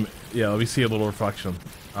got a little... Yeah, let me see a little reflection.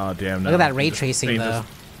 Oh, damn. Look at that ray tracing, though.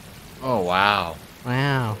 Oh, wow.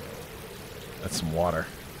 Wow. That's some water.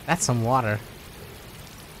 That's some water.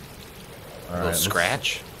 A little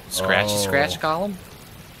scratch. Scratch column.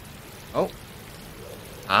 Oh.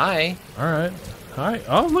 Hi. All right. Hi.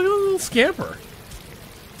 Oh, look at the little scamper.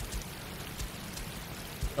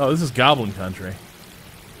 Oh, this is Goblin Country.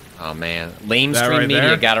 Oh, man. Lamestream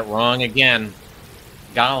Media got it wrong again.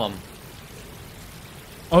 Gollum.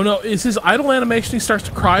 Oh, no. Is his idle animation he starts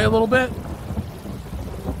to cry a little bit?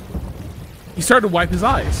 He started to wipe his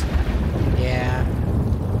eyes. Yeah.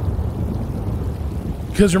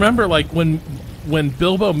 Because remember, like, when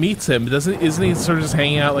Bilbo meets him, isn't he sort of just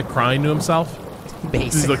hanging out, like, crying to himself? Basically.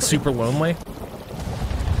 He's, like, super lonely.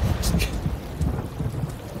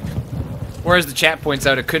 Or as the chat points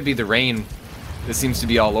out, it could be the rain that seems to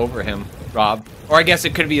be all over him, Rob. Or I guess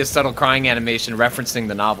it could be a subtle crying animation referencing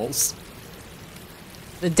the novels.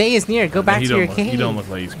 The day is near. Go back to your cave. You don't look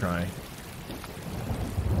like he's crying.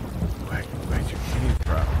 Go back to your cave,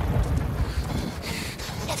 bro.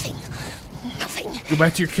 Nothing. Go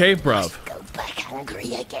back to your cave, bro. Go back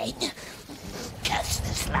hungry again. Curse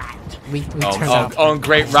this land. We oh,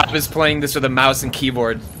 great. Rob is playing this with a mouse and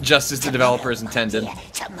keyboard, just as the developers intended.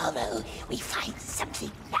 Tomorrow we find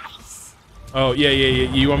something nice. Oh, yeah.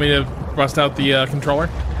 You want me to bust out the controller?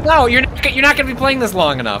 No, you're not going to be playing this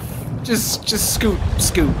long enough. Just scoot.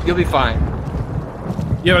 You'll be fine.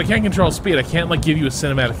 Yeah, but I can't control speed. I can't, like, give you a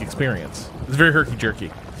cinematic experience. It's very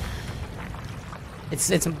herky-jerky.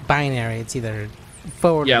 It's binary. It's either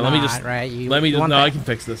forward or let me not, just, right? I can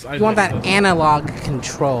fix this. You want that analog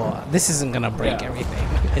control. This isn't going to break everything,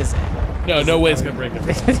 is it? No way it's going to break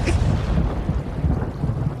everything.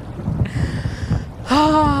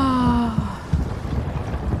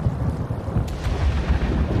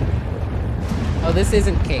 Oh, this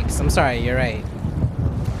isn't capes. I'm sorry, you're right.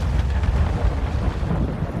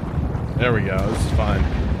 There we go. This is fine.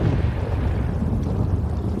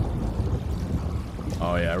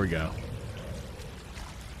 Oh, yeah, there we go.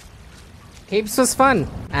 Capes was fun,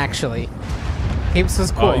 actually. Capes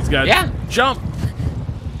was cool. Oh, he's got jump.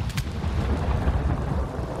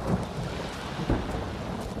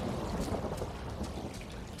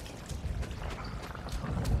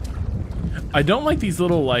 I don't like these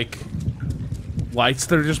little, like, lights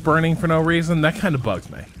that are just burning for no reason. That kind of bugs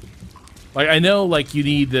me. Like, I know, like, you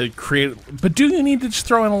need to create... But do you need to just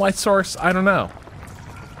throw in a light source? I don't know.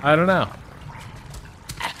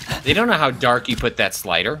 They don't know how dark you put that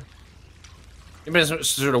slider. You've been a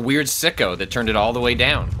sort of weird sicko that turned it all the way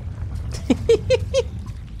down.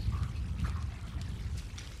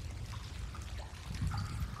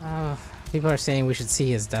 People are saying we should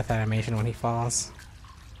see his death animation when he falls.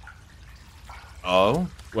 Oh?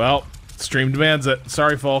 Well, stream demands it.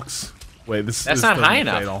 Sorry, folks. Wait, that's not high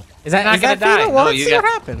enough. Fatal. Is that not gonna die? Well, No, let's see what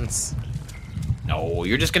happens. No,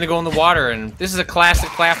 you're just gonna go in the water, and this is a classic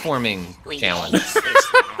platforming challenge.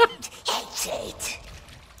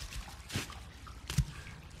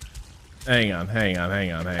 Hang on.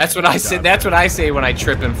 That's what I said. That's what I say when I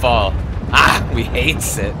trip and fall. We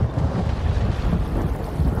hates it.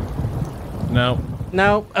 No.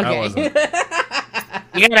 Okay.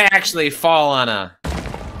 You gotta actually fall on a...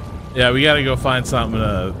 Yeah, we gotta go find something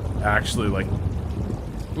to actually, like...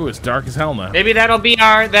 Ooh, it's dark as hell now. Maybe that'll be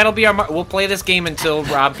our... We'll play this game until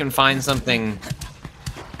Rob can find something...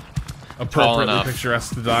 appropriately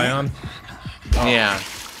picturesque to die on? Yeah.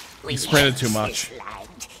 He sprinted too much.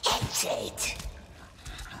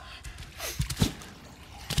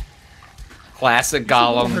 Classic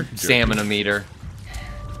Gollum stamina meter.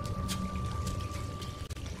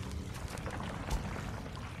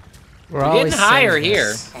 We're getting higher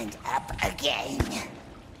here. And up again.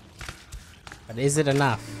 But is it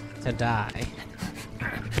enough to die?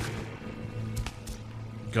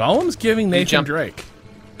 Gollum's giving Nathan Drake.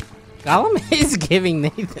 Gollum is giving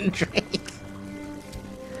Nathan Drake.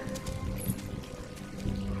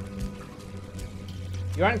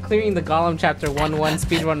 You aren't clearing the Gollum Chapter 1-1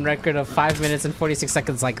 speedrun record of 5 minutes and 46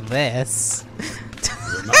 seconds like this.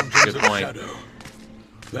 Good point.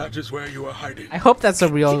 That is where you are hiding. I hope that's a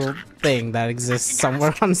real thing that exists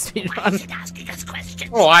somewhere on speedrun.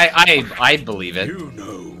 Oh, I believe it. You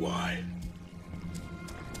know why.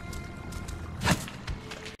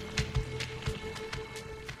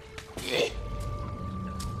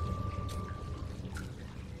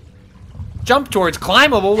 Jump towards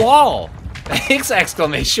climbable wall! Thanks!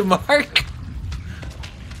 Exclamation mark!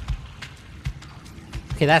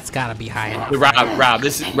 Okay, that's gotta be high enough. Rob,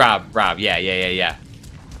 this is Rob. Yeah.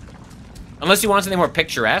 Unless you want something more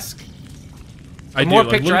picturesque. More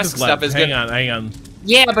picturesque stuff is good. Hang on.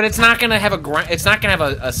 Yeah, but it's not gonna have it's not gonna have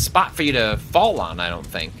a spot for you to fall on. I don't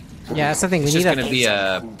think. Yeah, that's the thing. It's just gonna be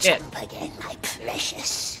a pit.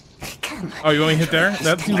 Oh, you want me to hit there?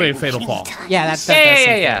 That seems like a fatal fall. Yeah, that's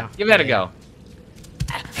yeah. Give that a go.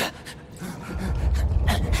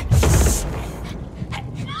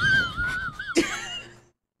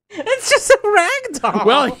 It's just a ragdoll.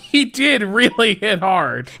 Well, he did really hit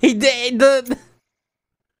hard. He did.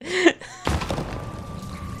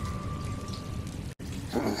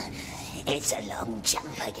 It's a long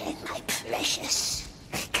jump again, my precious.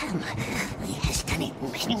 Come, he has done it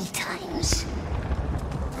many times.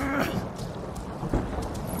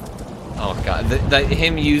 Oh god,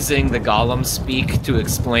 him using the Gollum speak to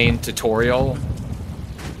explain tutorial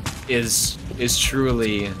is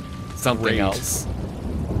truly something else.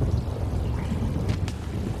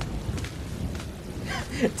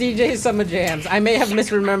 DJ Summer Jams. I may have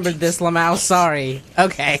misremembered this, Lamau. Sorry.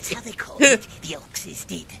 Okay. The ox is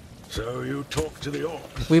dead. So you talk to the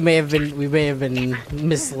orc. We may have been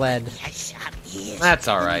misled. That's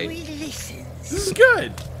all right. This is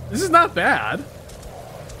good. This is not bad.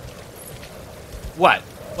 What?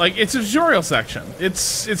 Like, it's a tutorial section.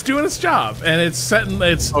 It's doing its job, and it's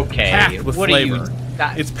packed with flavor.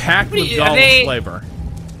 It's packed with Gollum flavor.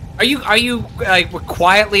 Are you like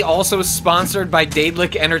quietly also sponsored by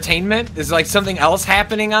Daedalic Entertainment? Is like something else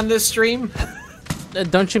happening on this stream?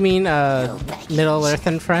 Don't you mean Middle Earth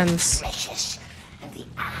and Friends?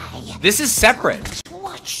 This is separate.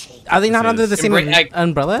 Are they not under the same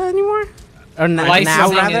umbrella anymore? Or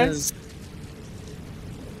now rather?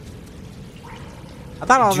 I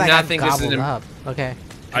thought all that got gobbled up. Okay.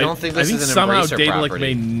 I don't think this is an somehow Embracer Daedalic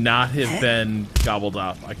property. may not have been gobbled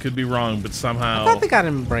up. I could be wrong, but somehow. I thought they got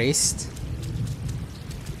embraced.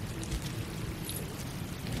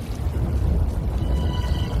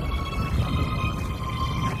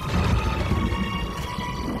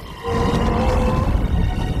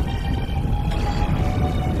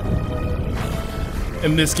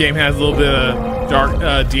 And this game has a little bit of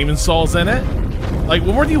dark Demon Souls in it. Like,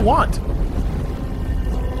 what more do you want?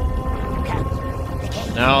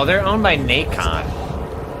 No, they're owned by Nacon,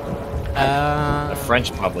 a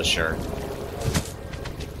French publisher.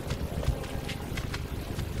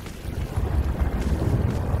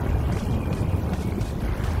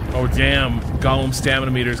 Oh damn! Gollum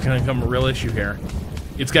stamina meter is gonna become a real issue here.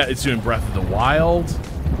 It's doing Breath of the Wild.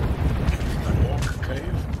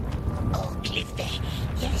 Oh, live there.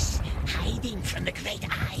 Yes, hiding from the great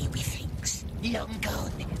eye with things. Long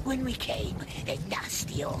gone. When we came, the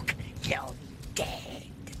nasty orc, long dead.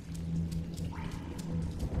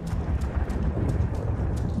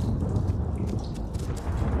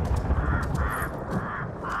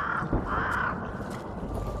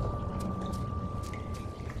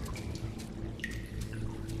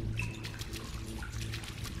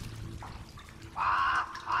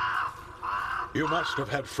 You must have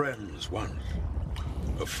had friends once.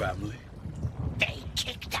 A family. They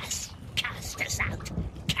kicked us, cast us out,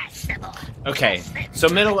 cast them all. Okay, so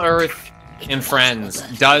Middle Earth and Friends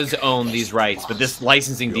does own these rights, but this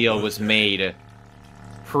licensing deal was made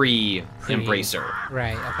pre-Embracer.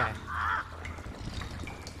 Right, okay.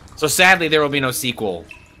 So sadly, there will be no sequel.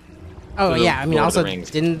 Oh, yeah, I mean, Lord of the also, Rings.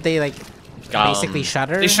 didn't they, like, basically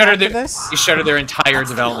shutter They shuttered after this? They shuttered their entire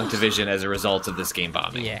development division as a result of this game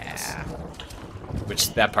bombing. Yeah.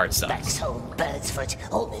 Which, that part sucks. That's whole Birdsfoot,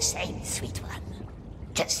 all the same, sweet one.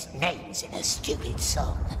 Just names in a stupid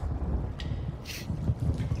song.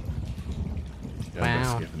 Gotta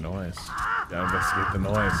investigate the noise. Gotta investigate the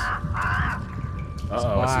noise.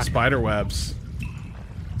 Uh-oh, it's the spider webs.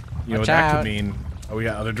 You know what that could mean. Oh, we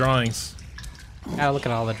got other drawings. Gotta look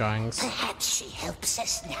at all the drawings. Perhaps she helps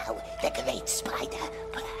us now, the great spider.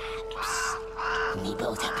 Perhaps. We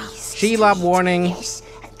both are beasts. Shelob warning. Yes,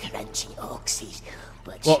 and crunchy oxys.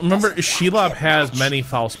 But Well, remember, Shelob has many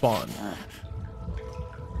foul spawn.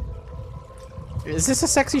 Is this a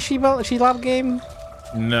sexy Shelob game?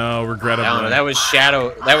 No, regrettably. I don't know. That was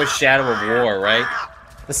Shadow of War, right?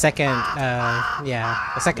 The second,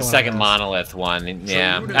 yeah, the second The one. second Monolith one.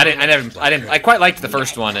 Yeah, I quite liked the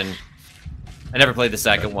first one, and I never played the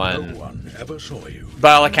second one. No one ever saw you.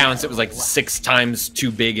 By all accounts, it was like 6 times too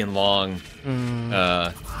big and long.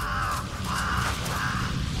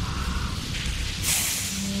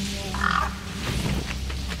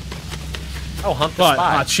 Oh, Hunt the But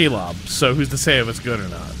Spy. not Shelob, so who's to say if it's good or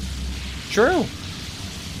not? True.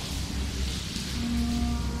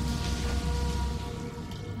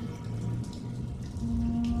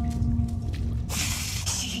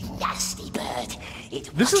 Nasty bird. It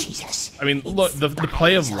This watches is, us. I mean, look, the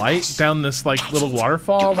play of light down this like little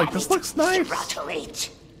waterfall, like this looks nice. Throttle it.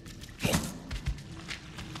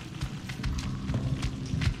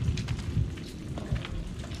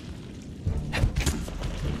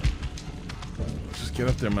 Just get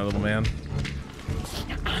up there, my little man.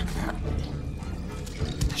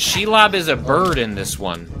 Shelob is a bird in this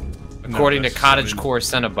one, according to necessarily. Cottagecore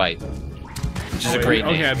Cenobite, which is a Oh, great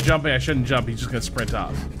okay, name. I'm jumping. I shouldn't jump. He's just gonna sprint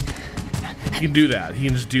up. He can do that. He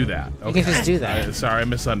can just do that. He can just do that. Sorry, I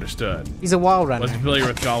misunderstood. He's a wall runner. Wasn't familiar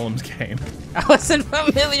with Gollum's game. I wasn't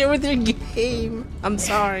familiar with your game. I'm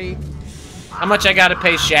sorry. How much I gotta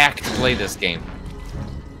pay Shaq to play this game?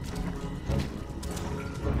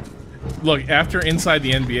 Look, after Inside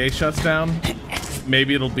the NBA shuts down,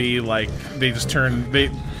 maybe it'll be like they just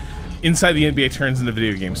Inside the NBA turns into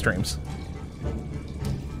video game streams.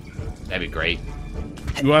 That'd be great.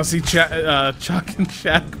 You want to see Chuck and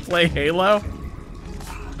Shaq play Halo?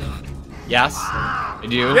 Yes, I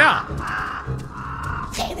do. Yeah.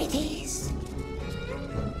 There it is.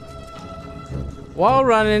 Wall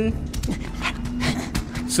running.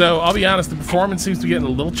 So I'll be honest, the performance seems to be getting a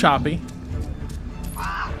little choppy.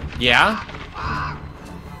 Yeah?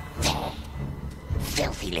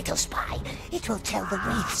 Filthy little spy. It will tell the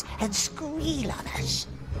wraiths and squeal on us.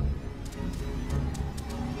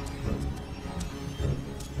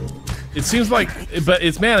 It seems like, but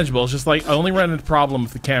it's manageable. It's just like I only run into problem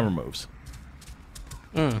if the camera moves.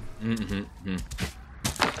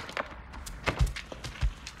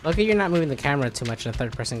 Lucky you're not moving the camera too much in a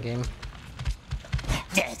third-person game.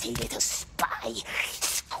 Dirty little spy.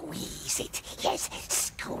 Squeeze it. Yes,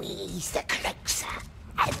 squeeze the crux.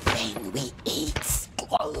 And then we eat.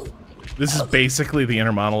 This is basically the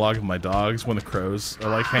inner monologue of my dogs when the crows are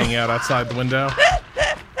like hanging out outside the window.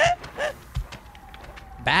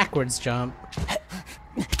 Backwards jump.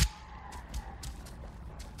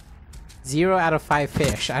 0 out of 5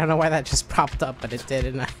 fish. I don't know why that just popped up, but it did,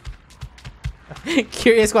 and I'm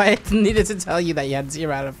curious why I needed to tell you that you had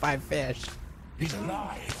 0 out of 5 fish. He's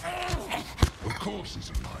alive. Of course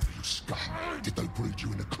he's alive, you scum. Did they breed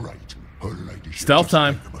you in a crate? Her ladyship Stealth just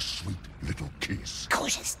time. gave him a sweet little kiss.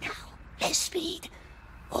 Cautious now. Less speed.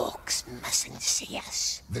 Orcs mustn't see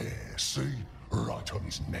us. There, see? Right on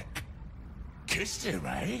his neck. Kissed him,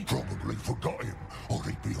 eh? Probably forgot him, or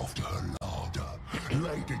he'd be off to her larder.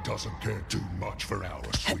 Lady doesn't care too much for our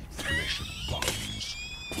sweet flesh and bones.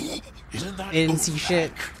 Isn't that I didn't see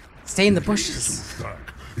shit. Stay in the bushes.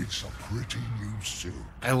 It's a pretty new suit.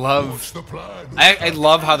 I love. What's the plan? I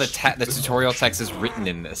love how the tutorial text is written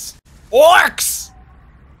in this. Orcs.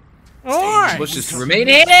 Orcs. Bushes to remain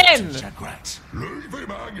hidden. Leave him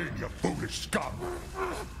hanging, you foolish scum.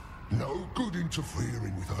 No good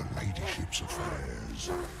interfering with her ladyship's affairs.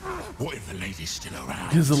 What if the lady's still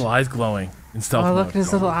around? His little eyes glowing in stealth Oh, mode. look at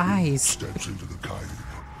his little eyes. Steps into the cave.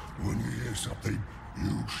 When you hear something,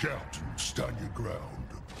 you shout and stand your ground.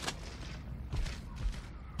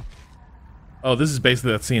 Oh, this is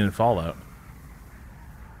basically that scene in Fallout.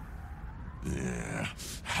 Yeah,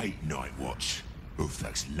 hate night watch.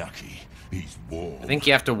 Ulfthak's lucky. He's warm. I think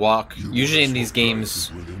you have to walk. Usually in these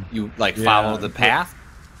games, you like follow the path.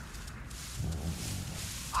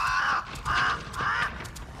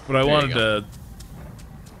 But I There you wanted go. to.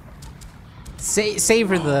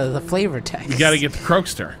 Savor the flavor text. You gotta get the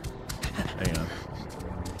Croakster. Hang on.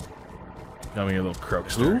 Got me a little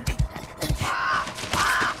Croakster.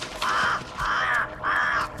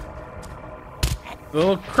 The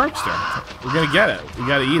little Croakster. We're gonna get it. We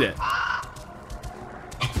gotta eat it. I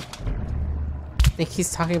think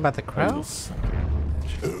he's talking about the crow.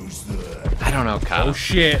 I don't know, Kyle. Oh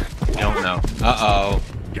shit. I don't know. Uh-oh.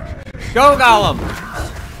 Go, Gollum!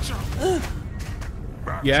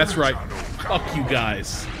 Yeah, that's right. Fuck you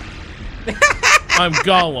guys. I'm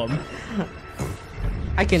Gollum.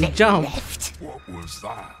 I can jump. What was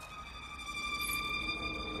that?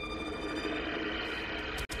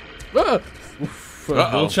 A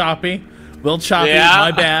little choppy. Little choppy. Yeah.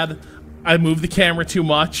 My bad. I moved the camera too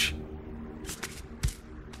much.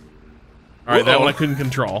 Alright, that one I couldn't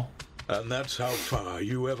control. And that's how far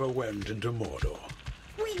you ever went into Mordor.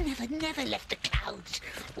 We never left the clouds.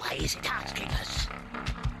 Why is it asking us?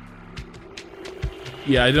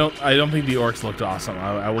 Yeah, I don't think the orcs looked awesome.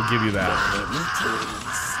 I will give you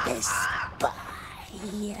that. It is the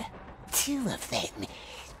spy. Two of them.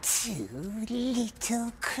 Two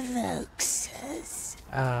little croakses.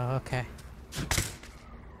 Oh, okay.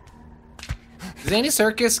 Does Andy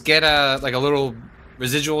Serkis get a little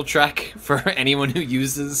residual track for anyone who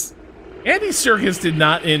uses? Andy Serkis did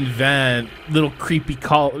not invent little creepy,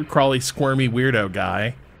 crawly, squirmy weirdo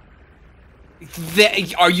guy.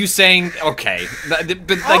 Are you saying okay? But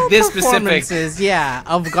like All this specific, performances, yeah,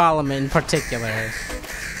 of Gollum in particular.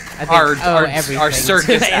 I think, our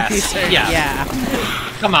circus ass. Yeah.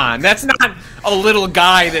 Come on, that's not a little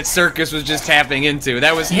guy that Circus was just tapping into.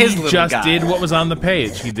 That was his little guy. He just did what was on the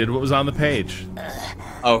page. He did what was on the page.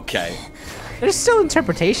 Okay. There's still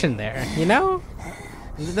interpretation there, you know?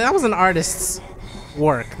 That was an artist's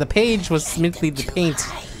work. The page was simply the paint,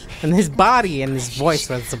 and his body and his voice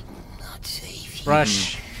was the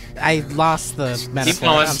brush. I lost the metaphor. Keep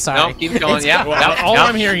going. I'm sorry. No, keep going. Yeah. Well, all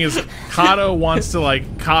I'm hearing is Kato wants to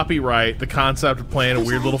like copyright the concept of playing a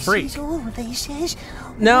weird little freak.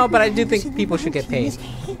 No, but I do think people should get paid.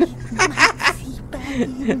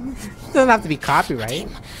 Doesn't have to be copyright.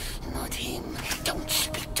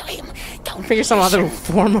 Don't figure some other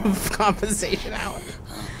form of compensation out.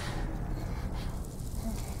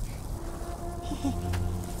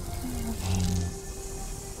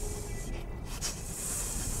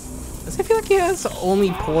 Does I feel like he has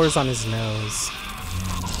only pores on his nose?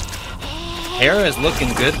 Hair is looking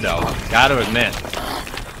good though. Gotta admit.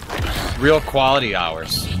 Real quality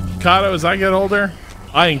hours. Kato, as I get older,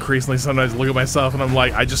 I increasingly sometimes look at myself and I'm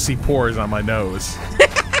like, I just see pores on my nose.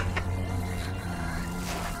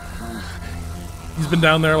 He's been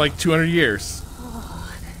down there like 200 years.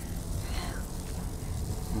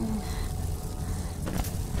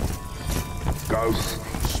 Ghost,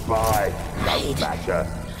 spy, ghost basher.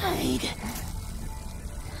 Hide.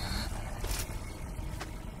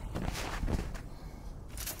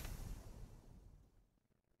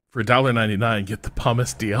 For $1.99, get the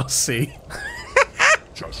Pumice DLC.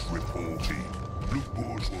 Just reporting. Luke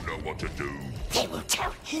Boars will know what to do. They will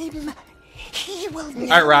tell him. He will know.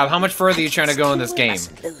 All right, Rob. How much further are you trying to go in this game?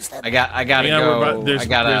 I gotta go. There's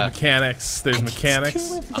mechanics. There's mechanics.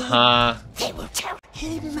 They will tell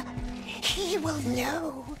him. He will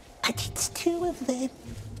know. And it's two of them.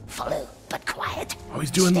 Follow, but quiet. Oh,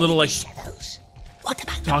 he's doing little like What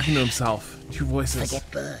about talking to himself. Two voices.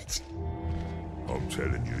 Forget birds. I'm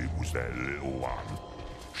telling you, it was that little one.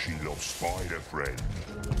 She lost Spider Friend.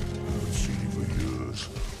 Haven't seen him for years.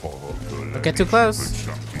 Don't get too close.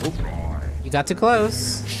 You got too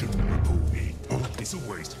close. Shouldn't report it. It's a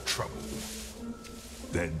waste of trouble.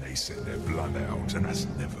 Then they send their blood out, and that's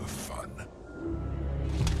never fun.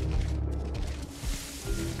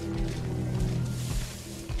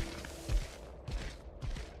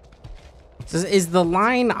 So is the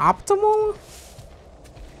line optimal?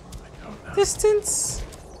 Distance?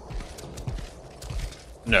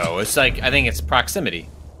 No, it's like I think it's proximity.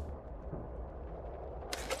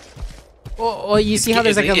 Well, you see how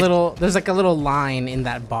there's like a little line in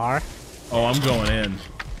that bar. Oh, I'm going in.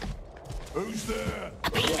 Who's there?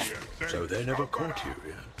 So they never caught you,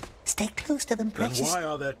 yeah? Stay close to them, Then precious. why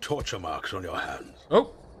are there torture marks on your hands?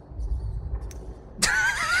 Oh.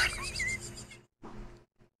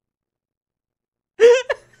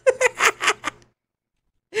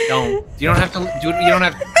 You don't have to. You don't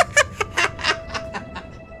have.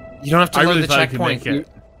 You don't have to I load really the thought I could checkpoint. make it.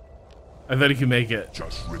 I thought he could make it.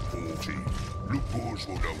 Just reporting. Luke Boars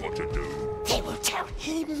will know what to do. They will tell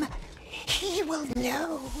him. He will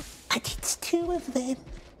know. And it's two of them.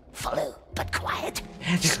 Follow, but quiet.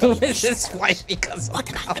 Who is this flight because of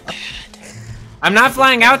I'm not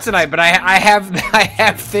flying out tonight, but I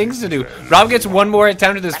have things to do. Rob gets one more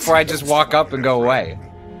attempt at this before I just walk up and go away.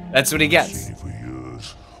 That's what he gets.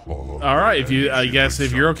 All right, I guess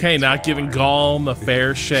if you're okay not giving Gollum a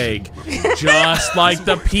fair shake, just like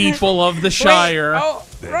the people of the Shire.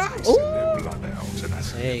 There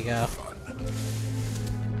you go.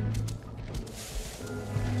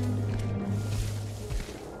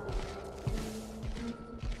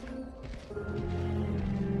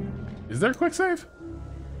 Is there a quick save?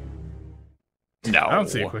 No. I don't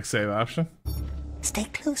see a quick save option. Stay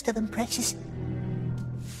close to them, precious.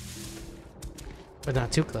 But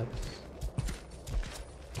not too close.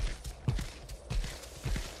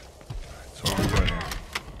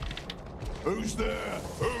 Who's there?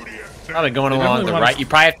 Who do you Probably going along the right. You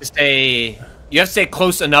probably have to stay. You have to stay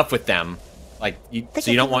close enough with them, like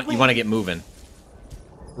so you don't want to get moving.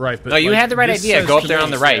 Right, but no, you like, had the right this idea. says Go up to there me-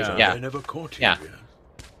 on the right. They Yeah. never caught you, Yeah.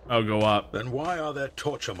 Oh, go up. Then why are there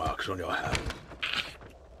torture marks on your hands?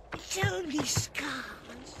 It's only scars.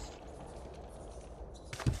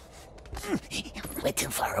 We're too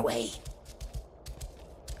far away.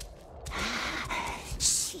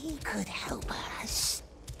 She could help us.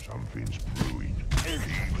 Something's brewing.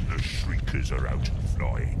 Even the shriekers are out and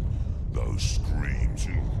flying. Those screams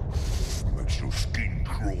makes your skin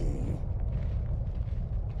crawl.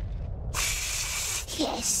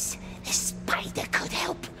 Yes, the spider could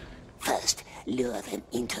help. First, lure them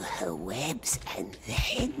into her webs, and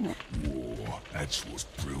then... War, that's what's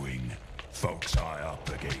brewing. Folks high up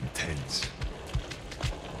are getting tense.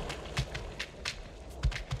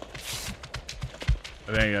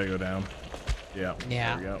 I think I gotta go down. Yeah.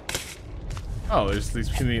 Yeah. There we go. Oh, there's these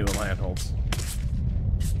convenient little handholds.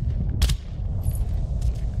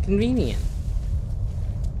 Convenient.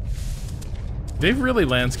 They've really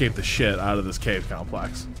landscaped the shit out of this cave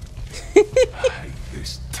complex. I hate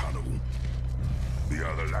this tunnel. The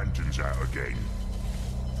other lantern's out again.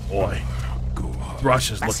 Boy, Rush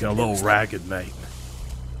is looking a little ragged, mate.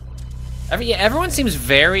 Everyone seems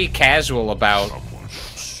very casual about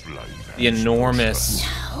the enormous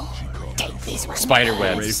spider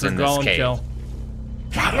webs in this cave. Kill.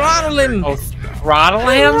 Throttle him! Oh, throttle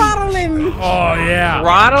him? Throttle him! Oh, yeah.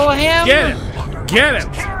 Throttle him? Get him! Get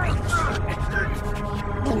him!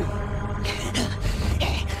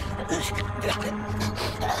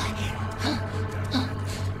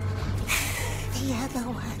 The other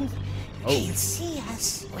one can see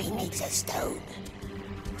us. We need a stone.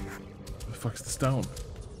 Where the fuck's the stone?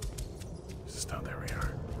 There's a stone. There we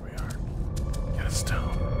are. There we are. Get a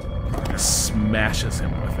stone. Smashes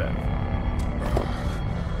him with it.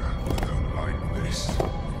 I don't like this.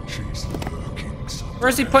 She's lurking somewhere.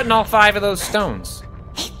 Where's he putting all 5 of those stones?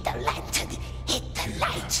 Hit the lantern. Hit the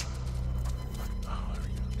light.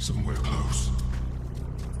 Somewhere close.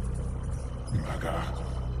 Maga.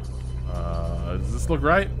 Does this look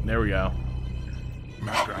right? There we go.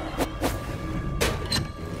 Maga.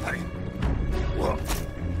 Hey. What?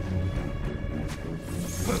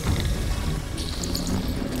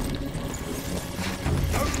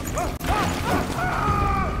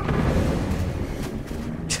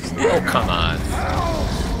 Oh, come on.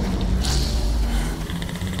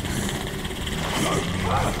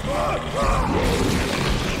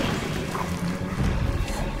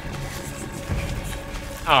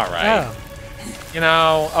 All right. Oh. You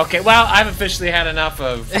know, okay, well, I've officially had enough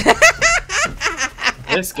of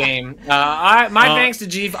this game. Our thanks to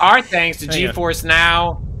GeForce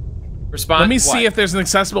Now. Let me see if there's an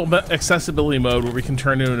accessibility mode where we can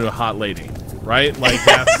turn it into a hot lady, right? Like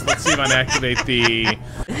that's, let's see if I can activate the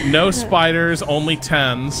no spiders, only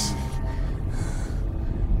 10s.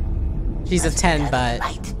 She's a 10, but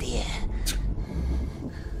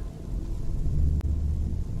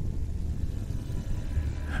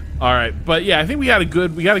all right, but yeah, I think we got a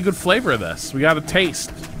good flavor of this. We got a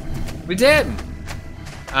taste. We did.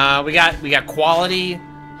 We got quality.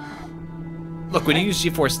 Look, when you use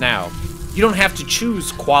GeForce Now, you don't have to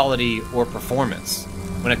choose quality or performance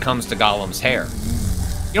when it comes to Gollum's hair.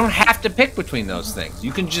 You don't have to pick between those things.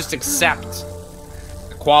 You can just accept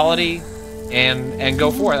the quality and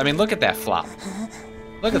go for it. I mean, look at that flop.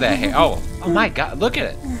 Look at that hair. Oh my God, look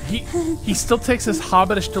at it. He still takes his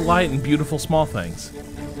hobbitish delight in beautiful small things.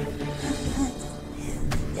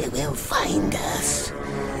 They will find us.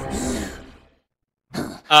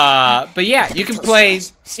 But yeah, you can play,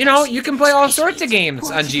 you can play all sorts of games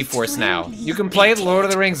on GeForce Now. You can play Lord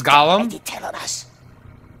of the Rings Gollum.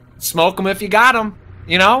 Smoke them if you got them.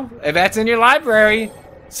 If that's in your library,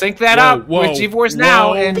 sync that up with GeForce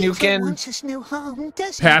Now, and you can. Wants us no harm,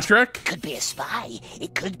 does it? Patrick? Could be a spy.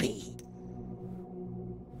 It could be.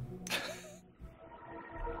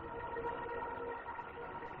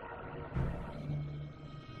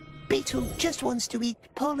 Beetle just wants to eat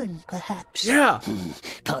pollen, perhaps. Yeah.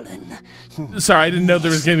 Pollen. Sorry, I didn't know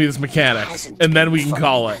there was gonna be this mechanic, and then we can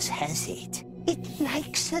call it. Has it? It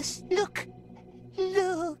likes us. Look.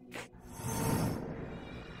 Look.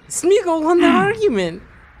 Smeagol won the argument.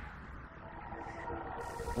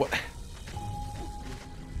 What?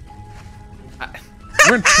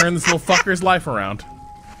 We're gonna turn this little fucker's life around.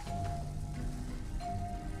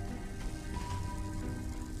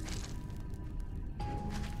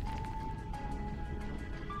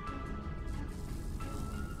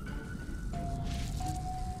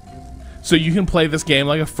 So you can play this game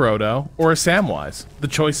like a Frodo or a Samwise. The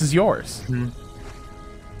choice is yours.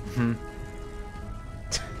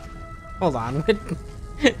 Hold on.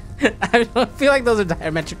 I feel like those are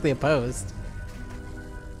diametrically opposed.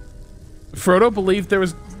 Frodo believed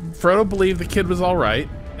the kid was all right,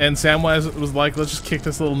 and Samwise was like, "Let's just kick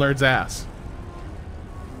this little nerd's ass."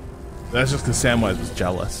 That's just because Samwise was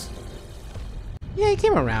jealous. Yeah, he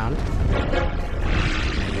came around.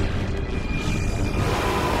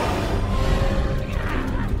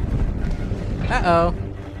 Uh-oh.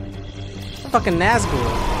 Fucking Nazgul.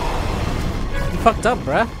 You fucked up,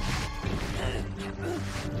 bruh.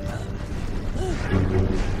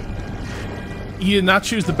 You did not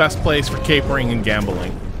choose the best place for capering and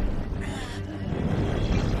gambling.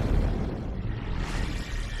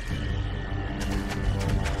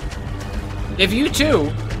 If you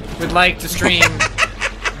too would like to stream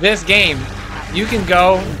this game, you can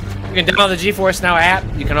download the GeForce Now app.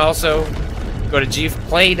 You can also go to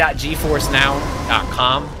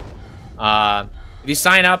play.geforcenow.com. If you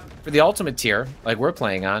sign up for the Ultimate tier, like we're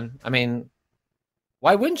playing on, I mean,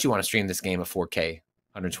 why wouldn't you want to stream this game at 4K,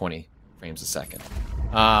 120 frames a second?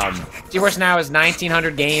 GeForce Now is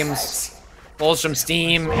 1,900 games. Pulls from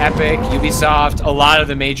Steam, Epic, Ubisoft, a lot of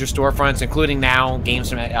the major storefronts, including now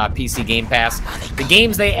games from PC Game Pass. The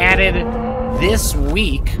games they added this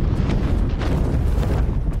week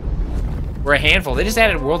were a handful. They just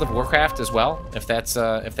added World of Warcraft as well, if that's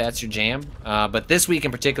your jam. But this week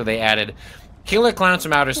in particular, they added Killer Clowns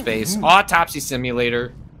from Outer Space, Autopsy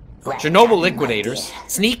Simulator, Chernobyl Liquidators,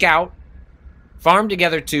 Sneak Out, Farm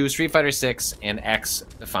Together 2, Street Fighter 6, and X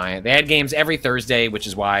Defiant. They add games every Thursday, which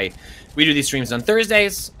is why we do these streams on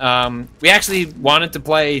Thursdays. We actually wanted to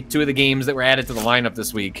play 2 of the games that were added to the lineup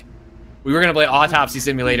this week. We were going to play Autopsy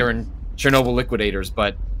Simulator and Chernobyl Liquidators,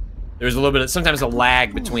 but there's a little bit of, sometimes a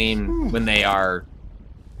lag between when they are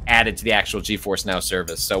added to the actual GeForce Now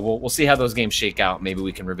service. So we'll see how those games shake out. Maybe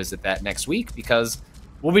we can revisit that next week, because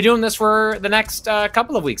we'll be doing this for the next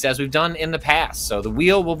couple of weeks, as we've done in the past. So the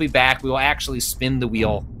wheel will be back. We will actually spin the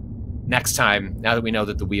wheel next time, now that we know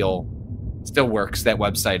that the wheel still works. That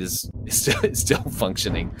website is still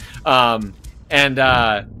functioning.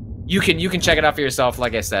 You can check it out for yourself,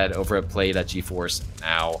 like I said, over at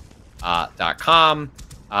play.geforcenow.com.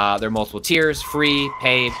 There are multiple tiers: free,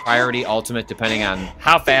 paid, priority, ultimate, depending on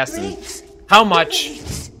how fast and how much you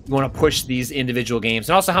want to push these individual games,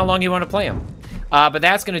 and also how long you want to play them. But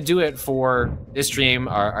that's going to do it for this stream.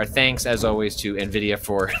 Our thanks, as always, to NVIDIA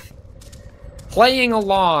for playing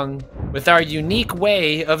along with our unique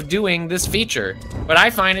way of doing this feature. But I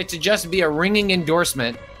find it to just be a ringing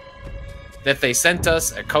endorsement that they sent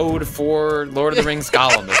us a code for Lord of the Rings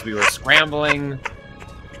Gollum as we were scrambling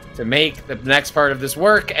to make the next part of this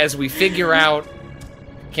work, as we figure out,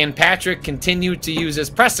 can Patrick continue to use his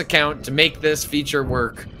press account to make this feature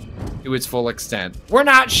work to its full extent? We're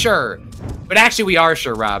not sure, but actually we are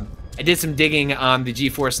sure, Rob. I did some digging on the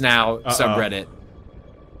GeForce Now subreddit.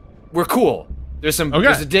 We're cool. There's a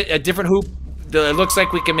different hoop that it looks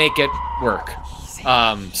like we can make it work.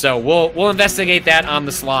 So we'll investigate that on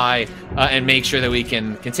the sly and make sure that we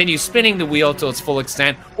can continue spinning the wheel till its full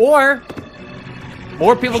extent. Or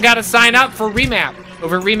more people got to sign up for Remap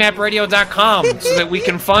over at remapradio.com so that we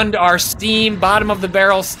can fund our Steam, bottom of the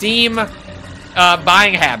barrel Steam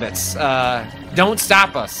buying habits. Don't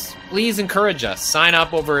stop us. Please encourage us. Sign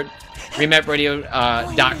up over at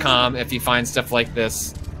remapradio.com if you find stuff like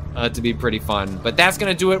this to be pretty fun. But that's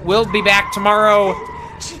going to do it. We'll be back tomorrow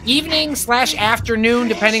evening/afternoon,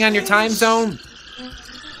 depending on your time zone.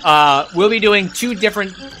 We'll be doing 2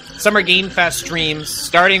 different Summer Game Fest streams,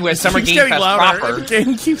 starting with Summer Game Fest proper. The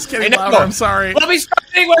game keeps getting louder, I'm sorry. We'll be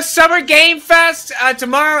starting with Summer Game Fest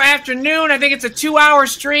tomorrow afternoon. I think it's a 2-hour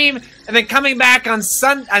stream, and then coming back on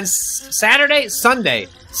Sunday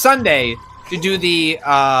to do the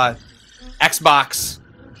Xbox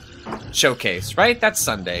showcase, right? That's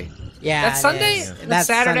Sunday. Yeah, that's Sunday. That's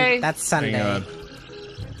Saturday. That's Sunday. Hang on.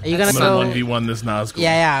 Are you gonna go go 1v1 this Nazgul?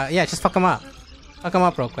 Yeah. Just fuck him up. Fuck him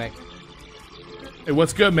up real quick. Hey,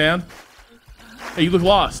 what's good, man? Hey, you look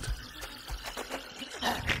lost.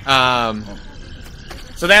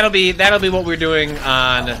 So that'll be what we're doing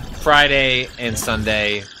on Friday and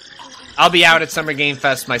Sunday. I'll be out at Summer Game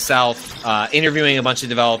Fest myself, interviewing a bunch of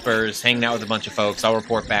developers, hanging out with a bunch of folks. I'll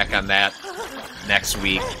report back on that next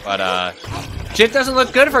week. But shit doesn't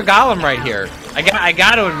look good for Gollum right here. I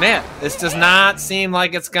got to admit, this does not seem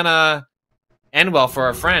like it's gonna end well for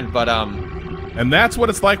our friend. But and that's what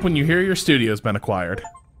it's like when you hear your studio's been acquired.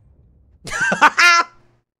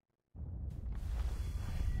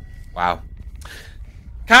 Wow.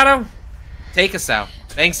 Kato, take us out.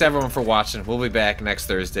 Thanks everyone for watching. We'll be back next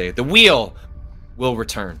Thursday. The wheel will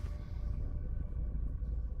return.